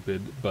really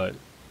stupid, but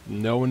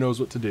no one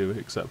knows what to do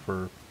except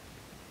for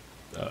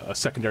a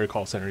secondary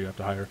call center you have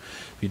to hire.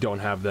 If you don't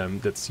have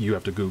them, you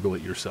have to Google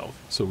it yourself.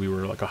 So we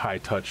were like a high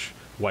touch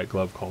white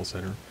glove call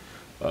center.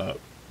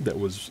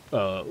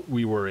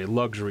 We were a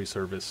luxury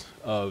service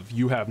of,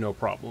 you have no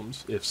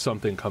problems. If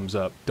something comes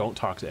up, don't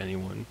talk to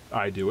anyone.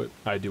 I do it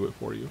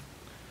for you.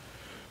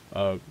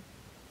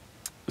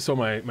 So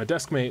my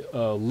desk mate,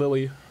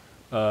 Lily,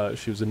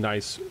 she was a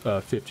nice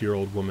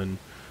 50-year-old woman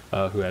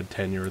who had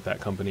tenure at that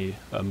company,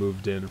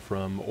 moved in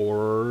from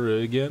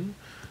Oregon,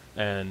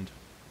 and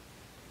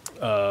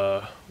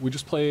we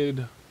just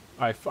played.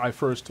 I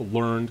first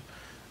learned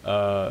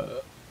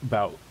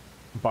bought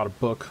a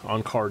book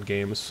on card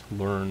games,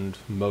 learned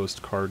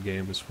most card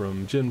games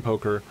from gin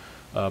poker,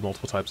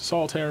 multiple types of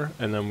solitaire,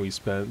 and then we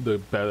spent the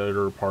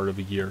better part of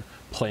a year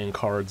playing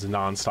cards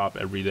nonstop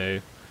every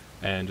day,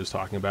 and just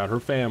talking about her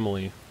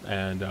family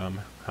and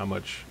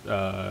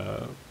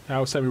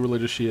how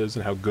semi-religious she is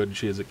and how good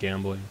she is at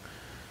gambling.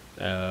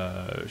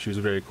 She was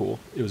very cool.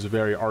 It was a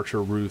very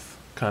Archer Ruth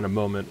kind of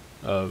moment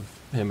of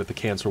him at the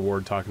cancer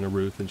ward talking to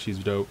Ruth, and she's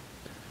dope.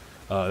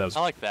 I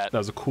like that. That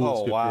was the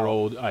coolest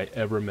 50-year-old I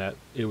ever met.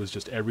 It was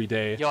just every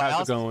day. Yo,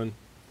 how's it going?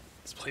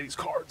 Let's play these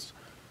cards.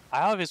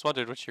 I always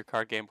wondered what your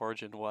card game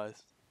origin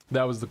was.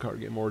 That was the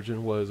card game origin.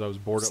 I was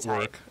bored at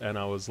work, and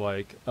I was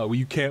like, "Oh, well,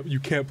 you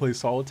can't play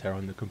solitaire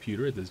on the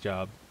computer at this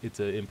job.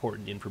 It's an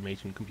important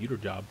information computer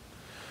job."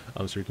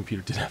 So your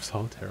computer did have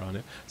solitaire on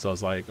it. So I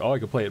was like, "Oh, I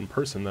could play it in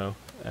person though."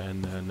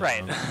 And then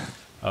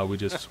we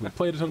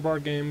played a ton of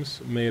board games,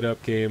 made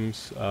up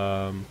games.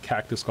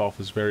 Cactus golf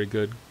is very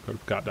good. Go to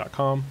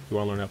got.com if you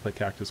want to learn how to play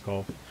cactus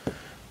golf.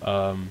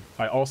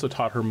 I also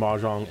taught her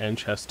mahjong and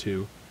chess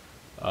too.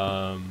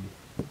 God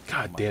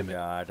damn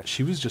it.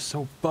 She was just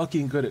so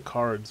fucking good at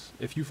cards.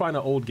 If you find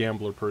an old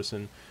gambler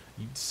person,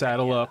 you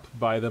saddle up,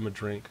 buy them a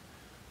drink.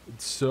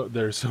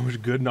 There's so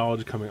much good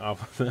knowledge coming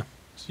off of them.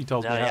 She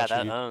tells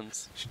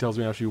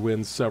me how she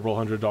wins several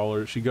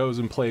 $100s. She goes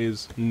and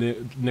plays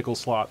nickel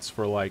slots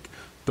for like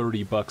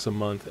 $30 a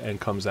month and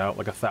comes out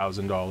like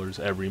 $1,000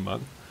 every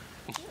month,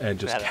 and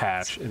just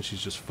cash. And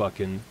she's just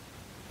fucking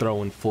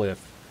throwing flip.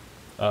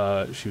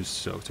 She was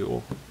so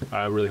cool.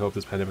 I really hope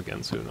this pandemic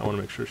ends soon. I want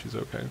to make sure she's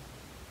okay.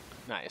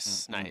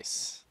 Nice.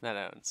 That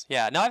owns.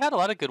 Yeah, no, I've had a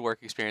lot of good work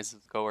experiences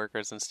with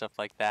coworkers and stuff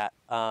like that.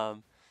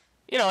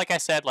 Like I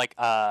said,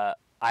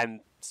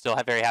 I'm still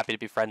very happy to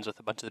be friends with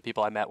a bunch of the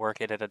people I met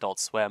working at Adult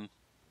Swim.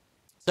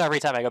 So every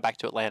time I go back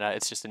to Atlanta,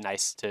 it's just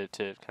nice to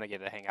kind of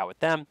get to hang out with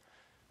them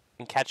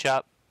and catch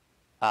up.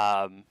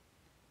 I've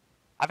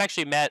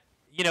actually met,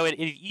 in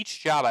each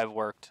job I've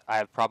worked,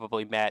 I've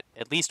probably met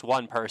at least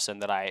one person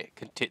that I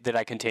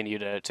continue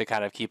to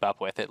kind of keep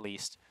up with at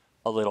least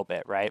a little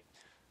bit, right?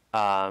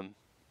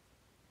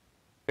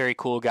 Very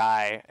cool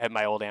guy at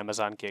my old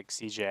Amazon gig,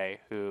 CJ,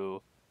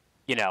 who,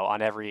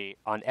 on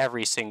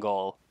every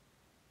single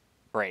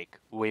break,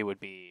 we would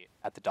be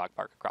at the dog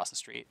park across the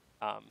street,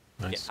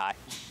 getting high.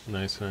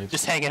 Nice.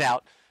 Just hanging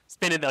out,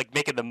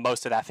 making the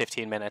most of that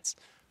 15 minutes,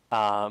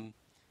 and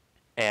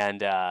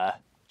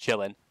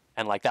chilling.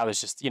 And that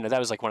was just, that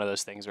was one of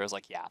those things where I was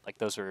like, yeah,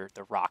 those were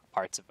the rock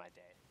parts of my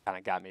day. Kind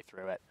of got me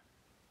through it.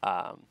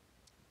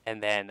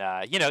 And then,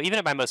 even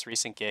at my most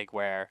recent gig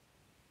where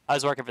I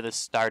was working for this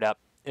startup,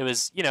 it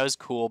was, it was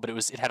cool, but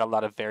it had a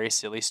lot of very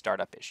silly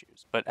startup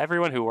issues. But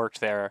everyone who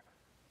worked there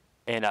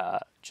in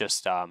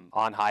just on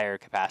hire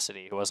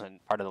capacity, who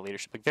wasn't part of the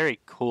leadership, very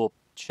cool,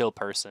 chill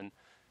person,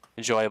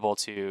 enjoyable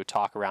to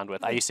talk around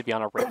with. I used to be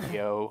on a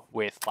radio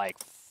with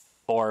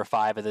 4 or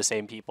 5 of the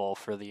same people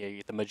for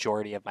the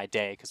majority of my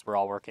day, because we're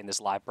all working this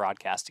live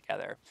broadcast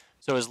together.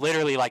 So it was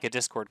literally like a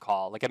Discord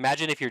call.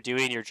 Imagine if you're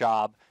doing your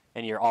job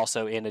and you're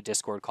also in a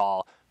Discord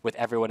call with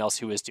everyone else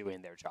who is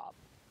doing their job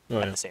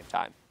at the same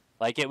time.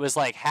 It was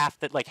half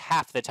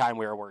the time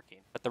we were working,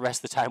 but the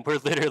rest of the time we're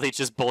literally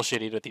just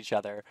bullshitting with each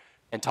other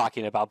and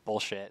talking about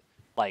bullshit,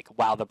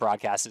 while the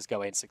broadcast is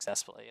going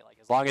successfully.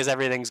 As long as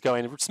everything's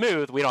going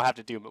smooth, we don't have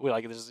to do,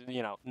 there's,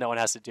 no one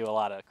has to do a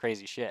lot of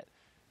crazy shit.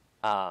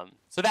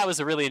 So that was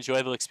a really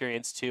enjoyable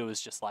experience too. It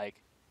was just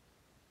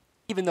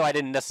even though I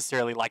didn't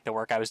necessarily like the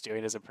work I was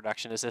doing as a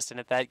production assistant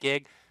at that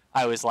gig,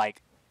 I was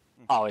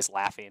always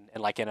laughing,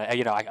 and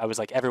I was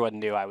everyone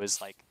knew I was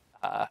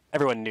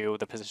everyone knew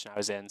the position I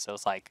was in, so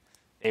it's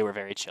they were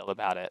very chill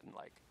about it, and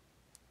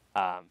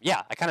I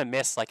kind of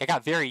miss, I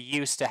got very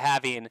used to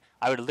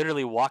I would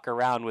literally walk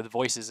around with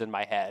voices in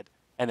my head,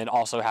 and then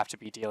also have to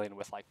be dealing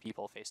with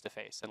people face to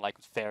face, and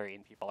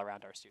ferrying people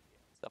around our studio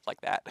and stuff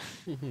like that.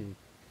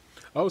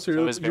 Oh, so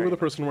you were the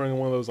person wearing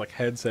one of those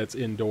headsets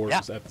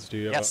indoors at the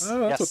studio? Yes.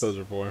 Oh, that's what those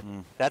are for.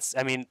 That's,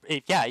 on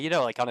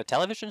a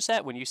television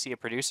set, when you see a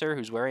producer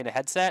who's wearing a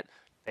headset,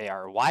 they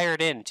are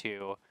wired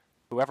into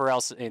whoever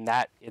else in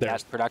that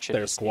production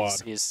their is,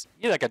 squad. is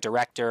like a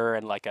director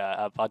and like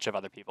a bunch of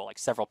other people, like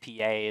several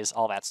PAs,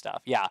 all that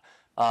stuff. Yeah,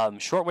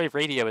 shortwave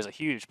radio is a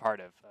huge part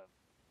of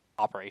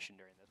operation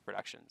during those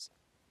productions.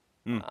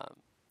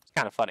 It's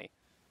kind of funny.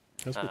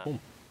 That's pretty cool.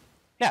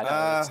 Yeah,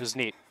 no, it was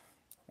neat.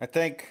 I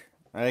think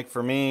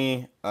for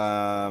me,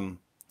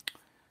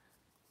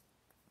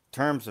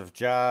 terms of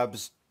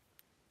jobs,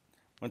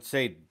 let's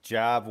say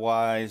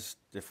job-wise,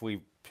 if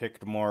we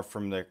picked more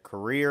from the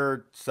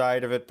career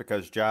side of it,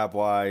 because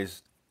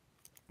job-wise,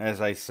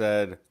 as I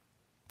said,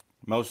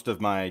 most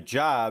of my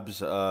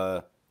jobs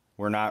were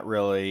not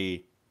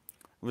really,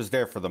 it was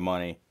there for the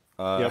money.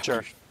 Yeah,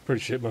 sure.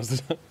 Pretty shit most of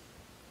the time.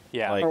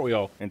 Yeah, like, aren't we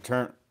all? In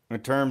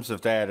terms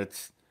of that,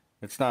 it's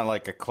not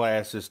like a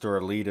classist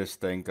or elitist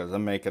thing, because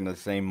I'm making the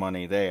same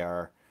money they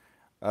are.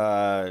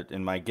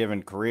 In my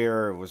given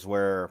career, it was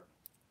where,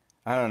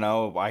 I don't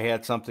know, I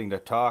had something to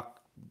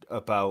talk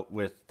about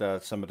with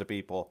some of the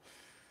people.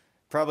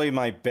 Probably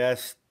my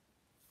best,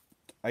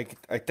 I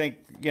think,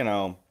 you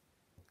know,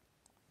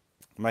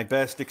 my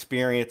best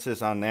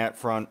experiences on that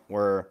front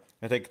were,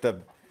 I think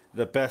the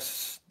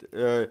best,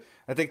 I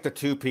think the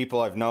two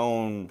people I've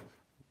known,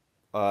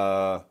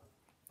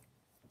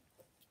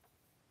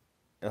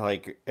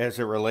 like, as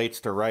it relates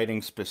to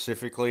writing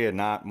specifically and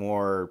not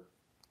more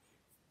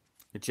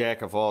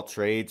jack of all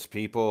trades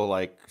people,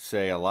 like,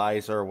 say,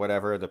 Eliza or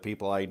whatever, the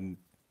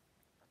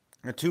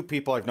two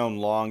people I've known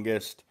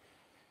longest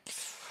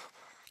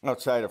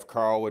outside of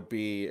Carl would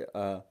be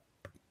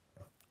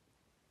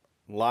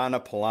Lana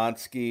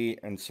Polanski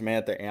and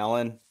Samantha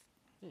Allen,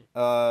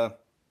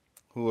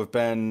 who have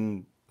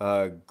been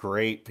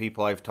great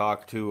people I've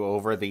talked to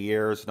over the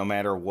years, no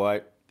matter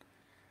what.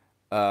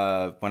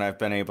 When I've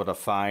been able to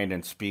find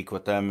and speak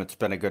with them, it's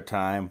been a good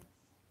time.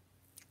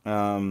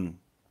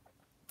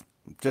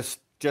 Just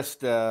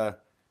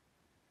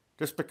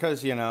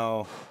because, you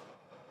know,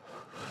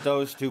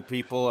 those two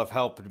people have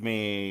helped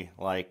me,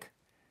 like,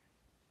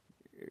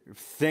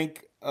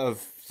 think of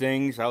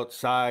things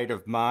outside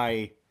of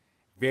my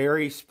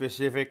very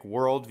specific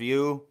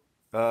worldview,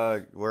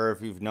 where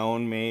if you've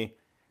known me,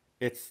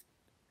 it's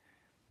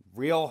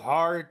real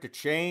hard to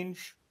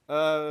change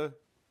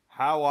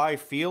how I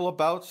feel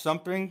about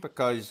something,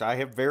 because I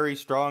have very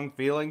strong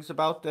feelings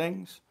about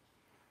things.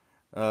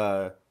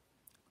 So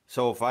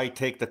if I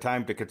take the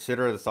time to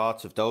consider the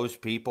thoughts of those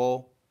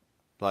people,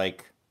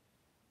 like,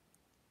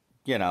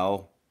 you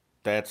know,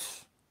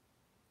 that's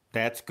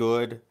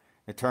good.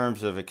 In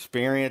terms of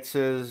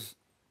experiences,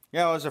 you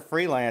know, as a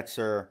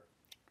freelancer,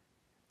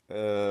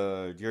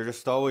 you're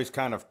just always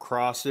kind of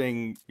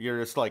crossing,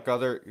 there's like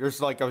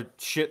a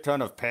shit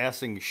ton of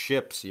passing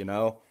ships, you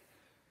know?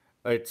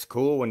 It's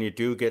cool when you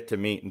do get to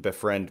meet and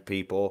befriend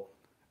people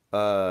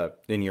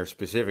in your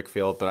specific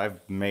field, but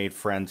I've made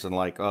friends in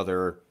like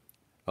other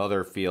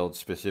fields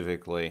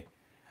specifically.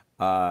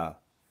 Now,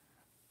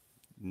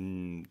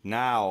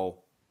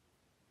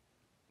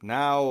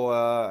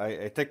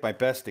 I think my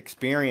best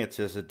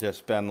experiences have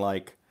just been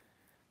like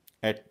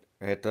at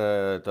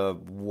the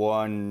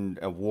one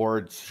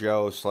awards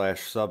show /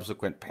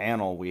 subsequent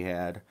panel we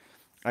had.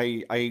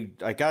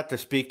 I got to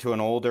speak to an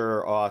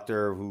older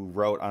author who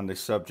wrote on the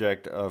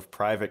subject of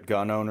private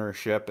gun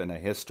ownership and a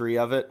history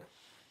of it,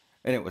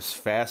 and it was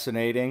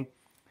fascinating.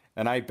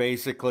 And I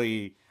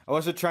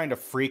wasn't trying to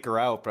freak her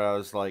out, but I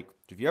was like,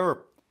 have you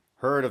ever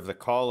heard of the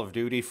Call of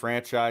Duty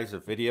franchise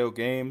of video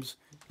games?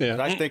 Yeah.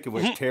 I think it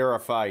would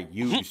terrify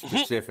you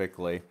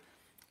specifically,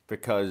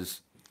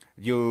 because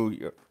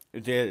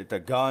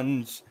the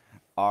guns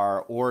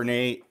are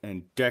ornate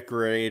and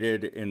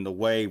decorated in the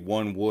way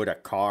one would a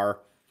car,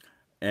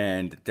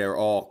 and they're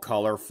all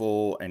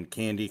colorful and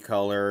candy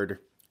colored,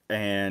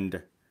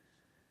 and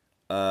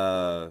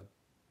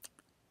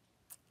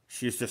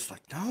she's just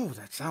like, no,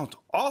 that sounds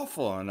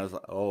awful. And I was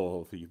like,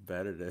 oh, you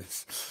bet it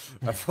is.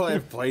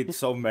 I've played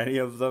so many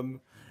of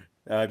them.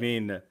 I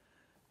mean,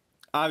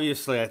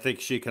 obviously, I think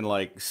she can,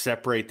 like,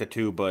 separate the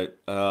two, but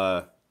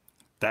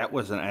that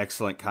was an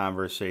excellent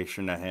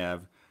conversation to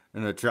have.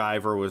 And the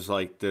driver was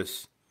like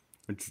this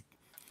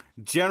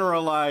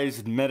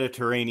generalized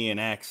Mediterranean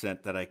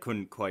accent that I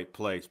couldn't quite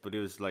place, but it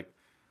was like,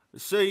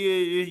 so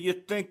you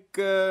think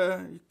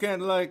you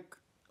can't, like,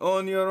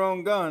 own your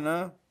own gun,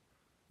 huh?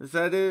 Is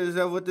that it? Is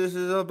that what this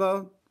is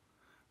about?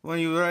 When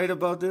you write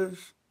about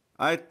this?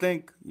 I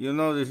think, you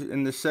know,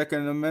 in the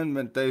Second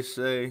Amendment, they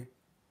say,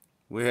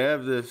 we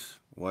have this.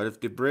 What if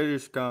the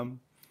British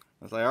come?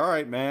 I was like, all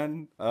right,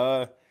 man.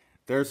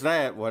 There's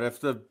that. What if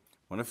the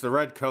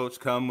redcoats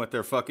come with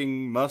their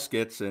fucking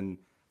muskets and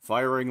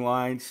firing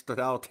line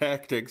style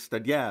tactics?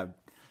 Then yeah,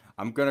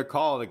 I'm gonna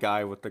call the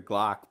guy with the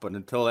Glock. But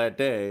until that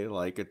day,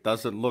 like, it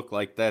doesn't look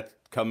like that's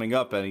coming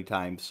up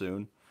anytime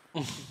soon.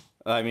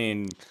 I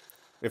mean,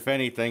 if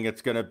anything,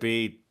 it's gonna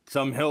be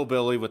some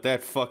hillbilly with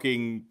that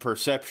fucking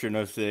perception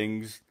of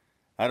things.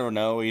 I don't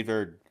know,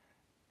 either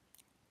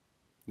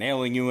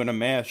nailing you in a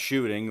mass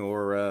shooting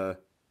or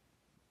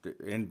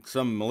in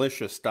some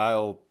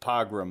militia-style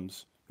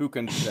pogroms. Who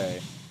can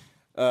say?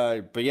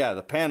 But yeah,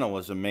 the panel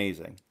was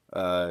amazing.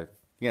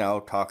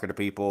 talking to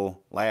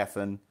people,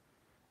 laughing.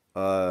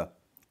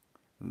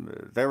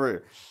 There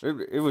were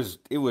it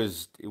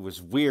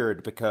was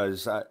weird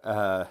because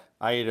I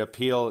had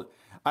appealed.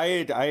 I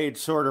had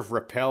sort of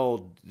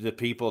repelled the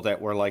people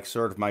that were like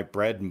sort of my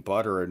bread and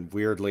butter, and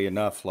weirdly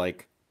enough,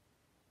 like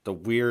the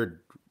weird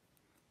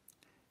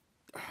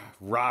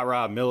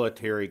rah-rah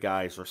military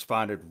guys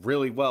responded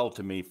really well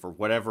to me for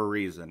whatever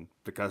reason,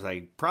 because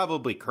I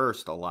probably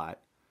cursed a lot.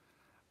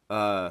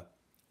 But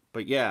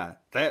yeah,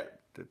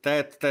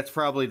 that's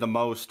probably the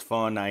most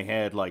fun I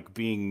had, like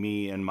being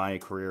me in my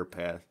career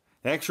path.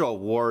 The actual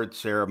award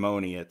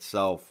ceremony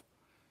itself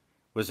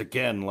was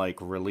again like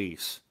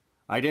release.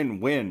 I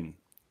didn't win,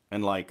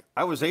 and like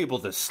I was able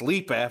to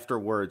sleep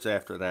afterwards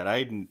after that.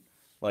 I didn't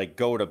like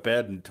go to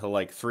bed until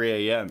like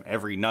 3 a.m.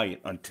 every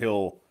night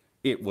until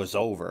it was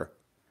over.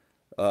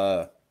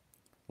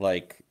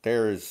 Like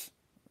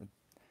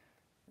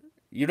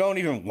you don't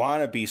even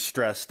want to be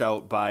stressed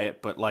out by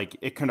it, but like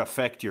it can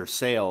affect your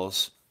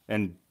sales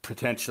and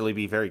potentially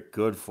be very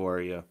good for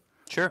you.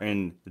 Sure.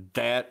 And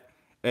that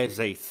is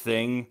a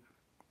thing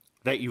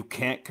that you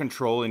can't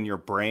control in your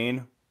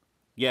brain.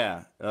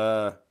 Yeah,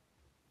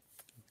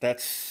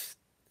 that's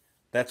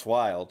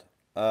wild.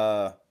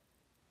 And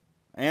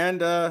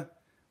well,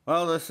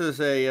 this is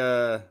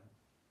the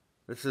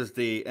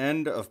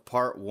end of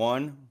part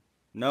 1.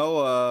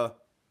 No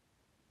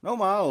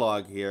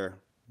monologue here.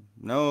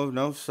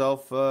 No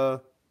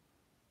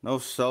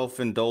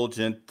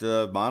self-indulgent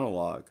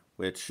monologue,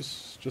 which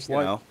just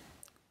life.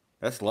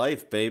 That's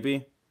life,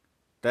 baby.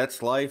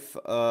 That's life.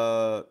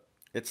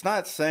 It's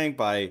not sang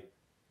by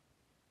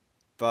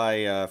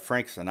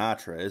Frank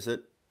Sinatra, is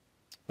it?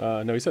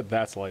 No, he said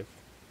that's life.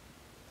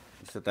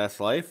 He said that's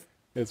life?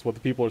 It's what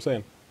the people are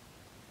saying.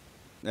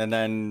 And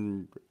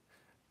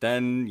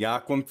then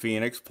Joaquin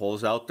Phoenix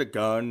pulls out the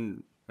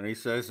gun and he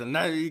says, and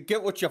now you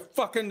get what you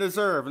fucking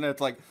deserve. And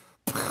it's like,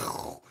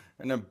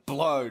 and then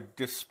blood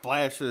just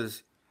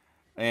splashes.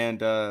 And,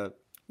 people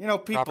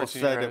Robert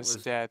said De it Niro's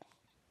was dead.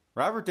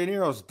 Robert De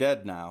Niro's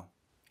dead now.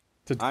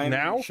 I'm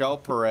Now? Michelle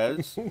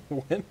Perez.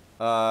 When?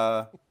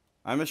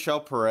 I'm Michelle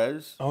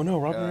Perez. Oh no,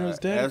 Robert De Niro's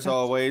dead. As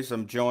always,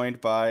 I'm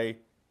joined by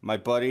my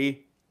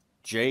buddy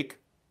Jake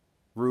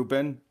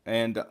Rubin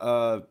and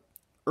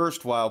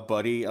erstwhile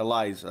buddy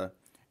Eliza.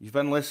 You've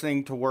been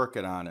listening to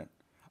Workinonit.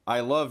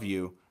 I love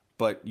you,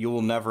 but you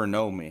will never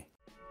know me.